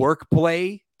enough work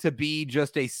play to be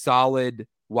just a solid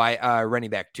running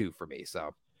back 2 for me.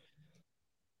 So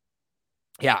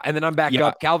yeah. And then I'm back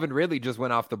up. Calvin Ridley just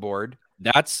went off the board.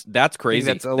 That's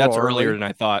crazy. That's earlier than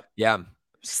I thought. Yeah.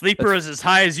 Sleeper is as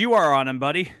high as you are on him,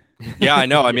 buddy. Yeah, I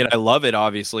know. I mean, I love it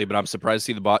obviously, but I'm surprised to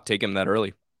see the bot take him that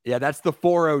early. Yeah, that's the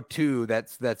 402.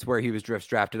 That's where he was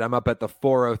drafted. I'm up at the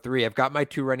 403. I've got my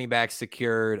 2 running backs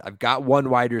secured. I've got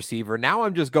 1 wide receiver. Now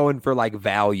I'm just going for like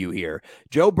value here.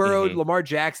 Joe Burrow, Lamar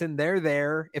Jackson, they're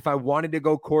there. If I wanted to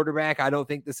go quarterback, I don't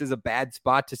think this is a bad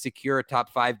spot to secure a top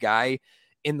 5 guy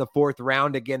in the 4th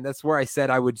round. Again, that's where I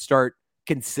said I would start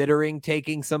considering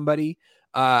taking somebody.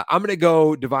 I'm going to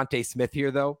go Devontae Smith here,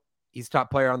 though. He's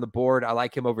top player on the board. I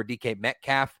like him over DK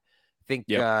Metcalf. Think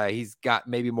he's got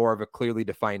maybe more of a clearly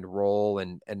defined role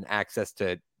and access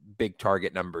to big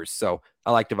target numbers. So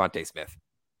I like Devontae Smith.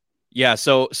 Yeah.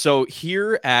 So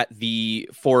here at the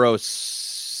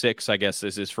 406, I guess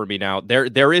this is for me now.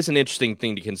 There is an interesting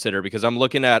thing to consider because I'm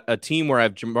looking at a team where I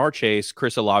have Jamar Chase,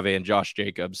 Chris Olave, and Josh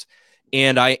Jacobs.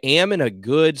 And I am in a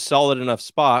good, solid enough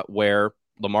spot where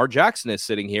Lamar Jackson is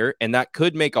sitting here, and that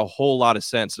could make a whole lot of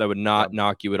sense. And I would not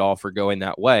knock you at all for going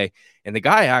that way. And the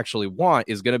guy I actually want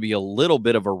is going to be a little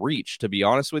bit of a reach, to be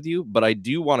honest with you. But I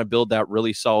do want to build that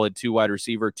really solid 2 wide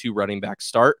receiver, 2 running back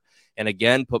start. And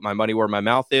again, put my money where my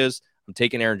mouth is. I'm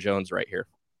taking Aaron Jones right here.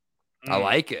 I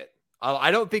like it. I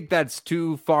don't think that's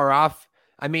too far off.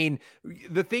 I mean,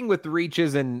 the thing with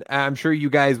reaches, and I'm sure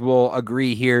you guys will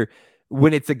agree here,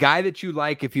 when it's a guy that you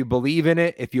like, if you believe in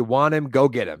it, if you want him, go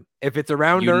get him. If it's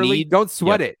around early, don't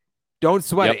sweat it. Don't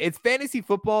sweat it. It's fantasy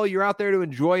football. You're out there to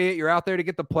enjoy it. You're out there to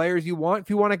get the players you want. If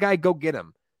you want a guy, go get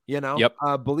him.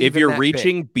 Believe if you're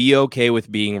reaching, be okay with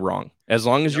being wrong. As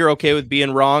long as you're okay with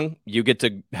being wrong, you get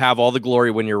to have all the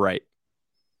glory when you're right.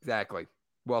 Exactly.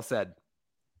 Well said.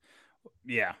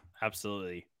 Yeah,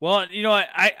 absolutely. Well,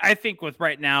 I think with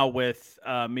right now with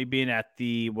me being at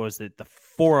the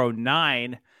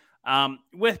 409,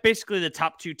 with basically the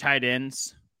top two tight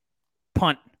ends,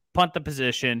 punt the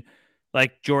position,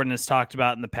 like Jordan has talked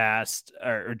about in the past,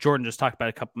 or Jordan just talked about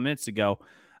a couple minutes ago,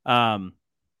 and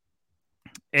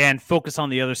focus on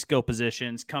the other skill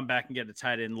positions, come back and get a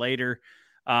tight end later.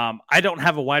 I don't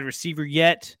have a wide receiver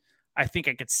yet. I think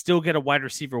I could still get a wide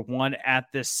receiver 1 at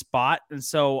this spot. And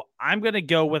so I'm going to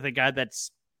go with a guy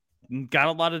that's got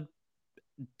a lot of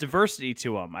diversity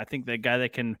to him. I think the guy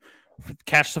that can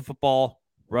catch the football,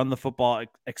 run the football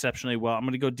exceptionally well. I'm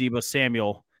going to go Deebo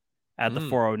Samuel at the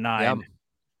 409. Yeah.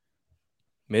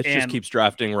 Mitch just keeps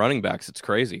drafting running backs. It's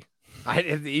crazy.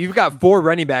 You've got 4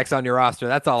 running backs on your roster.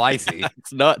 That's all I see.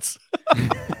 It's nuts.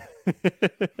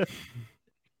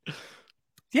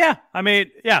 Yeah, I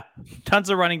mean, tons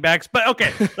of running backs. But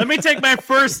okay, let me take my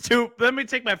first true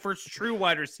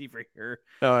wide receiver here.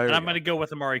 And I'm going to go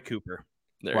with Amari Cooper.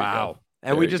 Wow.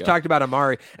 And we just talked about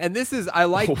Amari. And I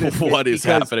like this. What is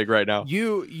happening right now?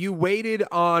 You waited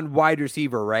on wide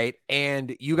receiver, right?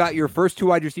 And you got your first 2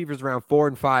 wide receivers around 4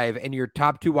 and 5, and your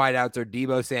top 2 wideouts are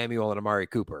Deebo Samuel and Amari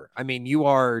Cooper. I mean, you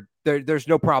are there's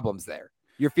no problems there.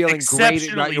 You're feeling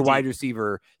great about your wide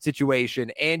receiver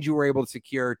situation, and you were able to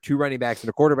secure 2 running backs and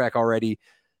a quarterback already.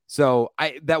 So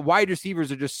that wide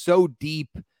receivers are just so deep.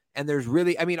 And there's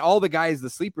really, I mean, all the guys, the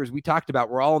sleepers we talked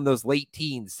about, were all in those late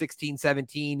teens, 16,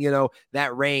 17,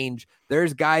 that range.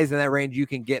 There's guys in that range you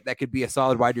can get that could be a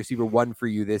solid wide receiver 1 for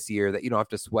you this year that you don't have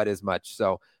to sweat as much.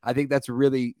 So I think that's a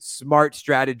really smart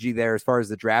strategy there as far as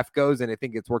the draft goes. And I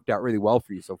think it's worked out really well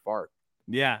for you so far.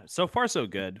 Yeah, so far so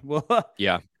good. Well,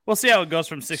 yeah. We'll see how it goes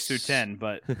from 6 through 10,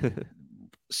 but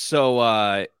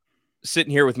so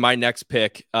sitting here with my next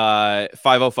pick,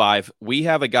 505, we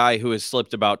have a guy who has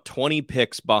slipped about 20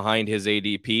 picks behind his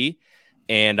ADP,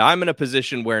 and I'm in a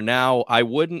position where now I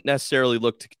wouldn't necessarily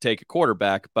look to take a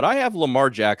quarterback, but I have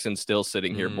Lamar Jackson still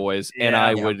sitting here, boys, and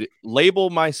I would label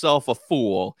myself a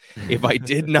fool if I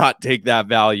did not take that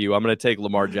value. I'm going to take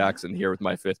Lamar Jackson here with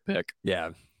my 5th pick. Yeah.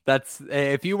 That's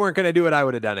if you weren't going to do it, I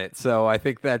would have done it. So I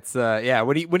think that's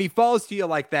when he falls to you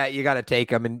like that, you got to take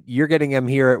him, and you're getting him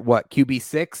here at what,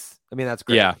 QB6? I mean, that's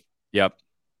great. Yeah. Yep.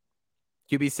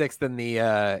 QB6 in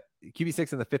the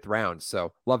 5th round.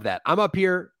 So love that. I'm up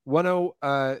here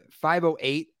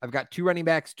 508. I've got 2 running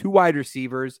backs, 2 wide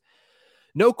receivers,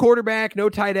 no quarterback, no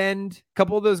tight end. A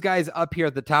couple of those guys up here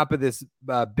at the top of this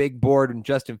big board, and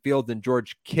Justin Fields and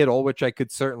George Kittle, which I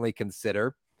could certainly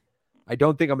consider. I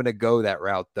don't think I'm going to go that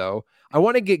route, though. I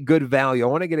want to get good value. I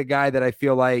want to get a guy that I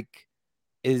feel like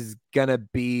is going to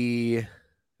be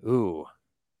I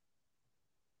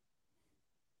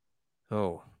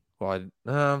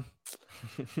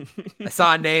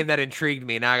saw a name that intrigued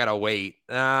me. Now I got to wait.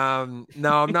 No, I'm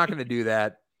not going to do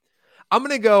that. I'm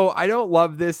going to go. I don't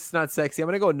love this. It's not sexy. I'm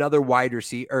going to go another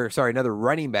another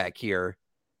running back here.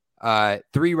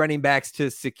 3 running backs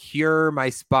to secure my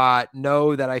spot.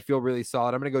 Know that I feel really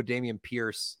solid. I'm going to go Dameon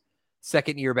Pierce,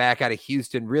 2nd year back out of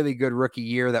Houston. Really good rookie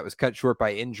year that was cut short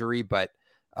by injury, but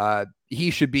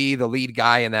he should be the lead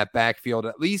guy in that backfield,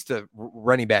 at least a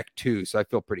running back 2. So I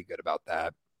feel pretty good about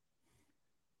that.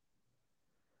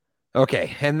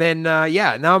 Okay. And then, now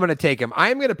I'm going to take him.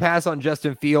 I'm going to pass on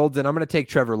Justin Fields, and I'm going to take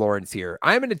Trevor Lawrence here.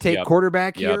 I'm going to take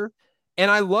quarterback here. And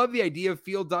I love the idea of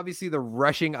Fields. Obviously, the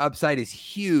rushing upside is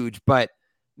huge, but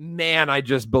man, I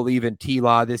just believe in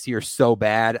T-Law this year so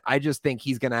bad. I just think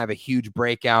he's going to have a huge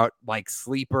breakout, like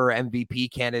sleeper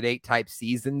MVP candidate type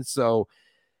season. So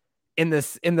in the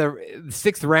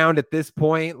 6th round at this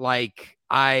point, like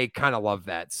I kind of love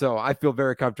that. So I feel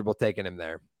very comfortable taking him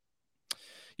there.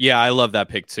 Yeah, I love that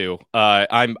pick too.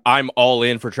 I'm all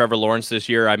in for Trevor Lawrence this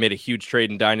year. I made a huge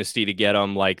trade in Dynasty to get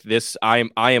him. Like this, I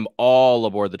am all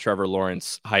aboard the Trevor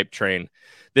Lawrence hype train.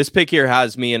 This pick here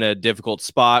has me in a difficult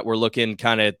spot. We're looking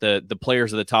kind of at the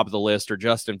players at the top of the list are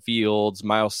Justin Fields,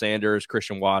 Miles Sanders,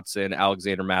 Christian Watson,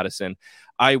 Alexander Mattison.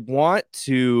 I want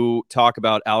to talk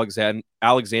about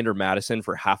Alexander Mattison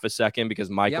for half a second because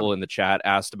Michael in the chat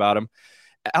asked about him.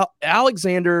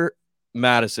 Alexander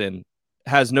Mattison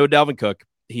has no Dalvin Cook.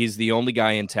 He's the only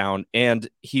guy in town, and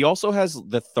he also has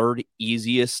the 3rd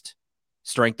easiest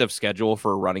strength of schedule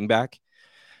for a running back.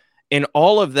 And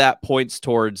all of that points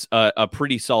towards a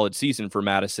pretty solid season for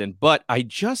Mattison, but I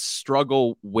just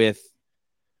struggle with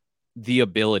the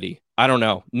ability. I don't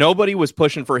know. Nobody was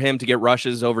pushing for him to get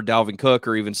rushes over Dalvin Cook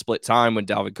or even split time when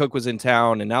Dalvin Cook was in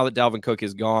town. And now that Dalvin Cook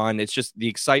is gone, it's just the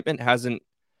excitement hasn't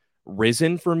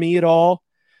risen for me at all.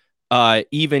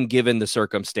 Even given the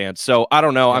circumstance. So I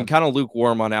don't know. I'm kind of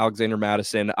lukewarm on Alexander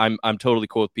Mattison. I'm totally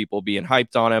cool with people being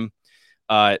hyped on him.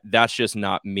 That's just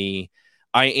not me.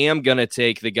 I am going to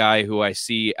take the guy who I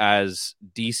see as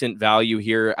decent value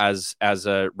here as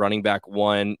a running back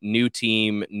one. New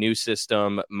team, new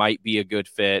system, might be a good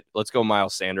fit. Let's go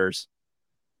Miles Sanders.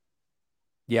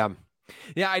 Yeah.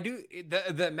 Yeah, I do.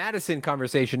 The Madison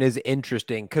conversation is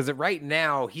interesting because right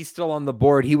now he's still on the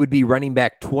board. He would be running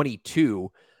back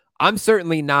 22. I'm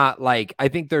certainly not like, I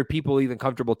think there are people even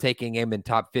comfortable taking him in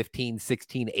top 15,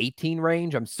 16, 18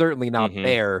 range. I'm certainly not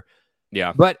there.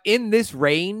 Yeah. But in this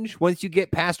range, once you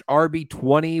get past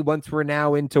RB20, once we're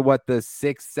now into the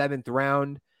 6th, 7th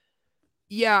round,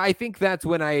 yeah, I think that's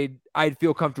when I'd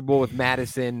feel comfortable with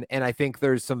Madison, and I think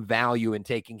there's some value in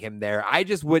taking him there. I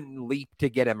just wouldn't leap to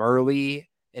get him early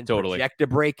and project a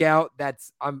breakout.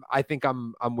 I think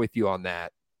I'm with you on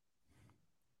that.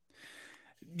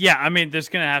 Yeah, I mean, there's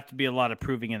going to have to be a lot of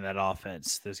proving in that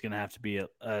offense. There's going to have to be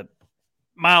a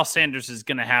Miles Sanders is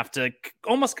going to have to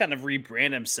almost kind of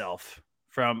rebrand himself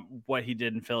from what he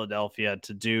did in Philadelphia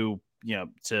to do,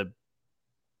 to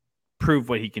prove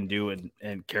what he can do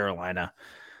in Carolina.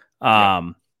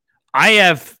 I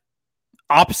have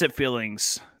opposite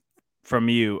feelings from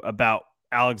you about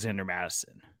Alexander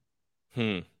Madison.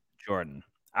 Jordan.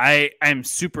 I'm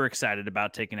super excited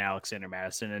about taking Alexander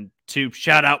Madison, and to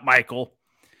shout out Michael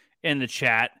in the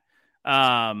chat.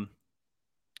 I'm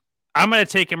going to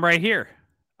take him right here.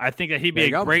 I think that he'd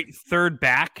be a great third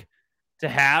back to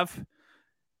have.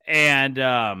 And,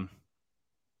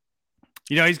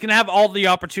 he's going to have all the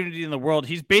opportunity in the world.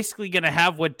 He's basically going to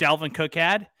have what Dalvin Cook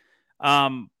had.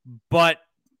 But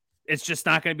it's just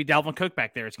not going to be Dalvin Cook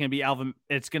back there. It's going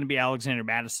to be Alexander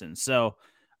Madison. So,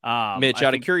 Mitch,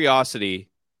 out of curiosity,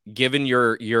 given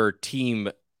your team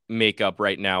makeup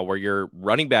right now where you're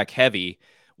running back heavy,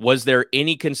 was there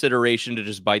any consideration to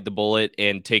just bite the bullet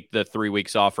and take the 3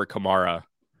 weeks off for Kamara?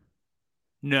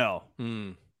 No.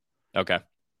 Okay.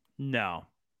 No.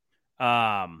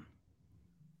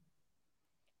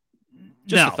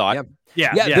 Just a thought.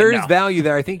 Yeah, there is value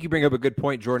there. I think you bring up a good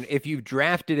point, Jordan. If you've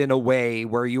drafted in a way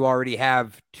where you already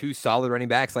have two solid running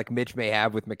backs like Mitch may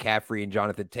have with McCaffrey and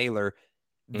Jonathan Taylor,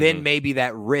 then maybe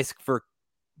that risk for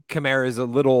Kamara is a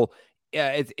little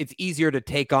it's easier to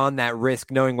take on that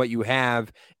risk knowing what you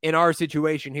have. In our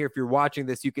situation here, if you're watching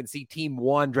this, you can see team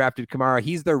 1 drafted Kamara.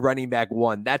 He's their running back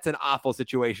 1. That's an awful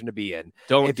situation to be in.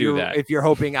 Don't do that. If you're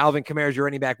hoping Alvin Kamara is your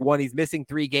running back 1, he's missing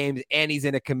 3 games and he's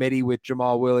in a committee with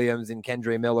Jamal Williams and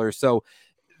Kendre Miller. So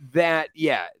that's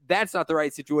not the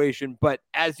right situation. But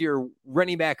as your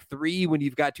running back 3, when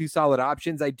you've got 2 solid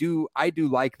options, I do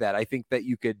like that. I think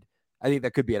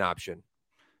that could be an option.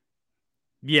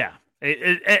 Yeah.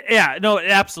 It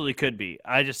absolutely could be.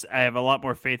 I have a lot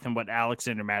more faith in what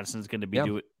Alexander Madison is going to be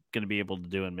able to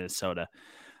do in Minnesota.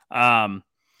 Going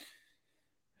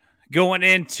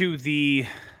into the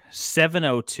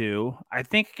 702, I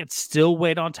think I could still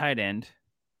wait on tight end.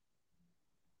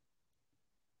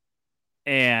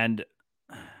 And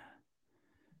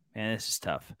man, this is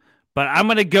tough. But I'm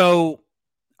gonna go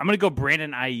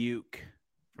Brandon Ayuk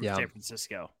from San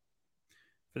Francisco.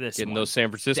 For this Getting those San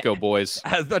Francisco boys.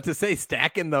 I was about to say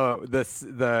stacking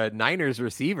the Niners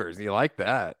receivers. You like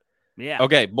that? Yeah.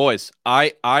 Okay, boys.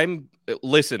 I'm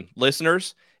listen,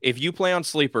 listeners. If you play on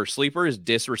Sleeper is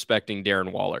disrespecting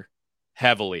Darren Waller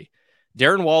heavily.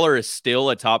 Darren Waller is still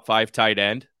a top 5 tight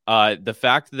end. The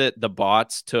fact that the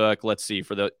bots took, let's see,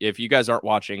 if you guys aren't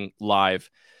watching live,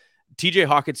 TJ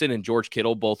Hawkinson and George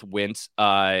Kittle both went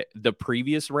the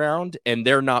previous round, and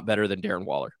they're not better than Darren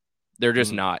Waller. They're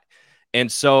just not. And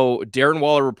so Darren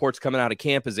Waller reports coming out of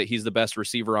camp is that he's the best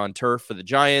receiver on turf for the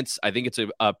Giants. I think it's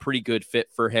a pretty good fit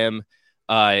for him.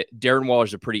 Darren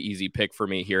Waller's a pretty easy pick for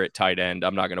me here at tight end.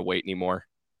 I'm not going to wait anymore.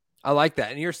 I like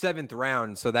that. And you're 7th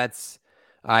round, so that's,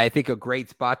 I think, a great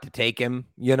spot to take him.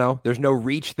 There's no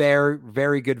reach there,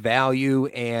 very good value,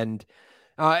 and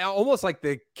almost like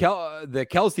the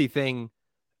Kelsey thing.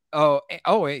 Oh,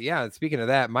 yeah. Speaking of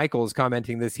that, Michael's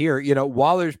commenting this here.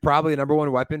 Waller's probably the number 1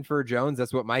 weapon for Jones.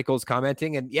 That's what Michael's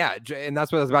commenting. And and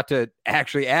that's what I was about to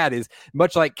actually add is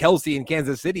much like Kelsey in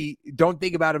Kansas City, don't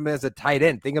think about him as a tight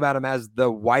end. Think about him as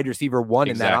the wide receiver 1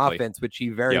 in that offense, which he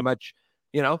very much,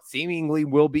 seemingly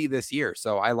will be this year.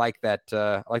 So I like that.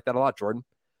 I like that a lot, Jordan.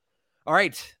 All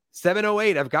right.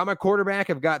 708. I've got my quarterback.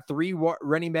 I've got 3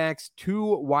 running backs,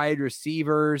 2 wide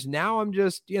receivers. Now I'm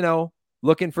just,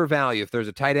 looking for value. If there's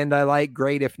a tight end I like,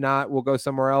 great. If not, we'll go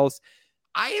somewhere else.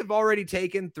 I have already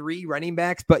taken 3 running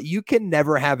backs, but you can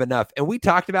never have enough. And we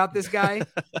talked about this guy.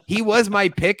 He was my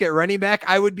pick at running back.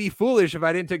 I would be foolish if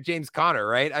I didn't take James Conner,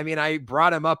 right? I mean, I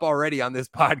brought him up already on this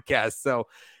podcast. So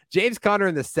James Conner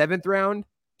in the 7th round,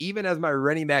 even as my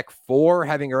running back 4,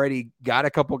 having already got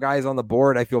a couple guys on the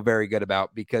board, I feel very good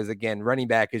about because, again, running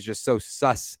back is just so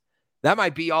sus that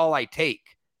might be all I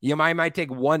take. I might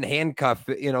take one handcuff,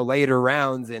 later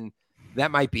rounds, and that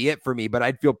might be it for me, but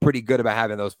I'd feel pretty good about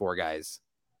having those 4 guys.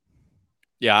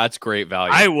 Yeah, that's great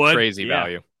value. I would. Crazy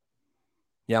value.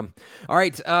 Yeah. All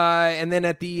right. And then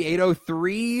at the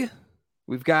 803,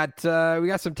 we got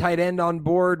some tight end on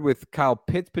board with Kyle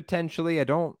Pitts potentially. I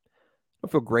don't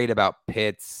feel great about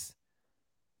Pitts.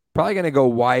 Probably going to go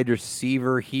wide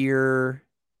receiver here.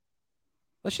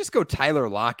 Let's just go Tyler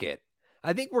Lockett.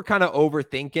 I think we're kind of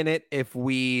overthinking it if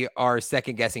we are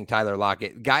second guessing Tyler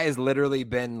Lockett. Guy has literally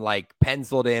been like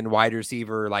penciled in wide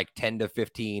receiver like 10 to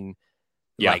 15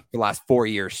 like the last 4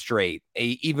 years straight.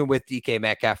 Even with DK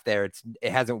Metcalf there,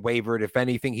 it hasn't wavered. If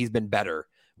anything, he's been better.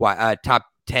 Top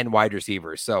 10 wide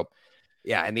receivers. So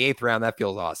yeah, in the 8th round, that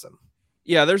feels awesome.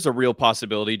 Yeah, there's a real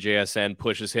possibility JSN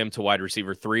pushes him to wide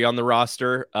receiver 3 on the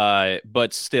roster.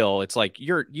 But still, it's like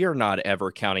you're not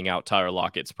ever counting out Tyler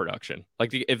Lockett's production.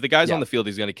 Like if the guy's on the field,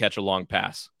 he's going to catch a long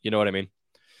pass. You know what I mean?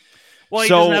 Well,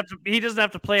 he doesn't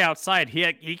have to play outside.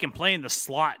 He can play in the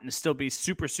slot and still be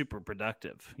super, super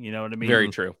productive. You know what I mean? Very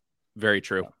true. Very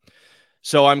true.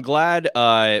 So I'm glad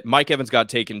Mike Evans got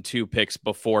taken 2 picks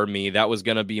before me. That was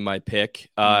going to be my pick.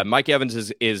 Mike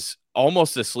Evans is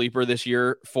almost a sleeper this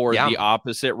year for the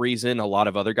opposite reason. A lot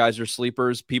of other guys are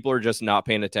sleepers. People are just not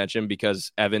paying attention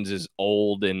because Evans is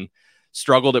old and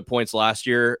struggled at points last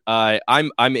year.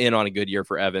 I'm in on a good year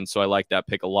for Evans, so I like that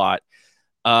pick a lot.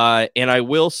 And I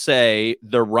will say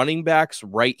the running backs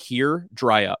right here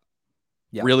dry up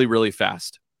really, really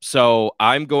fast. So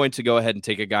I'm going to go ahead and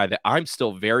take a guy that I'm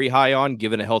still very high on,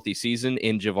 given a healthy season,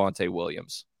 in Javonte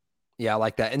Williams. Yeah, I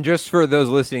like that. And just for those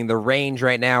listening, the range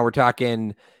right now, we're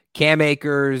talking Cam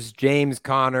Akers, James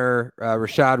Conner,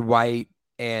 Rachaad White,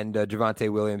 and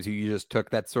Javonte Williams, who you just took.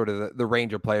 That's sort of the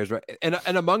range of players. Right? And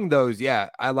among those,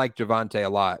 I like Javonte a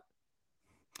lot.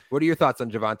 What are your thoughts on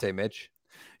Javonte, Mitch?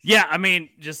 Yeah, I mean,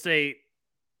 just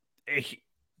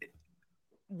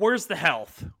where's the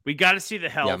health? We got to see the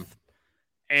health. Yeah.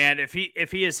 And if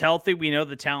he is healthy, we know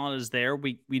the talent is there.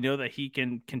 We know that he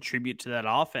can contribute to that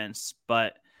offense,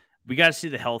 but we got to see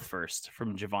the health first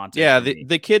from Javonte. Yeah,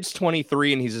 the kid's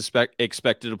 23 and he's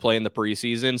expected to play in the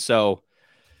preseason, so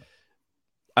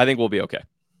I think we'll be okay.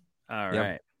 All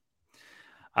right.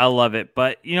 I love it.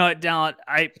 But you know what,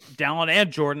 Dallin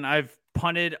and Jordan, I've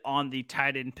punted on the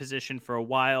tight end position for a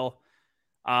while.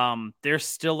 There's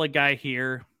still a guy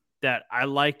here that I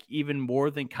like even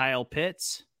more than Kyle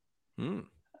Pitts.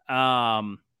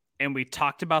 And we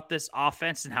talked about this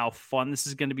offense and how fun this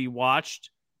is going to be watched.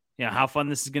 How fun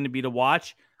this is going to be to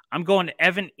watch. I'm going to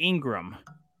Evan Ingram.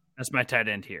 That's my tight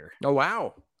end here. Oh,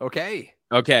 wow. Okay.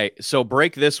 So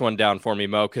break this one down for me,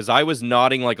 Mo, because I was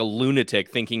nodding like a lunatic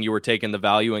thinking you were taking the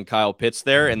value in Kyle Pitts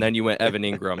there, and then you went Evan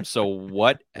Ingram. So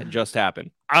what just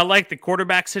happened? I like the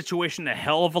quarterback situation a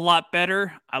hell of a lot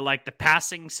better. I like the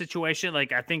passing situation.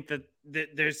 Like I think that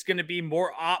there's going to be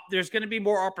more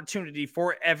opportunity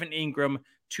for Evan Ingram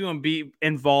to be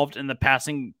involved in the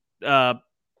passing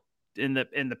in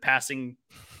the passing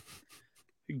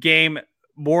game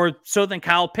more so than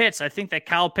Kyle Pitts. I think that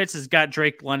Kyle Pitts has got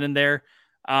Drake London there.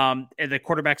 And the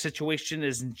quarterback situation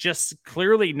is just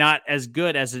clearly not as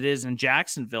good as it is in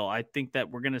Jacksonville. I think that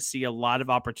we're going to see a lot of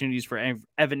opportunities for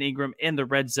Evan Ingram in the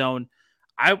red zone.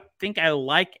 I think I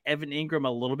like Evan Ingram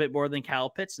a little bit more than Kyle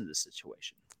Pitts in this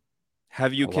situation.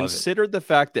 Have you considered the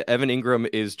fact that Evan Ingram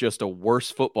is just a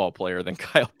worse football player than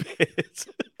Kyle Pitts?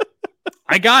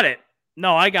 I got it.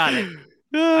 No, I got it.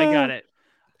 I got it.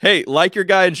 Hey, like your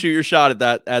guy and shoot your shot at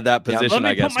that position,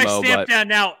 I guess, Let me put my Mo, stamp down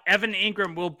now. Evan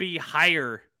Ingram will be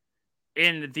higher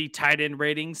in the tight end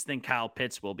ratings than Kyle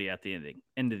Pitts will be at the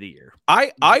end of the year.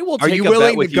 I will take you a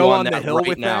willing bet with to go you on that the hill right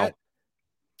with now. that?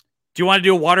 Do you want to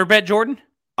do a water bet, Jordan?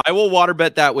 I will water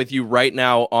bet that with you right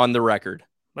now on the record.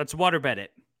 Let's water bet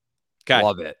it. Okay.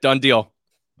 Love it. Done deal.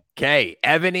 Okay.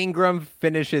 Evan Ingram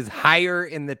finishes higher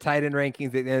in the tight end rankings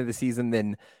at the end of the season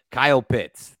than Kyle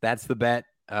Pitts. That's the bet.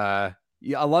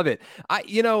 Yeah, I love it. I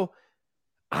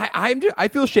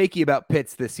feel shaky about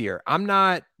Pitts this year. I'm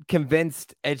not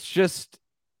convinced. It's just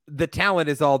the talent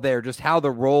is all there. Just how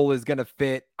the role is going to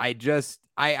fit.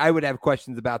 I would have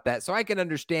questions about that. So I can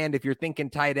understand if you're thinking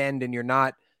tight end and you're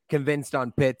not convinced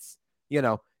on Pitts,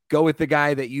 go with the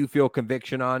guy that you feel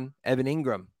conviction on, Evan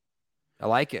Ingram. I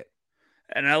like it.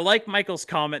 And I like Michael's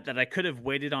comment that I could have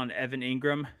waited on Evan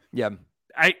Ingram. Yeah.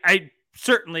 I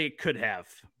certainly could have.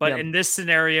 But in this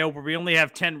scenario where we only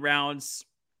have 10 rounds,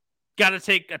 got to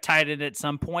take a tight end at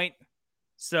some point.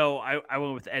 So I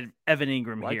went with Evan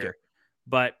Ingram here. It.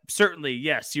 But certainly,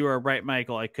 yes, you are right,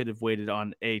 Michael. I could have waited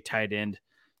on a tight end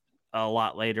a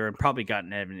lot later and probably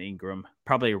gotten Evan Ingram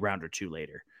probably a round or two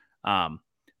later.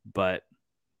 But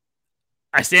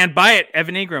I stand by it.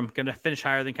 Evan Ingram going to finish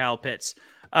higher than Kyle Pitts.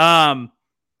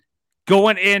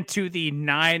 Going into the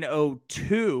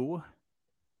 902,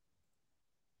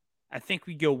 I think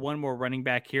we go one more running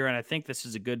back here, and I think this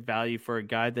is a good value for a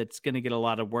guy that's going to get a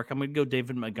lot of work. I'm going to go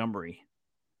David Montgomery.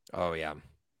 Oh, yeah.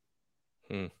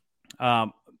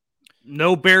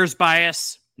 No Bears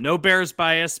bias,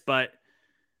 but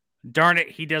darn it,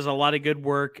 he does a lot of good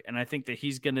work, and I think that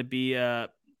he's going to be a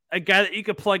guy that you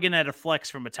could plug in at a flex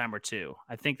from a time or two.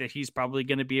 I think that he's probably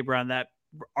going to be around that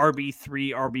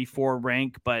RB3, RB4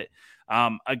 rank, but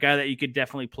a guy that you could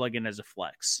definitely plug in as a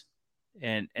flex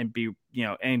and be,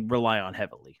 and rely on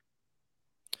heavily.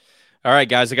 All right,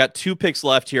 guys, I got 2 picks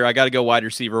left here. I got to go wide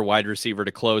receiver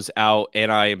to close out.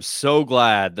 And I am so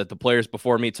glad that the players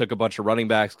before me took a bunch of running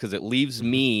backs because it leaves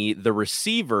me the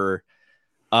receiver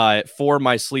for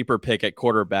my sleeper pick at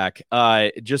quarterback.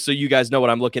 Just so you guys know what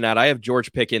I'm looking at, I have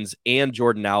George Pickens and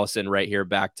Jordan Allison right here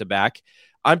back to back.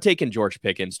 I'm taking George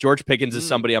Pickens. George Pickens is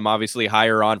somebody I'm obviously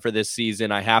higher on for this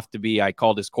season. I have to be. I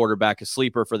called his quarterback a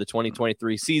sleeper for the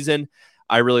 2023 season.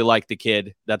 I really like the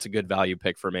kid. That's a good value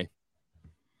pick for me.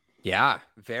 Yeah,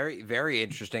 very, very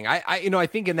interesting. I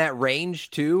think in that range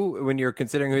too, when you're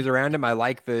considering who's around him, I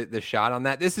like the shot on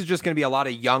that. This is just going to be a lot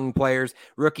of young players,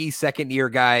 rookie, second-year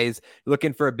guys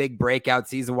looking for a big breakout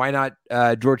season. Why not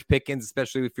George Pickens,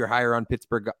 especially if you're higher on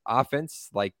Pittsburgh offense,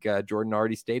 like Jordan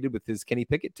already stated with his Kenny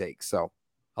Pickett take. So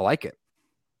I like it.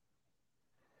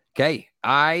 Okay,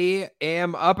 I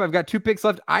am up. I've got 2 picks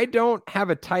left. I don't have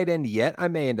a tight end yet. I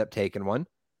may end up taking one.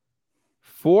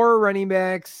 4 running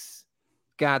backs.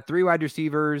 Got 3 wide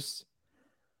receivers.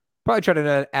 Probably try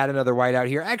to add another wide out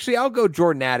here. Actually, I'll go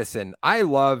Jordan Addison. I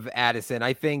love Addison.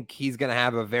 I think he's going to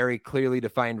have a very clearly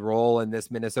defined role in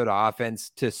this Minnesota offense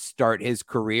to start his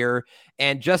career.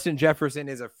 And Justin Jefferson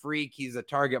is a freak. He's a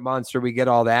target monster. We get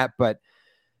all that. But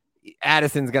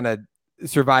Addison's going to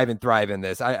survive and thrive in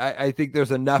this. I think there's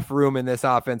enough room in this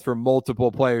offense for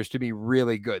multiple players to be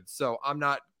really good. So I'm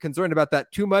not concerned about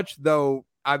that too much, though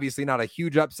obviously not a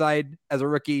huge upside as a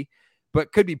rookie,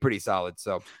 but could be pretty solid.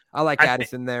 So I like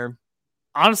Addison there.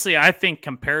 Honestly, I think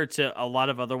compared to a lot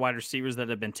of other wide receivers that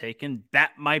have been taken,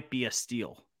 that might be a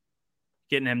steal.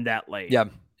 Getting him that late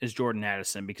is Jordan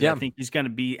Addison, because I think he's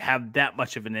going to have that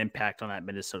much of an impact on that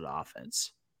Minnesota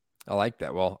offense. I like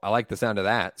that. Well, I like the sound of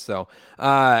that. So,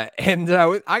 I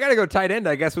got to go tight end,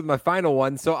 I guess, with my final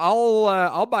one. So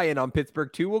I'll buy in on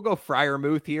Pittsburgh too. We'll go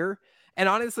Freiermuth here. And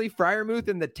honestly, Freiermuth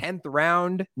in the 10th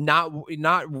round, not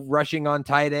rushing on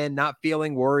tight end, not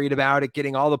feeling worried about it,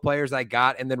 getting all the players I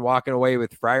got and then walking away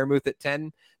with Freiermuth at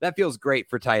 10. That feels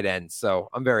great for tight end. So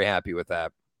I'm very happy with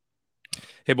that.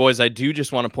 Hey, boys, I do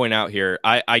just want to point out here,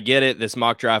 I get it. This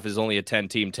mock draft is only a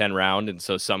 10-team, 10-round, and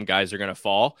so some guys are going to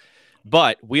fall.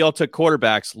 But we all took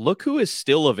quarterbacks. Look who is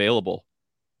still available.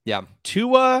 Yeah.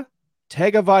 Tua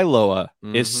Tagovailoa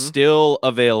is still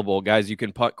available. Guys, you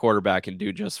can punt quarterback and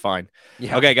do just fine.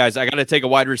 Yeah. Okay, guys, I got to take a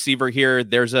wide receiver here.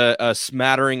 There's a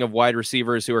smattering of wide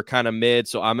receivers who are kind of mid,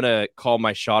 so I'm going to call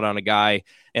my shot on a guy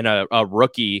and a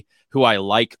rookie who I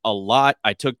like a lot.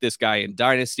 I took this guy in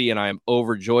Dynasty, and I am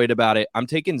overjoyed about it. I'm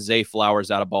taking Zay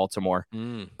Flowers out of Baltimore.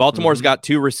 Baltimore's got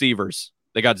 2 receivers.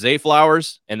 They got Zay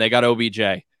Flowers, and they got OBJ.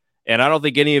 And I don't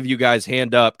think any of you guys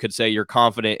hand up could say you're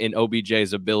confident in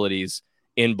OBJ's abilities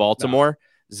in Baltimore.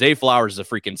 No. Zay Flowers is a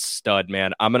freaking stud,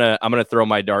 man. I'm gonna throw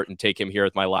my dart and take him here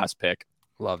with my last pick.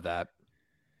 Love that.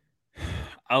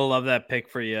 I love that pick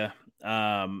for you.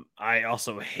 I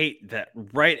also hate that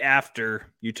right after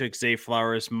you took Zay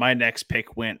Flowers, my next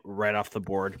pick went right off the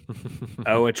board,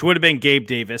 which would have been Gabe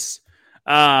Davis.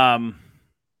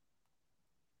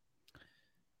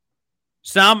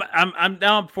 So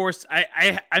I'm forced.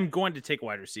 I'm going to take a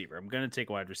wide receiver. I'm going to take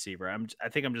a wide receiver. I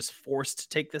think I'm just forced to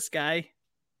take this guy,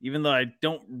 even though I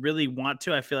don't really want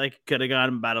to. I feel like I could have got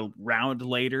him about a round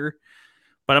later,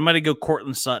 but I'm going to go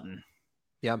Courtland Sutton.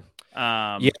 Yeah.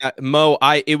 Mo,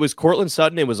 it was Courtland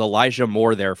Sutton. It was Elijah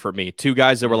Moore there for me. 2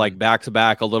 guys that were like back to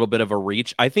back, a little bit of a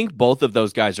reach. I think both of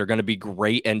those guys are going to be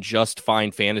great and just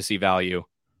fine fantasy value.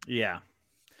 Yeah.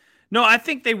 No, I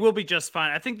think they will be just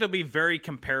fine. I think they'll be very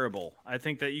comparable. I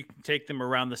think that you can take them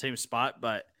around the same spot,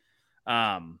 but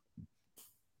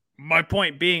my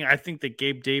point being, I think that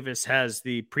Gabe Davis has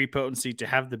the prepotency to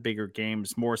have the bigger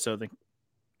games more so than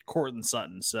Courtland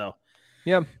Sutton. So,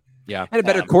 yeah. And a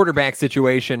better quarterback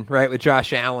situation, right, with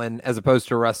Josh Allen as opposed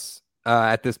to Russ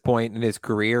at this point in his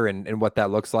career and what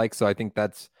that looks like. So I think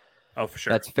that's for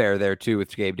sure. That's fair there too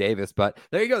with Gabe Davis. But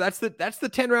there you go. That's the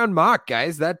 10-round mock,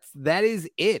 guys. That is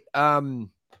it.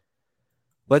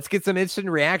 Let's get some instant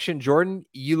reaction. Jordan,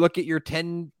 you look at your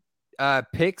 10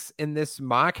 picks in this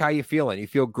mock. How you feeling? You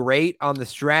feel great on the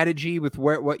strategy with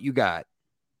what you got?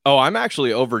 Oh, I'm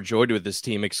actually overjoyed with this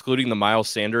team, excluding the Miles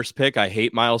Sanders pick. I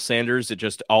hate Miles Sanders. It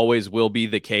just always will be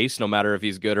the case, no matter if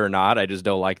he's good or not. I just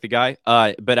don't like the guy.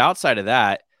 But outside of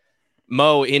that,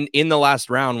 Mo, in the last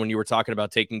round, when you were talking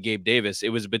about taking Gabe Davis, it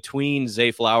was between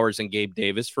Zay Flowers and Gabe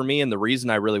Davis for me. And the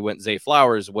reason I really went Zay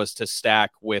Flowers was to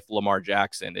stack with Lamar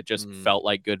Jackson. It just felt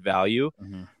like good value.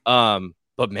 Mm-hmm.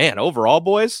 But man, overall,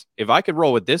 boys, if I could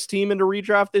roll with this team into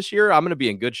redraft this year, I'm going to be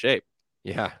in good shape.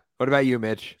 Yeah. What about you,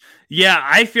 Mitch? Yeah,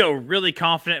 I feel really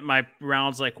confident in my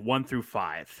rounds like 1 through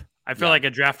 5. I feel like I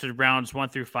drafted rounds 1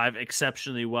 through 5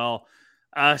 exceptionally well.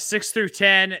 6 through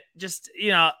 10, just,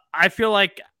 I feel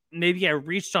like maybe I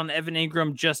reached on Evan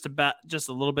Ingram just a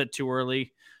little bit too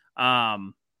early. But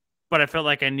I felt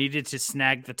like I needed to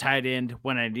snag the tight end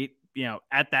when I need,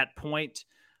 at that point.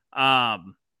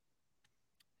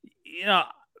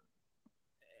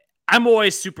 I'm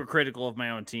always super critical of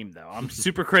my own team, though. I'm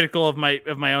super critical of my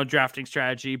own drafting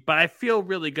strategy, but I feel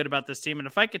really good about this team. And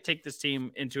if I could take this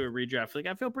team into a redraft league,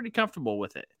 I feel pretty comfortable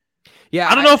with it. Yeah,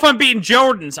 I don't know if I'm beating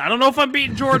Jordan's. I don't know if I'm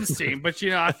beating Jordan's team, but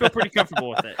I feel pretty comfortable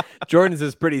with it. Jordan's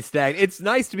is pretty stagnant. It's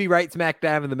nice to be right smack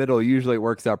dab in the middle. Usually it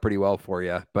works out pretty well for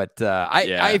you. But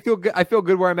I feel good. I feel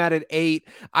good where I'm at 8.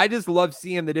 I just love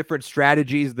seeing the different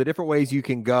strategies, the different ways you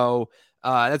can go.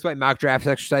 That's why mock draft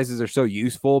exercises are so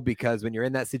useful, because when you're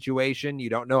in that situation, you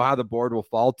don't know how the board will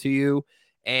fall to you,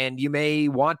 and you may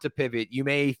want to pivot. You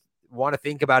may want to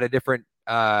think about a different,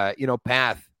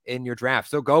 path in your draft.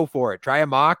 So go for it. Try a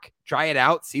mock, try it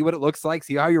out, see what it looks like,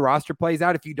 see how your roster plays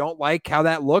out. If you don't like how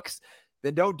that looks,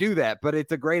 then don't do that. But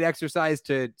it's a great exercise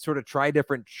to sort of try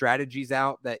different strategies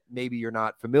out that maybe you're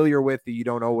not familiar with, that you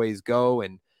don't always go.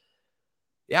 And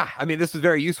yeah, I mean, this was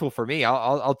very useful for me.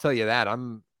 I'll tell you that.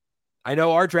 I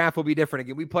know our draft will be different.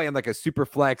 Again, we play in like a super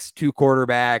flex, 2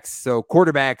 quarterbacks. So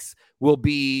quarterbacks will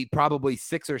be probably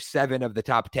 6 or 7 of the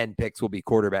top 10 picks will be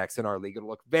quarterbacks in our league. It'll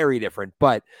look very different,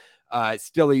 but it's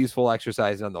still a useful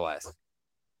exercise nonetheless.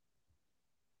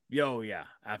 Yeah,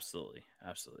 absolutely.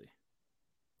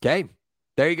 Okay.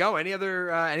 There you go.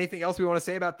 Anything else we want to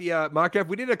say about the mock draft?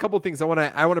 We did a couple of things. I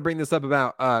want to bring this up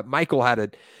about Michael had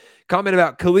a comment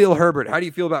about Khalil Herbert. How do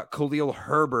you feel about Khalil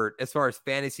Herbert as far as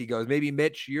fantasy goes? Maybe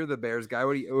Mitch, you're the Bears guy.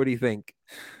 What do you think?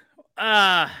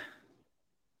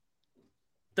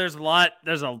 There's a lot.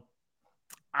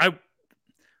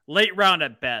 Late round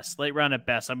at best.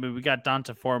 I mean, we got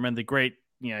Donta Foreman, the great,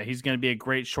 he's going to be a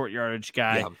great short yardage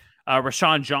guy. Yeah.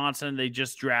 Rashawn Johnson, they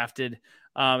just drafted,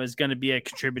 is going to be a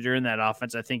contributor in that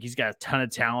offense. I think he's got a ton of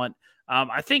talent.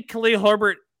 I think Khalil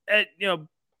Herbert,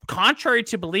 contrary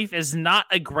to belief, is not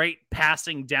a great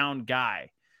passing down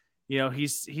guy.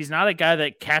 He's not a guy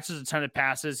that catches a ton of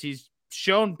passes. He's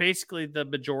shown basically the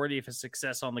majority of his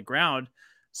success on the ground.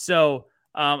 So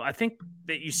I think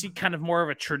that you see kind of more of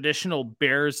a traditional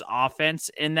Bears offense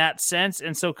in that sense.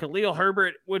 And so Khalil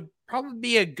Herbert would probably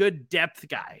be a good depth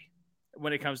guy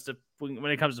when it comes to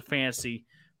fantasy,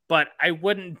 but I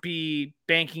wouldn't be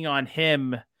banking on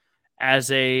him as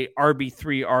a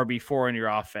RB3, RB4 in your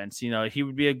offense. He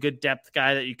would be a good depth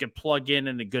guy that you could plug in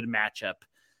a good matchup,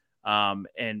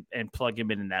 and plug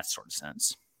him in that sort of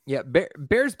sense. Yeah,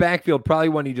 Bears backfield probably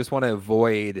one you just want to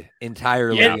avoid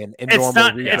entirely. Yeah, in normal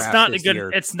redraft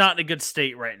it's not in a good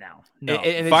state right now. No.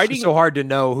 And it's just so hard to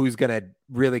know who's going to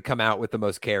really come out with the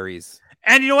most carries.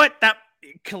 And you know what? That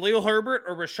Khalil Herbert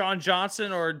or Rashawn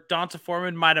Johnson or Donta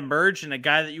Foreman might emerge, and a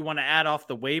guy that you want to add off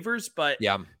the waivers, but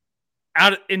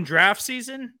out in draft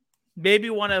season, maybe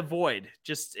want to avoid.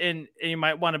 And you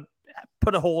might want to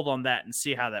put a hold on that and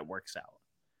see how that works out.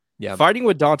 Yeah, fighting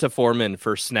with Donta Foreman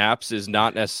for snaps is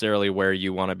not necessarily where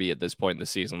you want to be at this point in the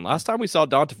season. Last time we saw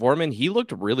Donta Foreman, he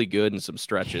looked really good in some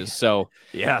stretches. So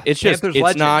it's just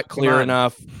it's not clear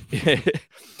enough.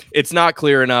 It's not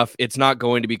clear enough. It's not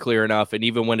going to be clear enough. And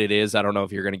even when it is, I don't know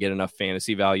if you're going to get enough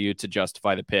fantasy value to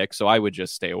justify the pick. So I would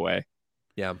just stay away.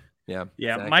 Yeah.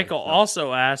 Exactly. Michael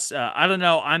also asks, I don't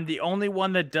know, I'm the only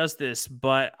one that does this,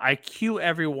 but I queue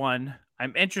everyone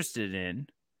I'm interested in.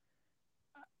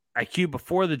 I queue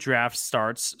before the draft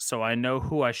starts, so I know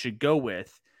who I should go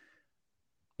with.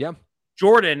 Yeah.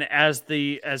 Jordan, as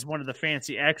one of the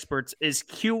fancy experts, is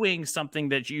queuing something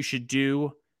that you should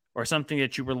do or something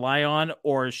that you rely on,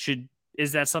 or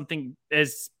is that something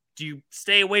do you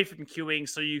stay away from queuing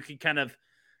so you can kind of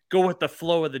go with the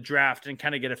flow of the draft and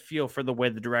kind of get a feel for the way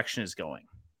the direction is going?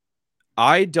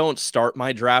 I don't start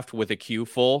my draft with a queue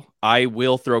full. I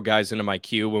will throw guys into my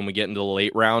queue when we get into the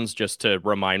late rounds just to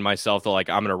remind myself that I'm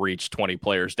going to reach 20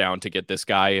 players down to get this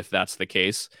guy if that's the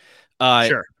case.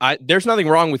 Sure. There's nothing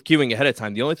wrong with queuing ahead of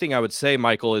time. The only thing I would say,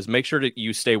 Michael, is make sure that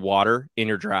you stay water in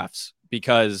your drafts,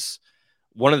 because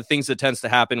one of the things that tends to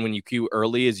happen when you queue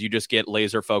early is you just get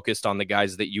laser focused on the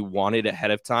guys that you wanted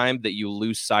ahead of time, that you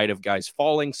lose sight of guys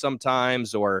falling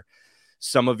sometimes, or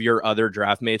some of your other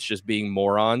draft mates just being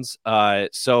morons.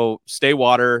 So stay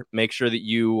water, make sure that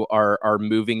you are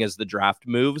moving as the draft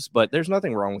moves, but there's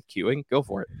nothing wrong with queuing. Go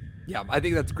for it. Yeah, I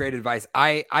think that's great advice.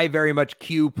 I very much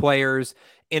queue players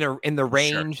in the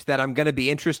range that I'm going to be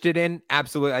interested in.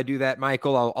 Absolutely. I do that,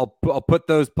 Michael. I'll put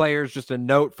those players, just a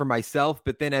note for myself.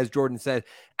 But then, as Jordan said,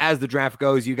 as the draft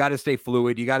goes, you got to stay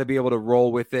fluid. You got to be able to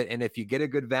roll with it. And if you get a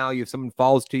good value, if someone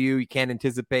falls to you, you can't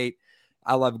anticipate.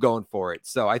 I love going for it.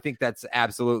 So I think that's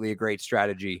absolutely a great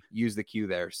strategy. Use the queue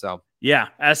there. So yeah,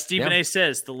 as Stephen A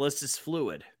says, the list is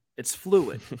fluid. It's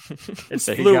fluid. It's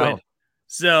there fluid.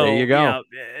 So there you go.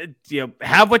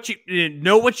 Have what you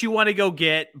know what you want to go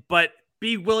get, but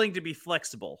be willing to be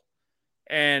flexible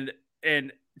and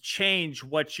change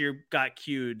what you got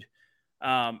queued,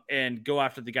 and go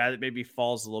after the guy that maybe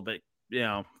falls a little bit,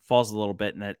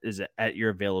 and that is at your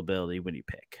availability when you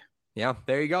pick. Yeah,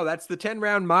 there you go. That's the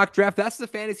 10-round mock draft. That's the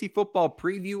fantasy football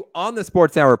preview on the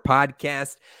Sports Hour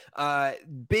podcast.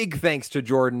 Big thanks to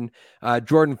Jordan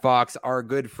Fox, our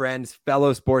good friend,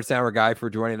 fellow Sports Hour guy, for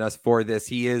joining us for this.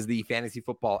 He is the fantasy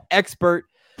football expert.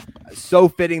 So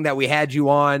fitting that we had you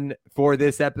on for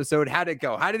this episode. How'd it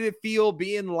go? How did it feel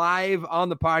being live on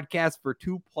the podcast for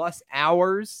 2+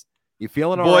 hours? You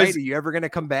feeling all right? Are you ever going to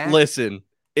come back? Listen,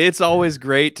 it's always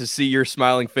great to see your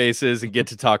smiling faces and get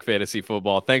to talk fantasy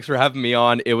football. Thanks for having me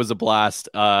on. It was a blast.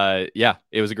 Yeah,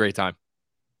 it was a great time.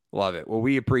 Love it. Well,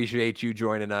 we appreciate you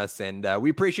joining us, and we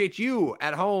appreciate you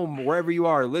at home, wherever you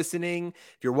are listening.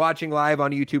 If you're watching live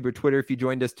on YouTube or Twitter, if you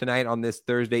joined us tonight on this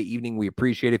Thursday evening, we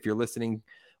appreciate it. If you're listening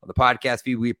on the podcast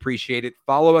feed, we appreciate it.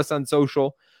 Follow us on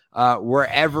social.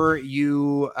 Wherever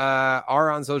you are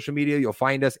on social media, you'll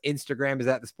find us. Instagram is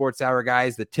at the Sports Hour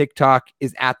Guys. The TikTok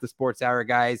is at the Sports Hour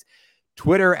Guys.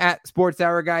 Twitter at Sports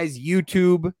Hour Guys.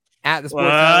 YouTube at the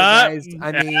Sports Hour Guys.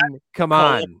 I mean, come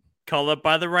on. Call it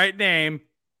by the right name.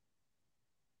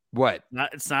 What?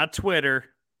 It's not Twitter.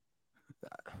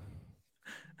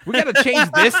 We got to change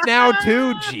this now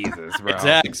too. Jesus, bro. It's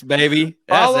X, baby.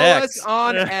 Follow X. us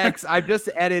on X. I just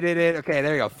edited it. Okay,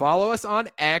 there you go. Follow us on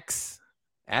X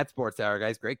at Sports Hour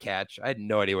Guys. Great catch. I had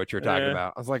no idea what you were talking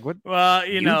about. I was like, what? Well,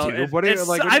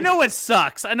 YouTube? I know it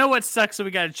sucks. I know it sucks, so we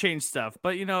got to change stuff.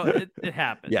 But, it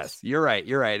happens. Yes, you're right.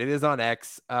 You're right. It is on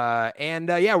X.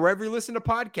 Yeah, wherever you listen to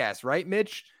podcasts, right,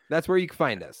 Mitch? That's where you can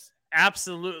find us.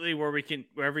 Absolutely, wherever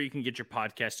you can get your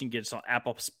podcast. You can get us on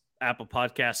Apple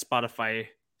Podcasts, Spotify,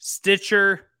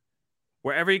 Stitcher,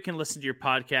 wherever you can listen to your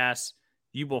podcasts.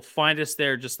 You will find us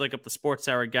there. Just look up the Sports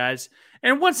Hour Guys.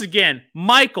 And once again,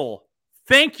 Michael,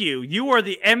 thank you. You are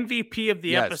the MVP of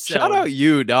the episode. Shout out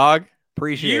you, dog.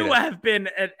 Appreciate it. You have been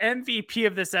an MVP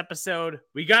of this episode.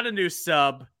 We got a new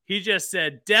sub. He just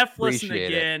said, "Def, listen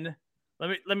again."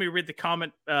 Let me read the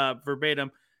comment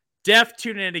verbatim. Def,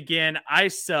 tune in again. I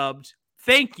subbed.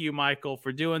 Thank you, Michael,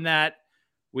 for doing that.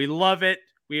 We love it.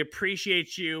 We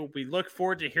appreciate you. We look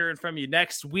forward to hearing from you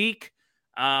next week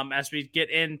as we get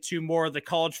into more of the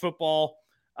college football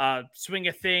swing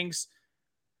of things.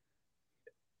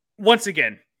 Once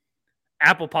again,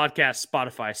 Apple Podcasts,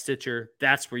 Spotify, Stitcher,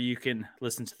 that's where you can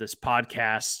listen to this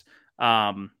podcast.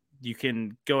 You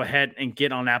can go ahead and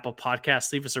get on Apple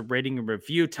Podcasts, leave us a rating and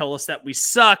review. Tell us that we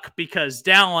suck, because,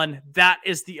 Dallin, that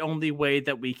is the only way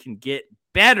that we can get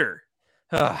better.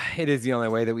 It is the only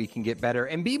way that we can get better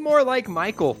and be more like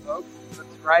Michael, folks.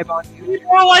 Subscribe on YouTube. Be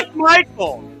more like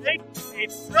Michael.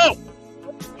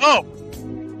 Go.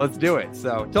 Let's do it.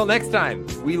 So, till next time,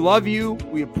 we love you,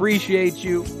 we appreciate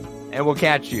you, and we'll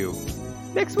catch you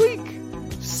next week.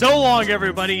 So long,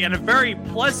 everybody, and a very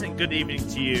pleasant good evening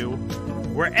to you,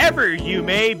 wherever you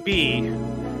may be.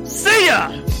 See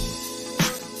ya!